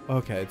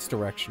 Okay, it's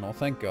directional.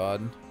 Thank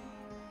God.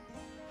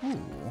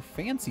 Ooh,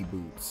 fancy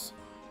boots.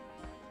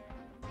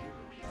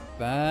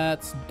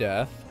 That's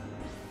death.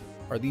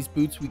 Are these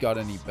boots we got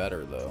any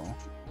better, though?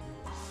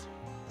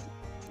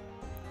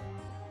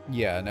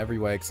 Yeah, in every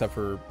way except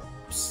for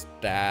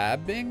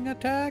stabbing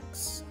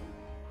attacks?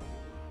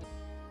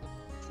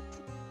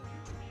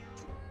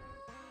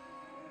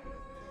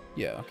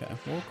 Yeah, okay.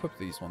 We'll equip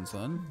these ones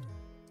then.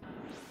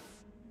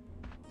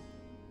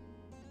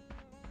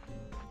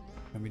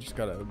 And we just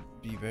gotta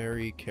be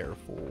very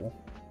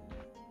careful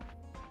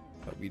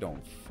that we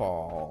don't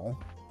fall.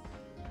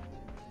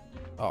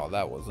 Oh,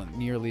 that wasn't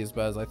nearly as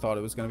bad as I thought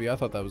it was going to be. I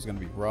thought that was going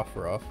to be rough.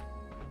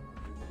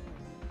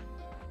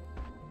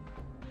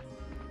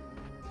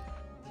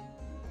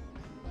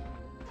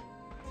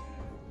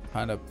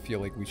 Kind of feel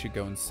like we should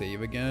go and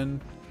save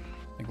again.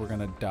 I think we're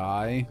going to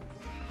die.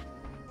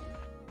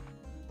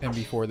 And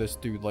before this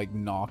dude, like,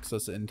 knocks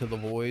us into the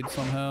void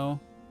somehow.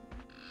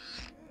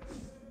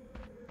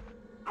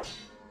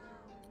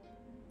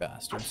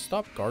 Bastard,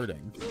 stop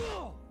guarding.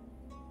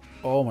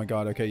 Oh my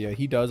god, okay, yeah,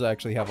 he does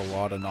actually have a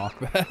lot of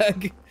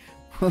knockback.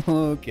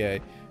 Okay,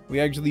 we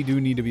actually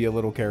do need to be a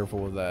little careful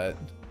with that.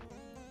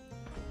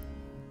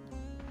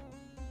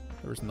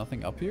 There was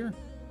nothing up here?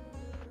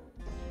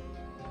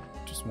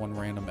 Just one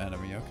random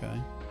enemy,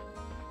 okay.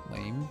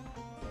 Lame.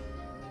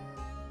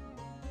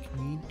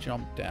 Can we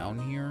jump down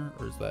here,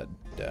 or is that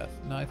death?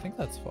 No, I think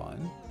that's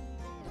fine.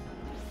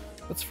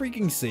 Let's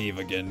freaking save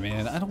again,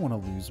 man. I don't want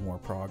to lose more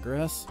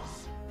progress.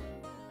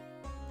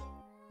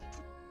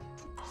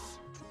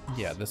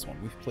 Yeah, this one.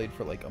 We've played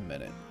for like a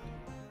minute.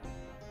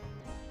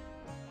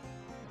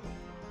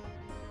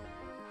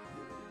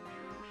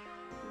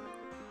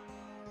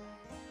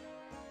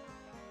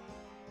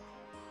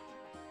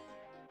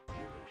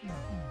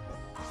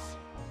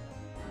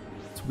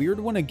 It's weird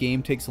when a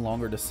game takes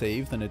longer to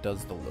save than it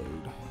does to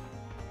load.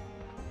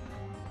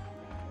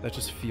 That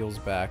just feels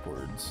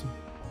backwards.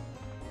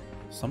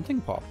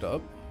 Something popped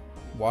up.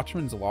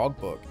 Watchman's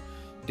Logbook.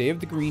 Day of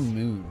the Green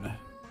Moon.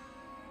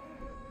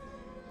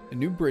 A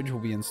new bridge will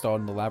be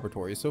installed in the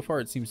laboratory. So far,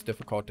 it seems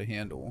difficult to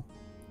handle.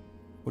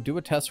 We'll do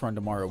a test run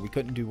tomorrow. We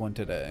couldn't do one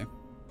today.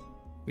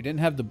 We didn't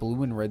have the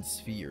blue and red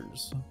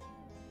spheres.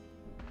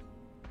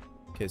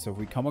 Okay, so if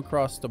we come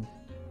across the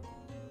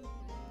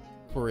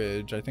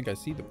bridge... I think I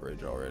see the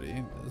bridge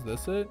already. Is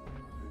this it?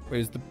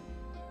 Wait, is the...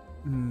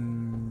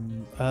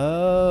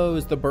 Oh,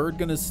 is the bird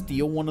gonna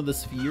steal one of the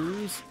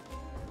spheres?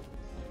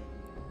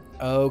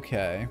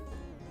 Okay.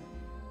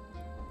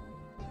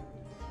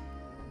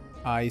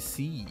 I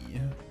see.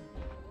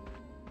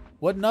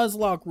 What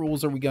Nuzlocke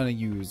rules are we gonna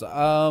use?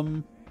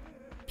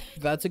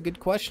 That's a good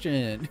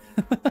question.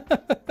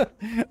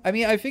 I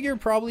mean, I figure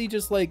probably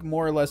just like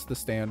more or less the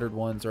standard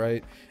ones,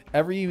 right?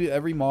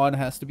 Every mod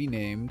has to be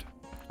named.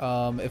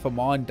 If a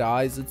mod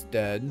dies, it's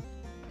dead.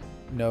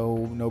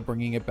 No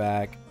bringing it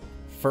back.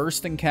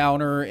 First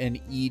encounter in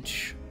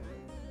each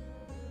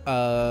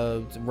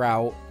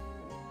route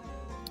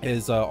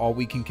is all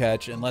we can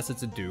catch, unless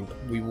it's a dupe.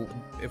 We will,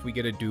 if we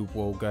get a dupe,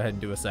 we'll go ahead and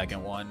do a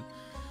second one.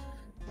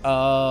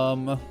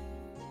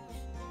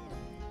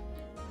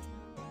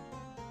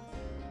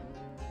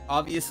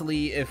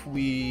 Obviously, if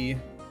we...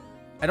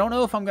 I don't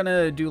know if I'm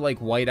gonna do like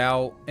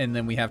whiteout and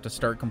then we have to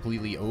start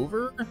completely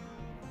over.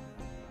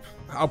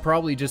 I'll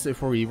probably just,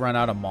 if we run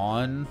out of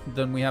Mon,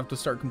 then we have to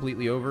start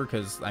completely over,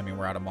 because, I mean,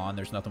 we're out of Mon.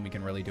 There's nothing we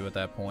can really do at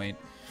that point.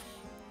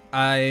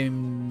 I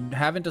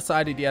haven't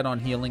decided yet on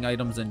healing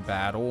items in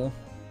battle.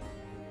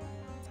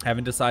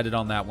 Haven't decided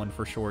on that one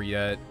for sure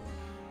yet.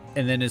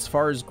 And then as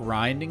far as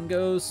grinding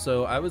goes,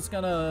 so I was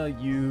gonna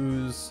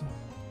use...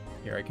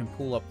 Here, I can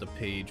pull up the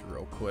page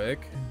real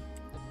quick.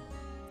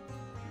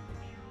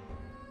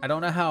 I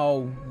don't know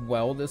how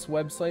well this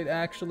website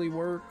actually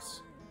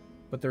works,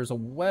 but there's a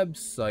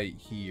website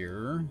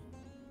here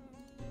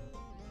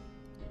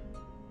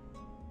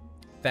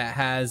that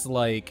has,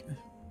 like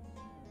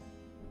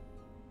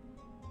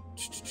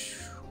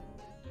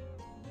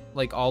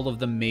all of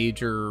the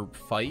major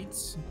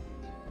fights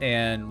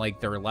and,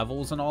 like, their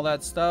levels and all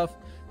that stuff.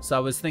 So I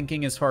was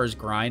thinking as far as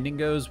grinding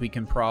goes, we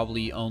can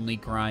probably only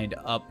grind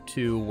up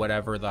to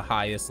whatever the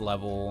highest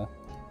level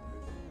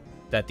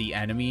that the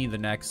enemy, the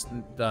next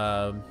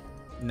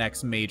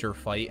major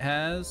fight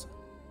has.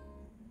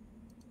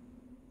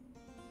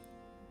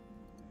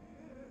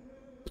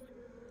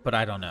 But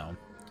I don't know.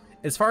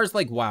 As far as,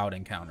 like, wild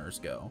encounters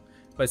go.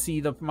 But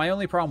see, my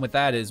only problem with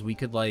that is we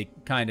could,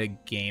 like, kind of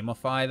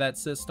gamify that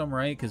system,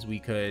 right? Because we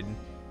could,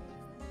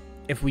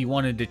 if we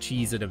wanted to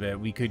cheese it a bit,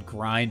 we could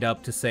grind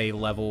up to, say,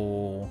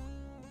 level...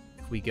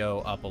 If we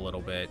go up a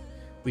little bit,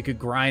 we could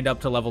grind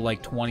up to level,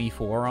 like,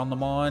 24 on the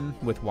Mon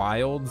with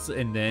wilds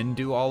and then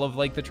do all of,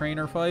 like, the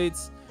trainer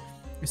fights.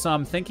 So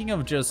I'm thinking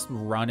of just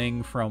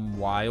running from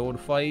wild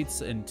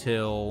fights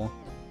until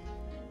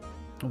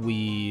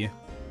we...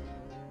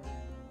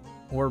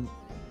 Or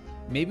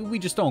maybe we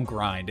just don't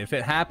grind. If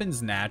it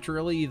happens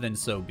naturally, then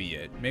so be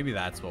it. Maybe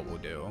that's what we'll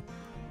do.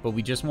 But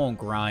we just won't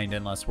grind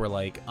unless we're,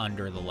 like,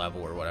 under the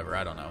level or whatever.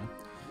 I don't know.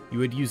 You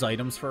would use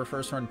items for a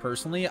first run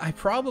personally? I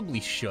probably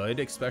should,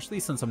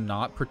 especially since I'm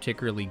not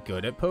particularly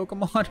good at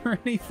Pokemon or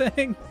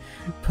anything.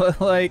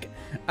 But, like,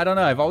 I don't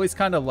know. I've always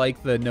kind of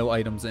liked the no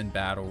items in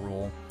battle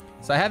rule.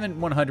 So I haven't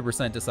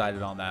 100%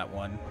 decided on that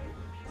one.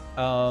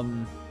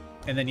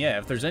 And then, yeah,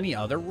 if there's any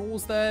other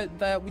rules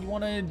that we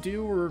want to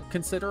do or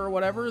consider or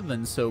whatever,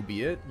 then so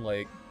be it.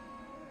 Like,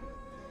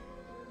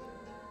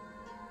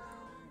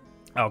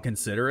 I'll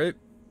consider it.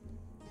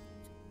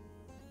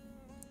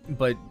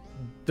 But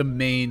the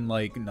main,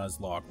 like,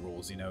 Nuzlocke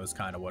rules, you know, is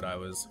kind of what I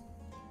was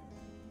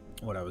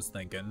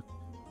thinking.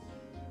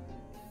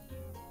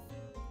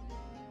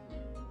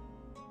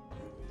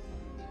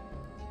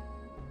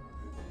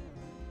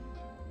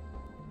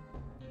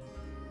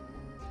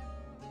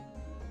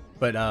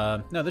 But,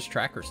 no, this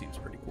tracker seems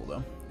pretty cool,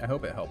 though. I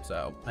hope it helps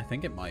out. I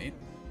think it might.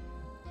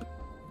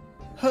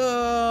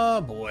 Oh,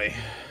 boy.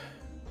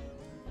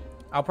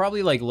 I'll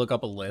probably, like, look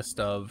up a list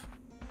of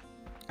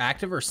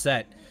active or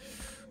set.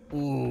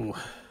 Ooh.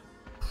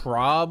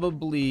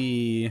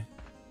 Probably...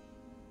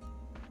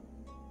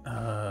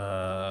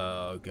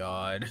 Oh,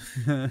 God.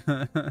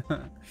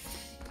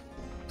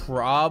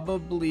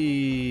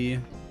 Probably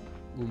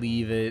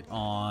leave it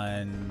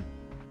on...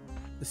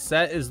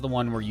 Set is the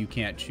one where you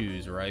can't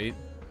choose, right?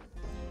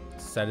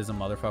 Set is a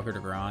motherfucker to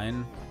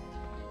grind.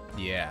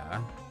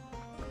 Yeah.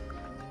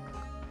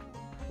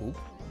 Oop.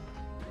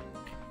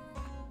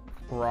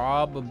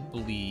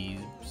 Probably...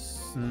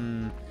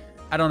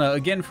 I don't know.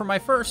 Again, for my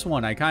first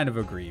one, I kind of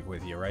agree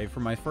with you, right? For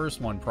my first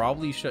one,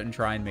 probably shouldn't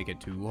try and make it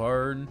too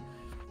hard.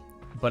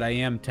 But I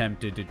am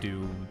tempted to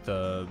do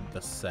the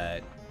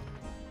set.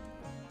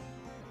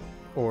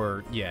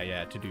 Or,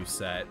 yeah, to do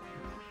set.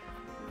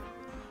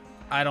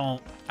 I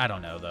don't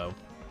know, though.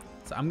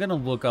 So I'm gonna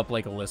look up,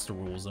 like, a list of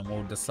rules, and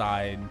we'll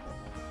decide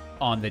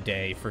on the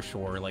day for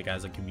sure, like,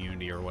 as a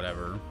community or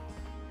whatever.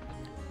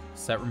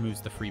 Set removes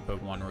the free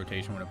Pokemon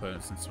rotation when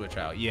opponents can switch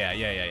out.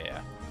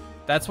 Yeah.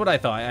 That's what I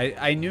thought.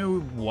 I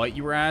knew what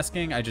you were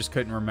asking. I just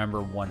couldn't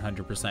remember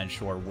 100%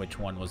 sure which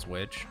one was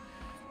which.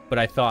 But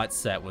I thought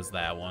set was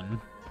that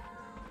one.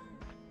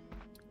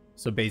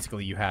 So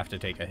basically you have to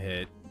take a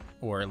hit,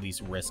 or at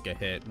least risk a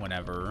hit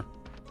whenever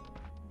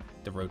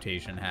the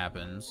rotation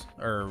happens.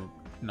 Or,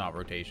 not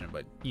rotation,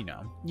 but, you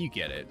know, you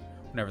get it.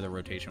 Whenever the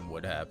rotation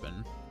would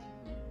happen.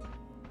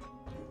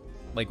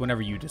 Like,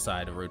 whenever you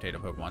decide to rotate a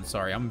Pokemon.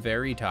 Sorry, I'm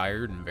very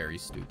tired and very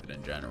stupid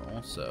in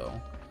general, so...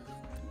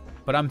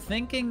 But I'm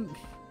thinking...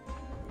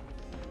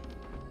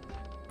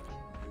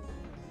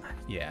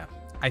 Yeah.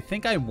 I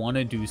think I want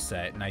to do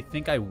set, and I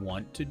think I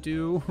want to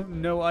do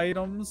no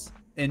items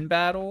in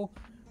battle.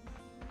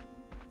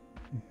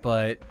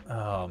 But,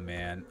 oh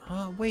man.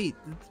 Oh, wait.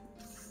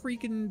 The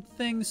freaking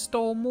thing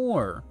stole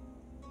more.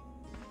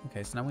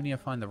 Okay, so now we need to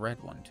find the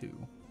red one, too.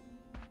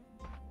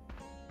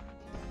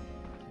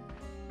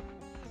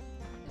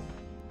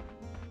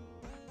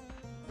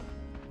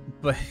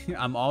 But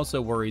I'm also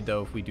worried,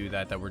 though, if we do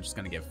that we're just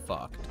gonna get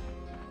fucked.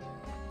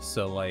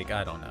 So, like,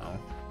 I don't know.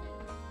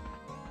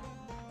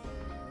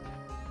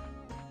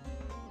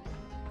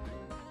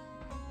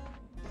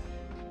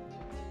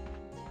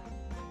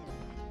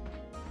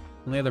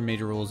 Only other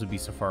major rules would be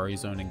Safari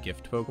Zone and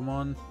Gift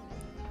Pokemon.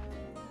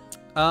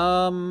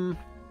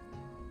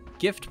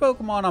 Gift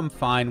Pokemon I'm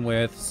fine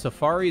with.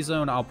 Safari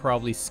Zone I'll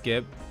probably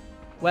skip.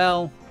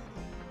 Well...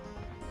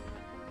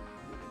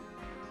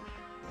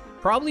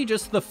 Probably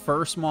just the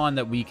first mon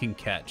that we can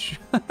catch.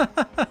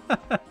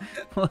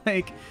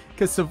 Like,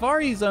 because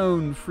Safari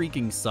Zone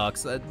freaking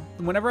sucks.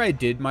 Whenever I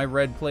did my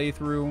red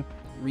playthrough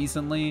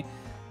recently,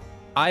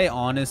 I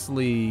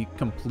honestly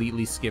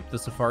completely skipped the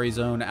Safari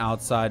Zone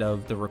outside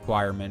of the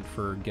requirement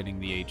for getting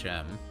the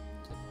HM.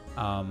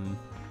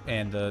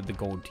 And the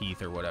gold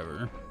teeth or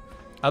whatever.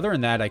 Other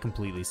than that, I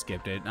completely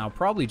skipped it. And I'll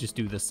probably just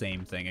do the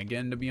same thing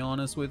again, to be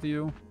honest with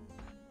you.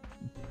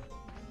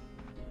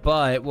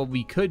 But what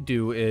we could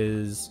do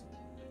is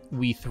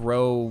we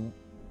throw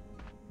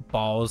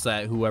balls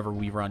at whoever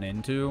we run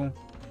into,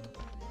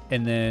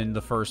 and then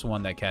the first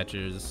one that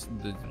catches,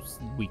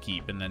 we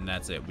keep, and then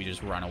that's it. We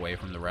just run away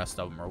from the rest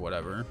of them or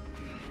whatever.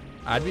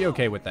 I'd be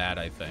okay with that,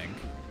 I think.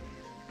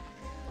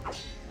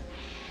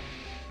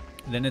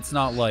 Then it's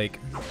not like...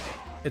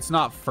 It's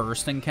not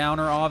first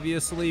encounter,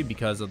 obviously,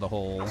 because of the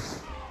whole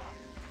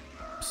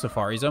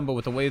Safari Zone, but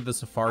with the way the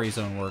Safari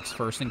Zone works,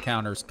 first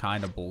encounter's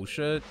kind of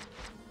bullshit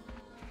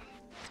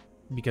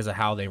because of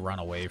how they run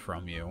away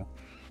from you.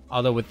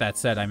 Although, with that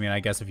said, I mean, I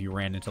guess if you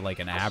ran into, like,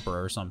 an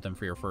Abra or something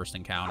for your first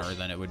encounter,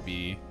 then it would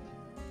be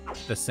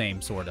the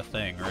same sort of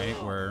thing, right?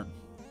 Where...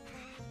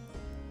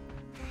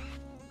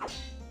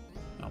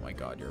 Oh my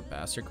god, you're a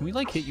bastard. Can we,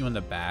 like, hit you in the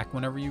back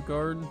whenever you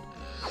guard?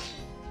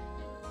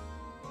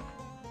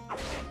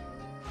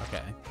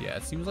 Okay, yeah,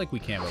 it seems like we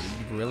can, but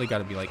we really got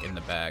to be, like, in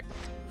the back.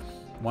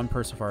 One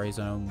per Safari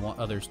Zone,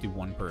 others do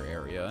one per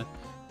area.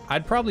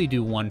 I'd probably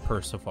do one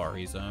per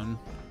Safari Zone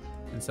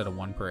instead of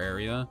one per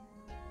area.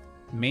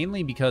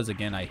 Mainly because,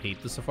 again, I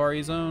hate the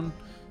Safari Zone,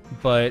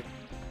 but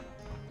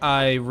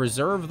I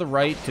reserve the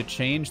right to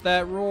change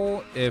that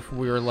rule if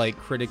we're, like,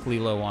 critically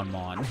low on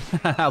Mon.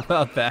 How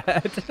about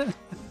that?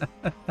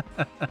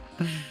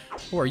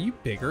 Oh, are you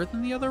bigger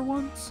than the other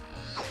ones?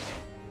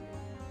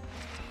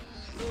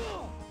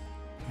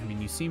 I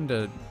mean, you seem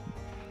to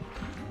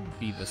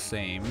be the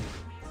same.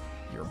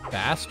 You're a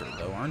bastard,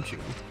 though, aren't you?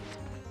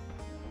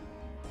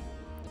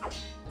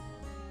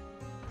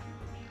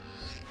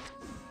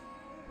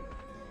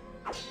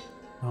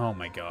 Oh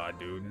my god,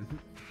 dude.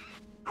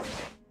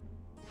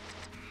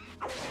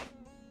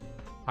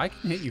 I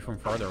can hit you from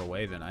farther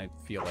away than I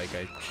feel like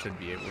I should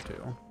be able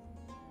to.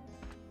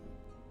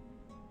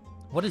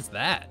 What is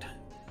that?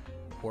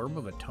 Orb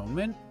of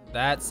Atonement?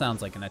 That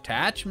sounds like an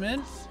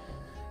attachment.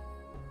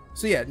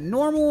 So yeah,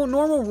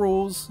 normal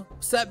rules,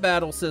 set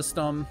battle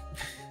system.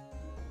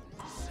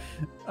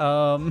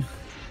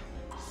 No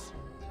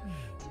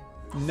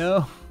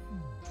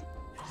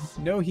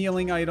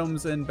healing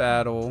items in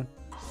battle.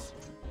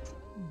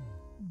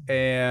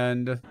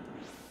 And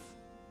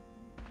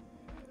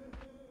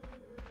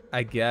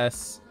I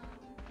guess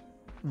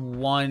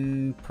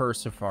one per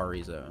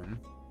Safari Zone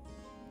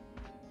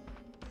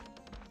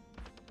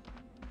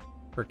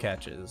for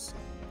catches.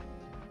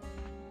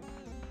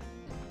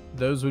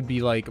 Those would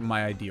be, like,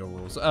 my ideal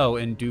rules. Oh,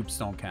 and dupes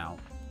don't count.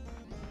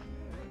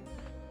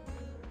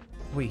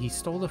 Wait, he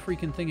stole the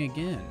freaking thing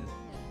again.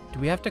 Do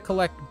we have to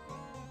collect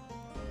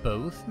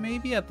both,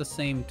 maybe, at the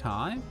same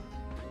time?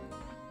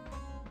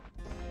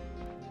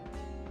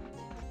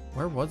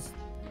 Where was...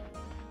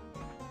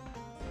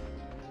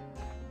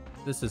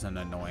 This isn't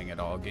annoying at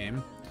all,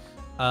 game.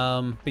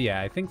 But yeah,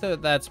 I think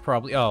that's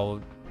probably...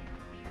 Oh.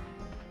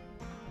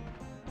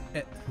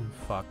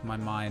 Fuck, my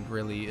mind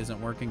really isn't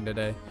working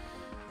today.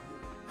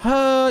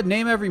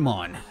 Name every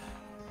Mon.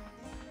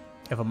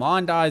 If a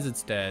Mon dies,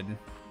 it's dead.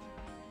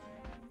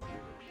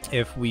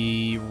 If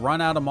we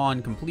run out of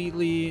Mon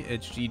completely,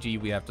 it's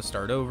GG, we have to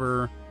start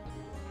over.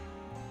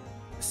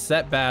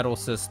 Set battle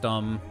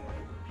system.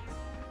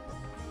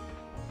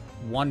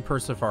 One per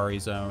Safari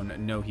Zone,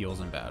 no heals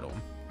in battle.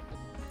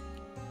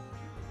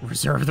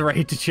 Reserve the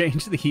right to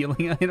change the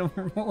healing item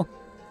rule.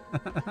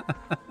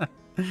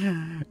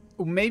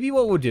 Maybe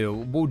what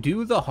we'll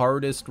do the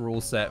hardest rule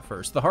set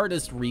first. The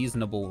hardest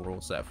reasonable rule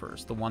set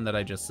first. The one that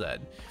I just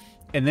said.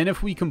 And then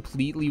if we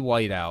completely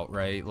white out,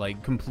 right?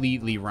 Like,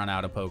 completely run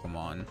out of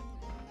Pokemon.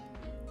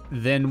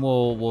 Then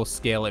we'll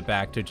scale it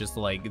back to just,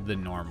 like, the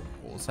normal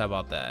rules. How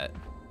about that?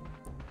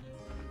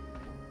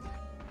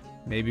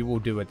 Maybe we'll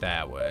do it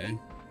that way.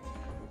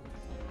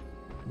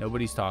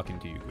 Nobody's talking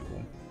to you,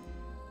 Google.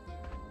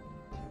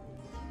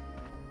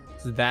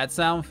 Does that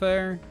sound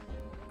fair?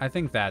 I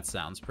think that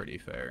sounds pretty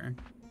fair.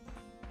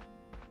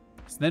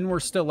 So then we're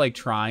still, like,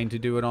 trying to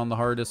do it on the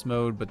hardest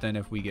mode, but then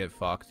if we get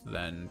fucked,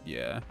 then,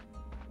 yeah.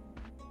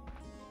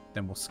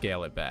 Then we'll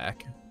scale it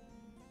back.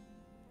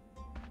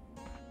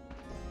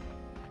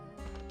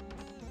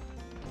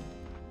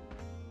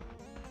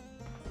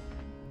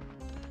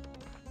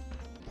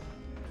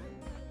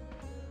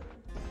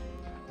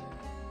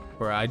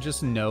 Where I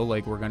just know,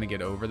 like, we're gonna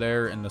get over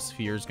there and the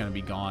sphere's gonna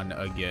be gone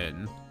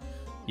again.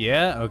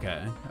 Yeah?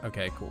 Okay.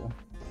 Okay, cool.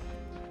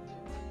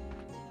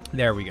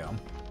 There we go.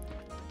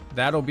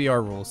 That'll be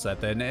our rule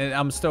set then. And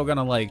I'm still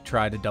gonna, like,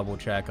 try to double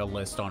check a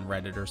list on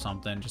Reddit or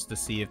something just to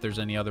see if there's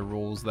any other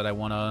rules that I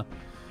want to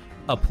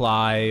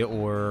apply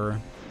or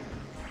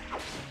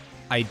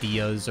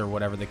ideas or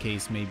whatever the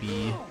case may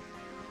be.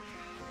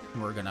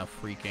 We're gonna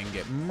freaking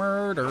get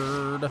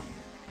murdered.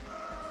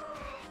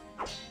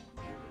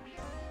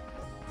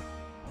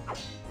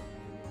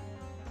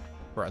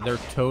 Bro, they're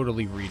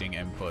totally reading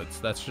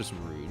inputs. That's just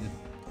rude.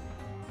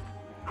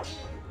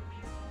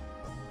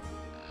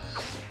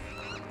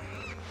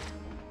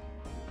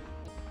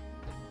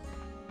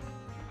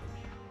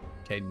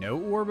 Okay, no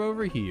orb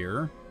over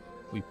here.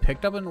 We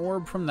picked up an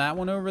orb from that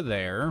one over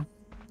there.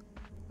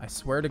 I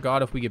swear to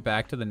God, if we get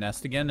back to the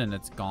nest again and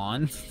it's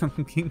gone,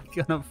 I'm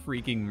gonna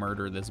freaking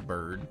murder this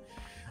bird.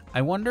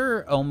 I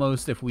wonder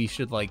almost if we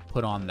should, like,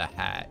 put on the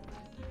hat.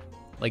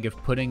 Like, if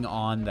putting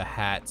on the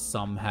hat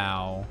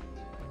somehow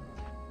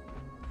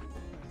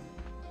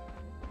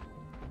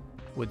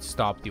would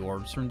stop the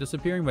orbs from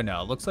disappearing. But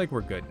no, it looks like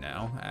we're good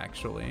now,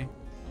 actually.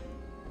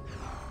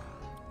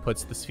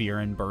 Puts the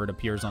sphere in, bird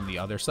appears on the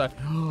other side.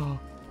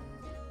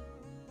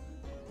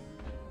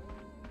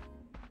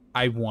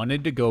 I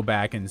wanted to go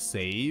back and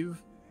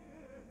save,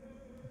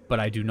 but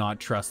I do not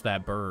trust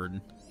that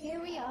bird.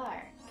 Here we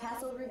are,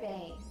 Castle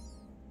Rubain.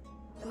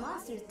 The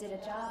monsters did a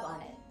job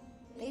on it.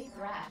 They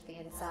thrashed the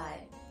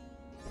inside.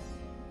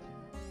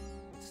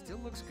 It still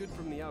looks good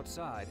from the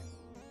outside.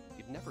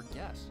 You'd never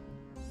guess.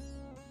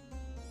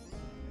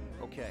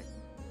 Okay,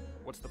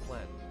 what's the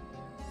plan?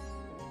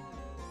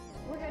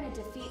 We're gonna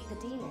defeat the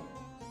demon.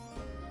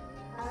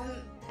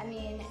 I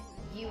mean,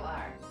 you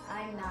are.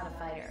 I'm not a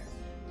fighter.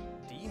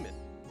 Demon?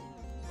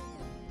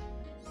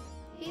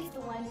 He's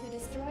the one who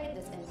destroyed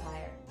this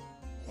empire.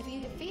 If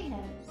you defeat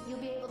him, you'll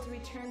be able to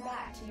return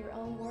back to your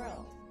own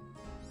world.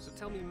 So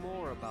tell me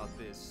more about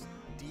this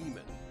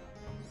demon.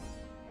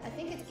 I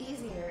think it's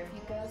easier if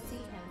you go see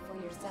him for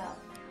yourself.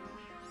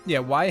 Yeah,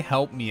 why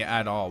help me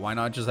at all? Why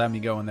not just have me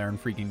go in there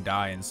and freaking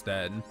die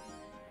instead?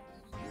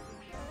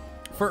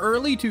 For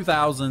early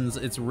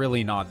 2000s, it's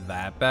really not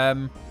that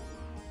bad.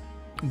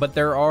 But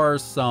there are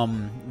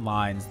some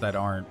lines that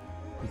aren't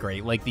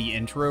great. Like the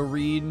intro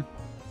read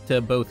to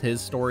both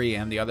his story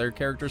and the other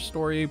character's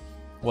story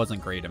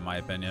wasn't great in my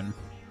opinion.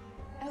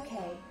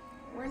 Okay,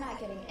 we're not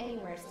getting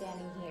anywhere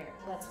standing here.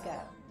 Let's go.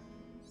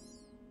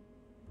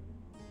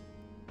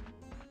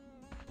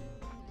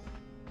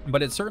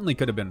 But it certainly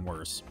could have been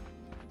worse.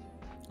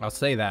 I'll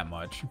say that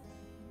much.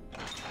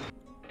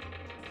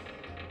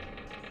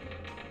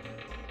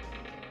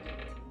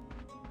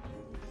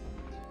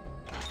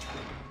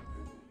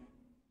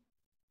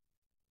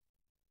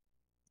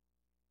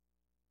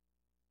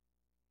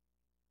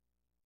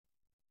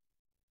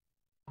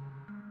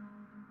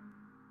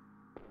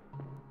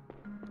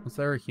 Is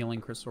there a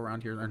healing crystal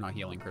around here? Or not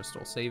healing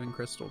crystal, saving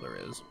crystal? There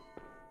is.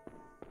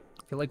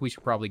 I feel like we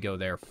should probably go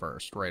there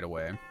first, right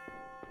away.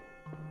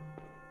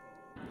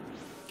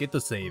 Get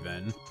the save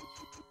in.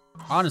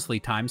 Honestly,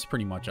 time's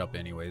pretty much up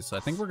anyways, so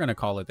I think we're going to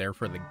call it there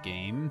for the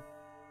game.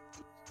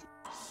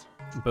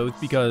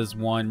 Both because,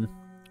 one,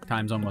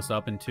 time's almost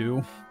up, and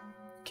two,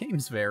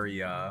 game's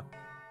very,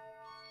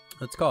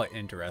 let's call it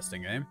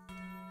interesting, eh?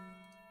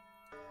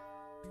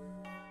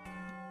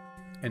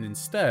 And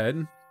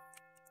instead,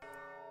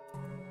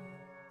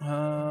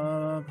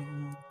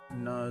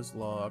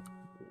 Nuzlocke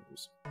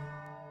rules.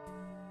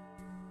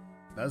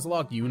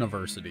 Nuzlocke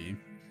University.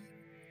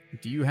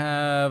 Do you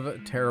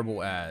have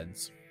terrible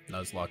ads?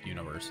 Nuzlocke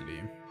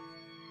University.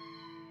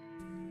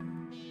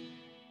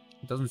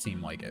 It doesn't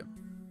seem like it.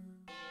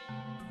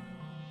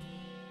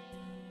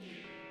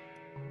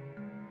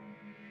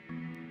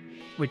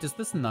 Wait, does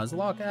this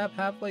Nuzlocke app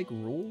have, like,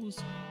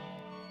 rules?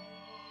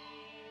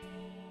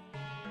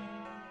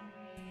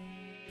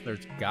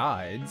 There's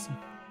guides.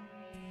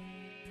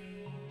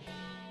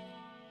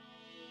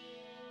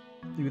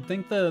 You would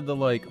think the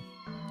like,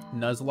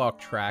 Nuzlocke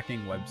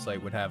tracking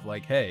website would have,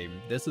 like, hey,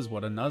 this is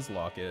what a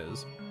Nuzlocke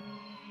is.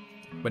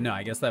 But no,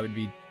 I guess that would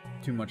be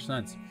too much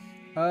sense.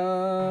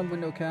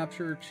 Window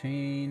capture,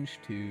 change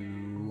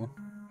to...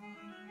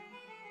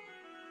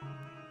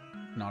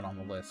 Not on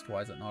the list.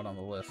 Why is it not on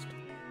the list?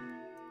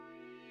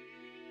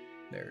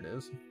 There it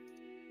is.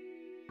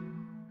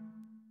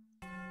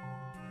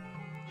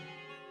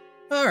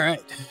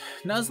 Alright.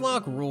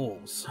 Nuzlocke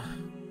rules.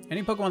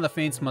 Any Pokemon that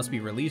faints must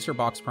be released or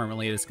boxed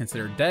permanently. It is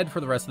considered dead for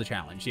the rest of the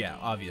challenge. Yeah,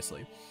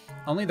 obviously.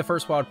 Only the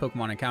first wild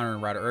Pokemon encountered in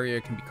a router area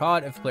can be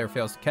caught. If the player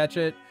fails to catch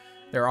it,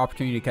 their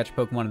opportunity to catch a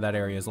Pokemon in that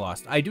area is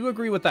lost. I do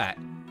agree with that.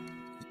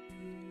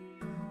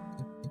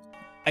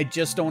 I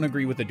just don't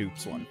agree with the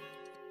dupes one.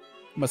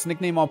 Must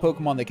nickname all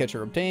Pokemon they catch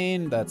or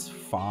obtain. That's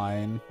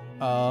fine.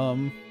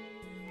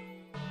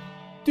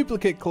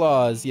 Duplicate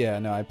claws. Yeah,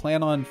 no, I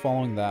plan on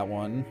following that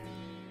one.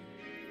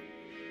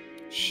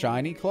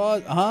 Shiny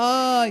claws?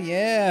 Ah,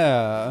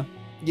 yeah.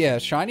 Yeah,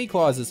 shiny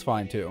claws is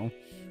fine too.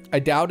 I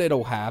doubt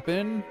it'll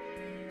happen.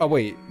 Oh,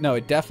 wait. No,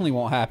 it definitely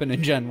won't happen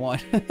in Gen 1.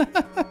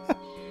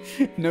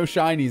 No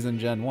shinies in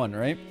Gen 1,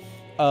 right?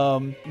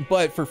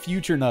 But for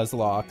future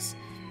Nuzlocks,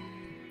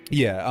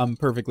 yeah, I'm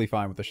perfectly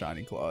fine with the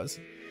shiny claws.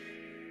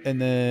 And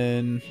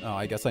then, oh,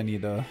 I guess I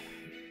need to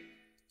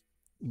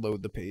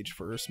load the page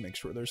first, make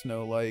sure there's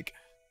no, like,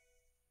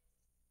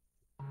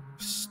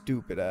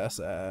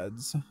 stupid-ass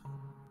ads.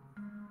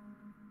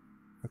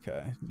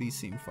 Okay, these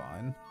seem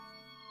fine.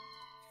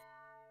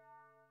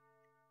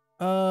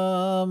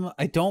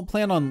 I don't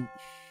plan on...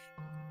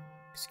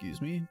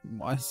 Excuse me?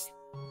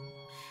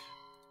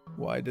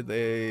 Why did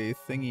they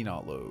thingy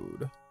not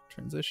load?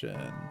 Transition.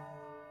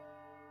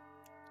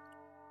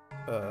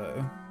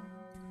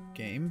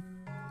 Game.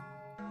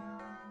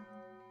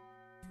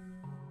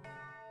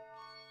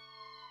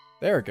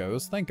 There it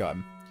goes. Thank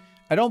God.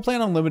 I don't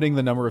plan on limiting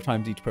the number of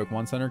times each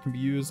Pokemon Center can be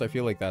used. I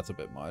feel like that's a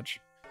bit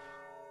much.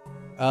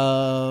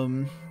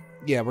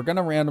 Yeah, we're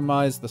gonna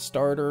randomize the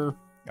starter.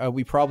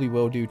 We probably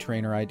will do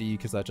trainer ID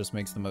because that just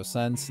makes the most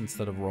sense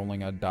instead of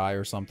rolling a die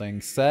or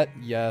something. Set,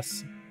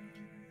 yes.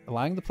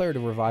 Allowing the player to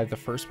revive the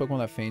first Pokemon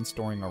that faints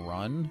during a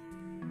run.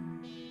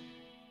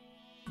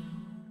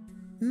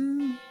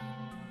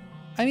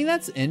 I mean,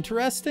 that's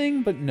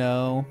interesting, but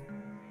no.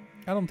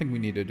 I don't think we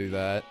need to do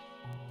that.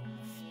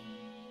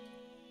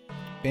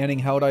 Banning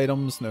held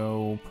items,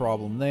 no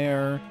problem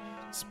there.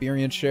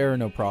 Experience share,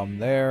 no problem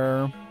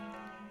there.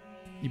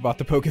 You bought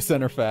the Poké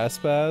Center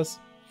Fast Pass.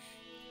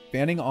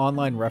 Banning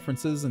online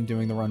references and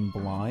doing the run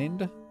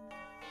blind.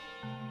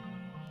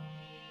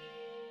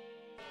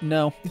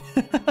 No.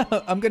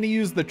 I'm gonna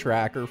use the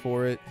tracker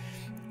for it.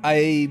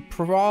 I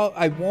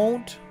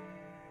won't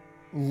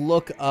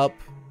look up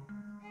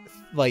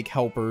like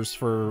helpers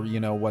for, you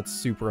know, what's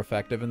super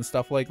effective and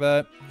stuff like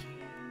that.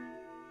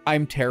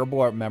 I'm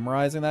terrible at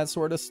memorizing that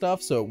sort of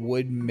stuff, so it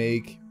would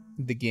make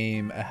the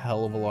game a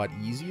hell of a lot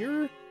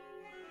easier.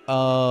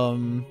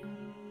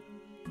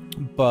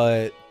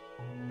 But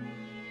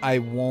I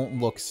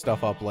won't look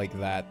stuff up like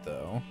that,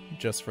 though,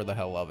 just for the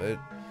hell of it.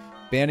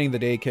 Banning the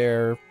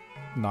daycare,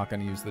 not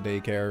going to use the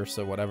daycare,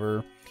 so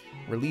whatever.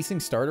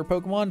 Releasing starter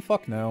Pokemon?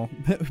 Fuck no.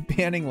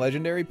 Banning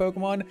legendary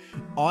Pokemon?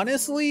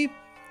 Honestly,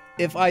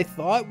 if I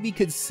thought we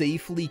could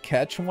safely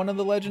catch one of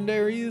the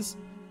legendaries,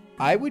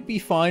 I would be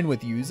fine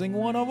with using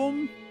one of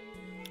them,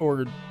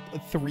 or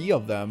 3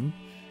 of them,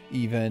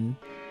 even,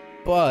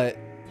 but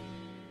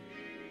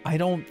I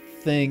don't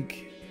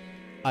think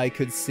I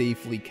could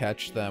safely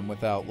catch them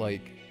without,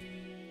 like,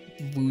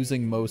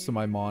 losing most of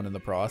my Mon in the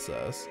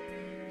process.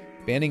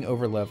 Banning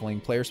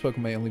overleveling. Player's Pokemon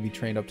may only be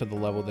trained up to the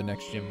level of the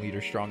next gym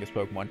leader's strongest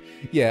Pokemon.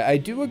 Yeah, I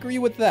do agree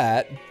with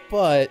that,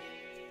 but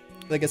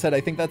like I said,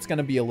 I think that's going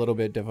to be a little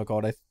bit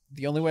difficult.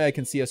 The only way I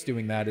can see us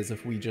doing that is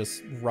if we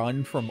just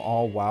run from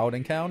all wild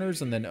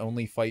encounters and then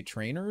only fight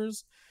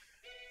trainers.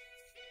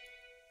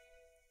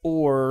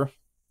 Or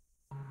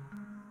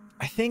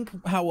I think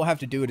how we'll have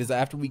to do it is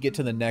after we get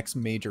to the next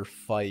major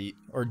fight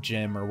or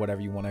gym or whatever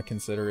you want to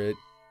consider it,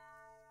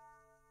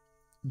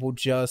 we'll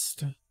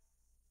just,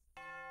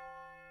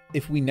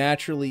 if we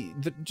naturally,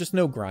 just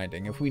no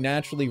grinding. If we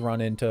naturally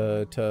run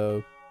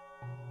into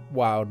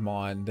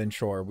Wildmon, then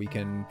sure, we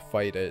can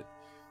fight it.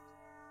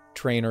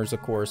 Trainers,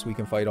 of course, we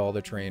can fight all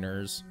the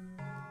trainers.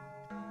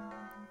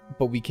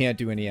 But we can't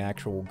do any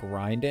actual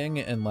grinding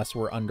unless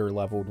we're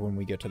under-leveled when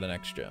we get to the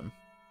next gym.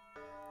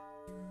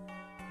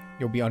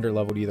 You'll be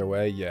under-leveled either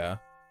way, yeah.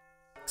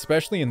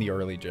 Especially in the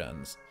early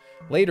gens.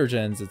 Later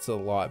gens, it's a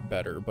lot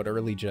better, but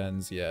early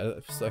gens, yeah,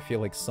 I feel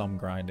like some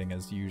grinding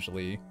is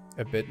usually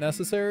a bit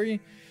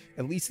necessary.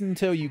 At least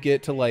until you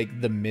get to,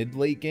 like, the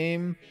mid-late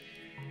game.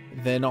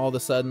 Then all of a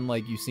sudden,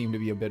 like, you seem to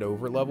be a bit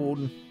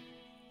over-leveled.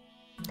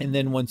 And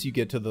then once you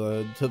get to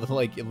the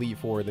like, Elite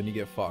Four, then you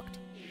get fucked.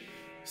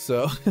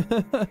 So...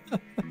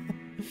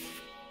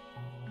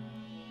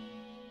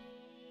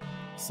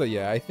 So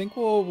yeah, I think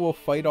we'll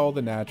fight all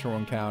the natural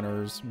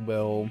encounters.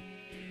 We'll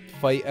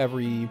fight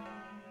every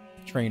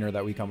trainer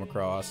that we come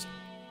across.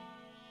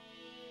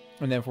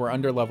 And then if we're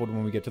under-leveled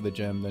when we get to the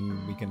gym,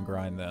 then we can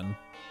grind then.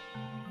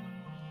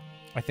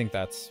 I think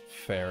that's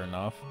fair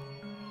enough.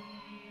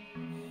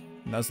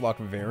 Nuzlocke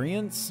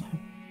variants?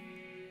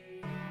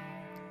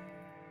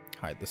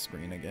 Hide the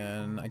screen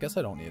again. I guess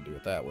I don't need to do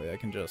it that way. I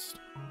can just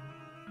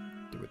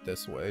do it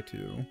this way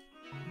too.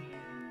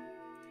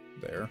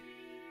 There.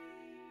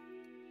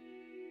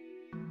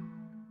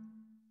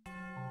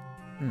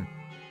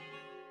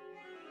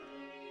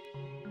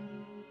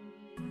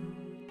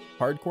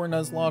 Hardcore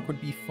Nuzlocke would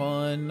be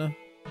fun.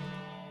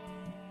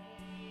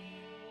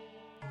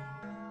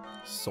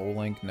 Soul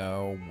Link,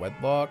 no.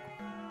 Wedlock?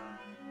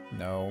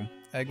 No.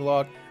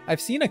 Egglock?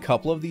 I've seen a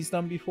couple of these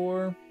done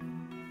before.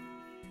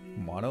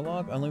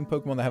 Monologue? Unlimited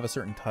Pokemon that have a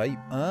certain type?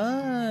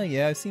 Ah,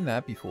 yeah, I've seen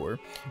that before.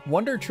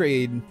 Wonder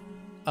Trade,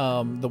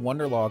 the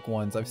Wonderlock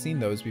ones, I've seen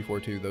those before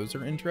too. Those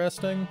are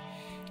interesting,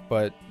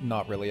 but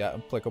not really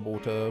applicable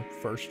to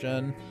first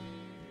gen.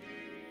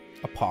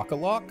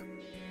 Apocalock?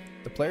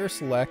 The player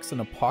selects an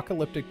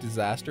apocalyptic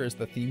disaster as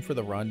the theme for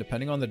the run.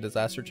 Depending on the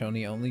disaster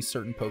Tony, only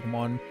certain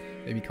Pokemon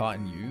may be caught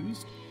and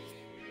used.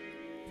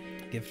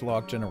 Gift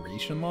Lock,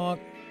 Generation Lock?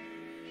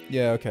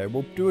 Yeah, okay,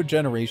 we'll do a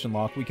Generation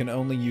Lock. We can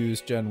only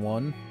use Gen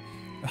 1.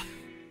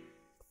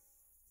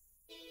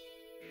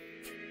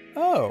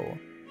 Oh.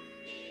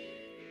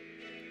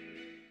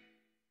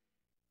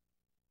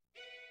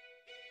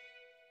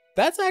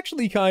 That's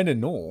actually kind of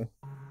null.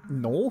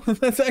 Null?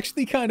 That's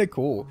actually kind of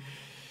cool.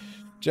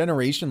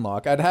 Generation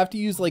Lock. I'd have to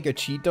use like a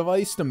cheat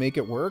device to make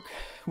it work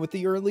with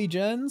the early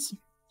gens.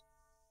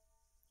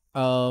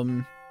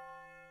 But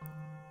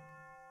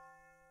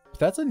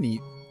that's a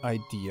neat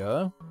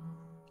idea.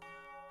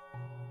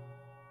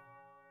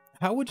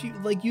 How would you,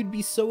 like, you'd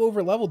be so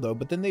over leveled though,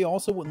 but then they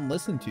also wouldn't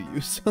listen to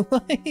you. So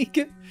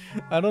like,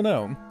 I don't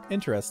know.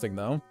 Interesting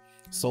though.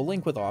 Soul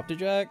Link with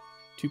Optejac,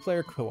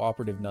 2-player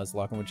cooperative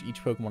Nuzlocke in which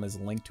each Pokemon is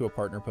linked to a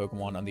partner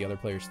Pokemon on the other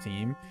player's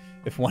team.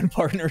 If one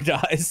partner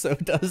dies, so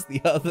does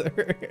the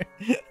other.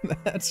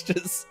 That's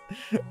just,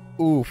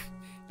 oof.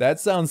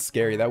 That sounds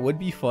scary. That would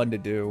be fun to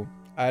do.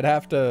 I'd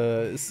have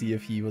to see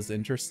if he was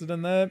interested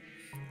in that.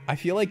 I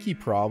feel like he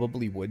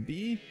probably would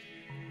be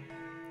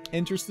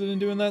interested in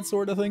doing that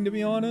sort of thing, to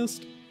be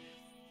honest.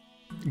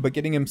 But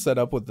getting him set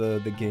up with the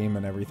game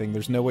and everything,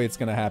 there's no way it's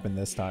going to happen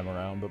this time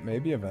around, but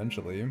maybe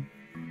eventually.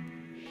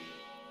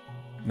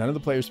 None of the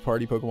players'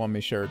 party Pokemon may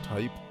share a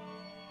type.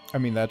 I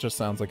mean, that just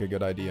sounds like a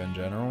good idea in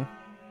general.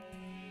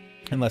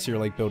 Unless you're,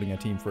 like, building a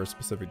team for a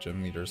specific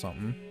gym leader or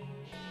something.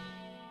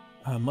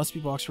 Must be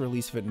box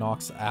release if it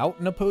knocks out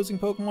an opposing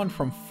Pokemon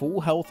from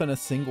full health in a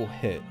single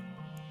hit.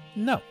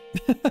 No.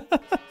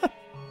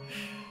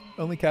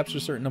 Only capture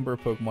a certain number of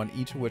Pokemon,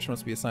 each of which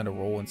must be assigned a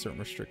role and certain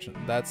restrictions.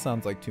 That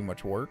sounds like too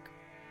much work.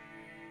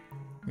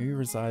 Maybe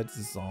resides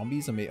as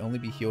zombies and may only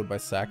be healed by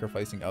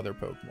sacrificing other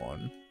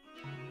Pokemon.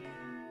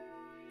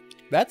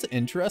 That's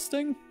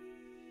interesting.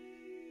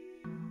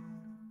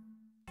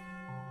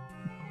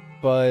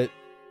 But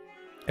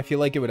I feel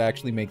like it would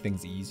actually make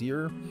things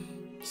easier.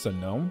 So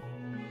no.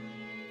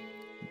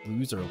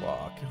 Loser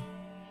lock.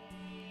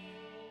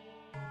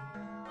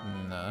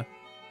 Nah.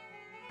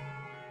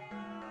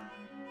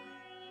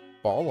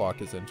 Ball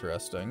lock is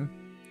interesting.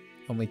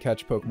 Only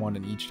catch Pokemon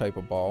in each type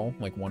of ball,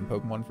 like one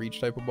Pokemon for each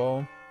type of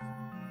ball.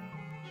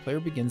 Player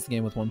begins the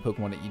game with one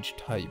Pokemon at each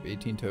type,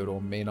 18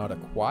 total, may not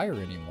acquire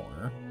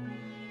anymore.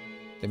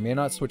 They may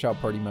not switch out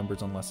party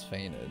members unless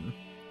fainted.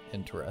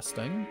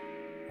 Interesting.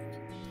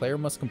 Player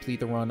must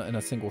complete the run in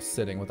a single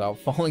sitting without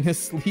falling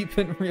asleep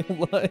in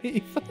real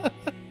life.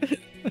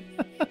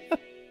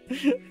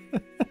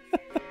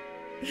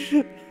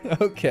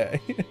 Okay.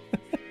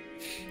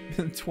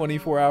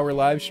 24-hour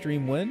live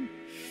stream win.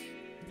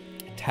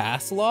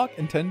 Task lock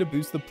intend to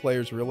boost the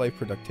player's real-life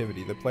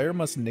productivity. The player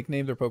must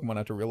nickname their Pokemon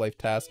after real-life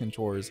tasks and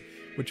chores,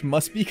 which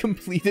must be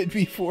completed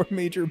before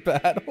major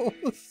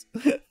battles.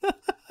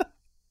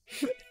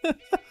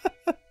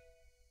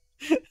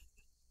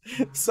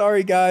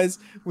 Sorry guys,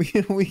 we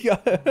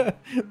gotta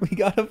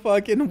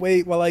fucking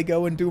wait while I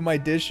go and do my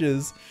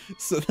dishes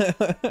so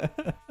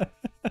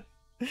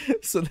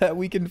that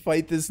we can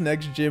fight this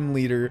next gym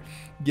leader.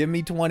 Give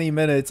me 20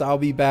 minutes, I'll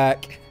be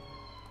back.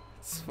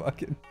 It's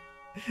fucking,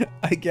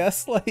 I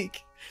guess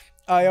like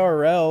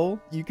IRL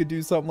you could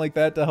do something like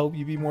that to help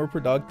you be more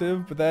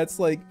productive, but that's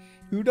like,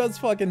 who does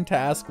fucking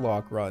task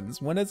lock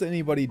runs? When has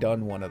anybody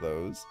done one of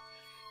those?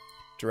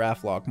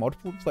 Draft lock.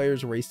 Multiple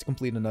players race to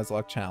complete a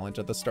Nuzlocke challenge.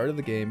 At the start of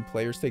the game,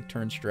 players take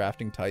turns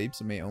drafting types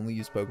and may only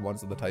use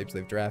Pokemons of the types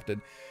they've drafted.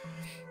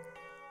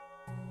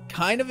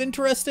 Kind of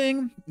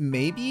interesting,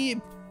 maybe.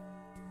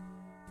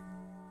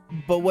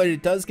 But what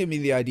it does give me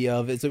the idea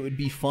of is it would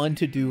be fun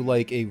to do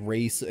like a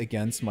race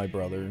against my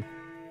brother.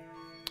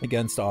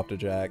 Against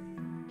Optejac.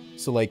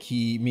 So like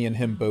me and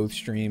him both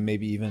stream,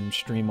 maybe even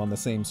stream on the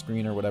same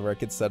screen or whatever. I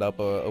could set up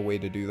a way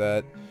to do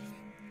that.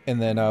 And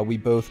then we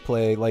both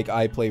play, like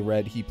I play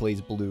red, he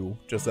plays blue,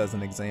 just as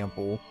an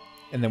example.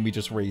 And then we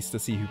just race to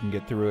see who can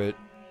get through it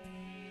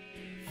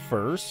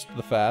first,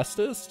 the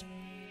fastest.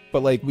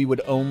 But like we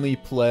would only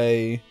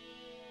play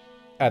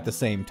at the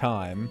same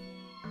time.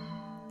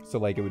 So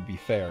like it would be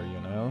fair, you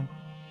know?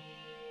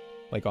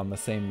 Like on the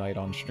same night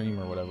on stream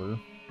or whatever.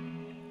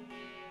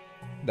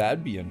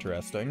 That'd be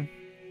interesting.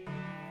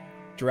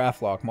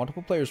 Draft lock.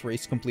 Multiple players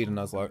race to complete a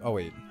Nuzlocke. Oh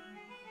wait.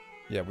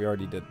 Yeah, we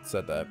already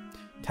said that.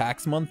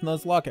 Tax month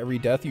Nuzlocke. Every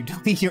death you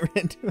delete your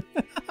into.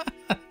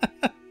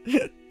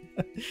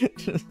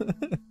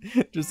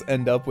 Just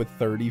end up with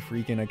 30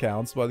 freaking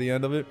accounts by the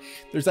end of it.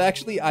 There's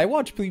actually, I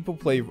watch people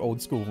play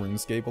old school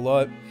RuneScape a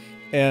lot.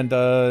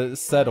 And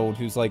Settled,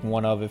 who's like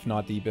one of, if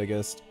not the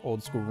biggest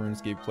old school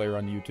RuneScape player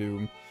on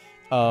YouTube,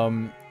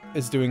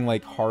 is doing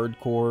like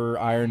hardcore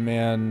Iron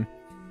Man,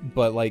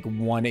 but like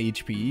 1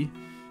 HP.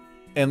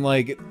 And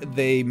like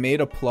they made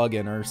a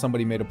plugin, or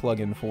somebody made a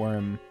plugin for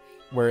him,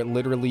 where it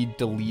literally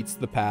deletes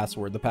the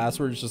password. The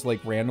password is just like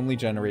randomly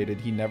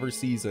generated. He never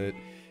sees it.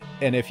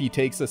 And if he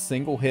takes a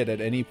single hit at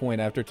any point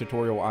after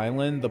Tutorial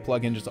Island, the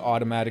plugin just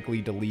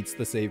automatically deletes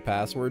the save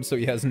password, so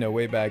he has no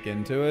way back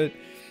into it.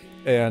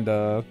 And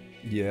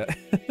yeah,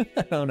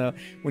 I don't know.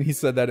 When he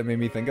said that, it made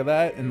me think of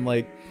that. And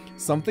like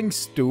something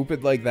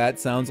stupid like that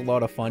sounds a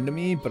lot of fun to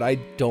me, but I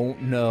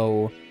don't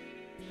know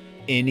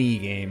any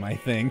game, I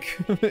think,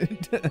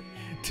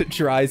 to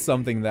try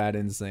something that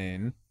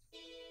insane.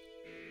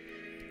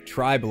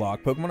 Tribe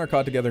lock. Pokemon are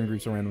caught together in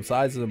groups of random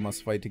sizes and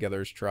must fight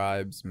together as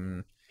tribes.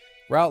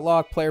 Route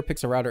lock. Player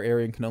picks a route or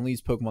area and can only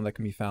use Pokemon that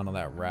can be found on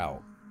that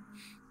route.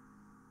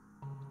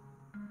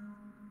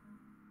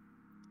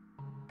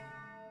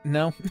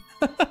 No.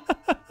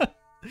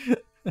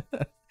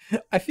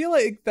 I feel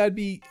like that'd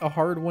be a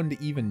hard one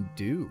to even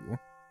do.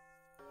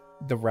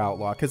 The route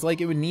lock. Because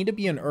like it would need to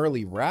be an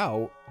early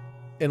route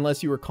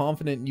unless you were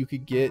confident you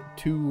could get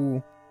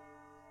to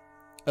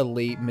a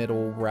late,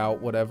 middle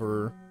route,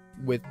 whatever,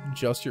 with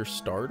just your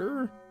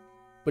starter.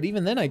 But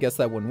even then, I guess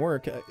that wouldn't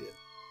work.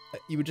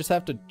 You would just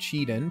have to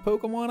cheat in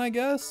Pokemon, I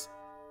guess,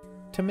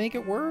 to make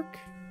it work.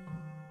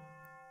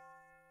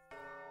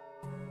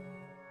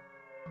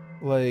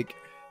 Like,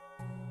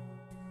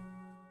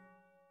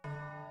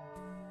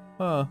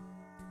 huh.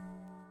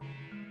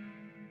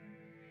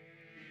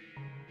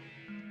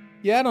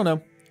 Yeah, I don't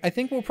know. I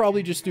think we'll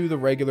probably just do the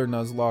regular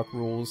Nuzlocke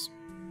rules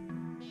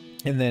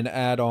and then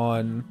add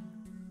on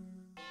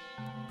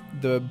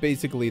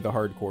basically the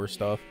hardcore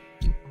stuff.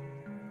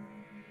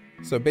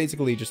 So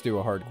basically just do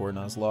a hardcore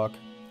Nuzlocke,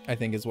 I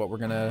think is what we're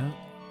gonna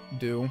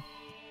do.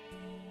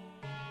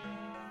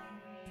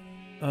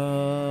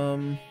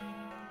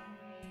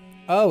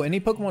 Oh, any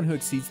Pokemon who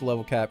exceeds the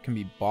level cap can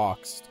be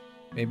boxed.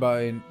 May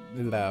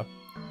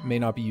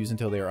not be used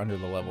until they are under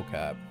the level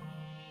cap.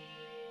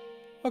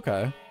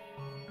 Okay.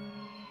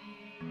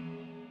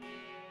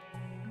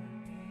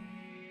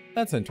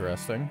 That's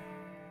interesting.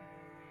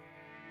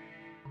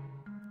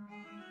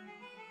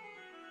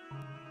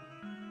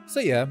 So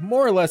yeah,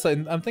 more or less,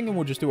 I'm thinking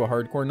we'll just do a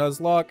hardcore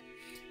Nuzlocke,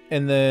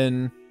 and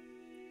then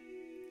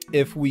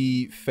if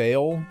we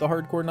fail the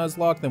hardcore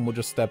Nuzlocke, then we'll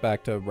just step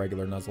back to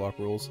regular Nuzlocke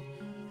rules,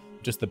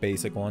 just the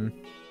basic one.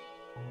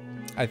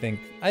 I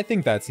think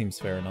that seems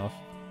fair enough.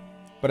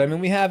 But I mean,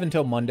 we have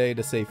until Monday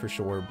to say for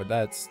sure, but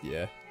that's,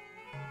 yeah.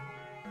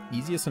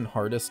 Easiest and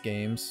hardest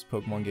games,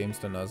 Pokemon games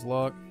to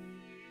Nuzlocke.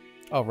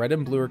 Oh, Red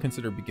and Blue are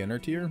considered beginner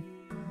tier.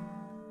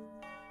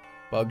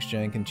 Bugs,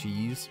 Jank, and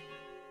Cheese.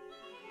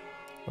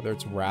 Whether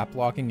it's rap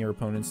locking your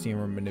opponent's team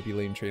or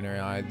manipulating trainer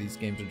AI, these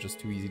games are just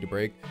too easy to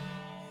break.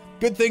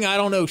 Good thing I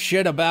don't know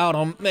shit about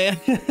them, man.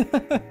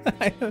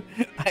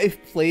 I've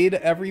played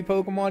every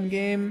Pokemon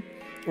game,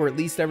 or at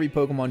least every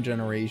Pokemon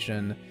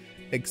generation,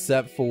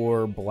 except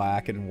for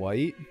Black and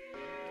White.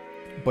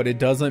 But it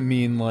doesn't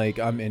mean, like,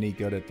 I'm any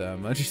good at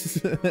them. I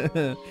just...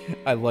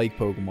 I like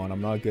Pokemon.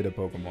 I'm not good at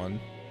Pokemon.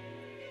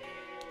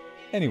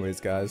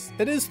 Anyways, guys,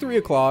 it is 3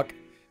 o'clock.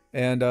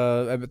 And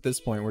at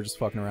this point, we're just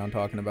fucking around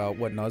talking about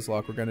what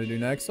Nuzlocke we're going to do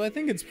next. So I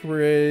think it's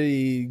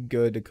pretty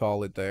good to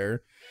call it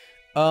there.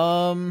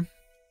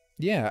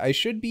 Yeah, I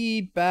should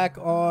be back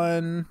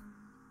on...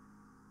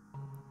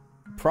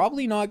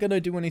 Probably not going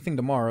to do anything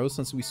tomorrow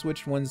since we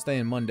switched Wednesday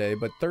and Monday.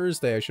 But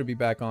Thursday, I should be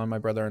back on. My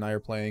brother and I are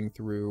playing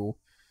through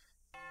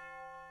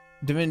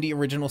Divinity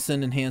Original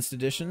Sin Enhanced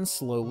Edition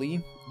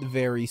slowly.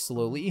 Very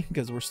slowly,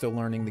 because we're still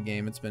learning the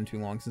game. It's been too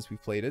long since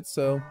we've played it.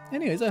 So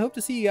anyways, I hope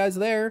to see you guys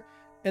there.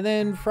 And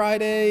then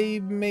Friday,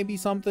 maybe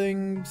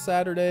something.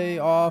 Saturday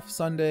off.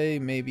 Sunday,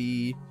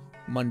 maybe.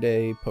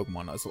 Monday,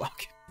 Pokemon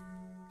Nuzlocke.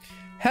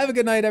 Have a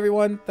good night,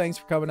 everyone. Thanks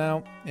for coming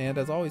out. And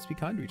as always, be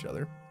kind to each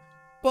other.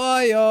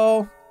 Bye,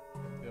 y'all.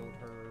 Build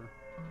her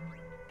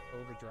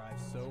overdrive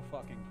so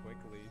fucking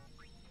quickly.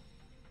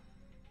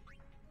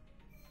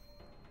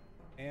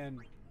 And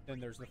then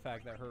there's the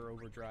fact that her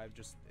overdrive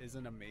just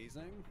isn't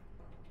amazing.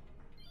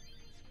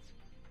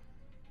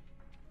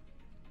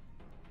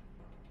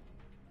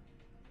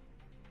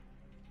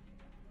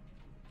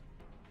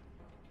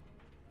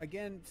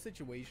 Again,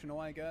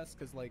 situational, I guess,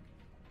 because, like,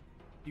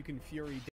 you can Fury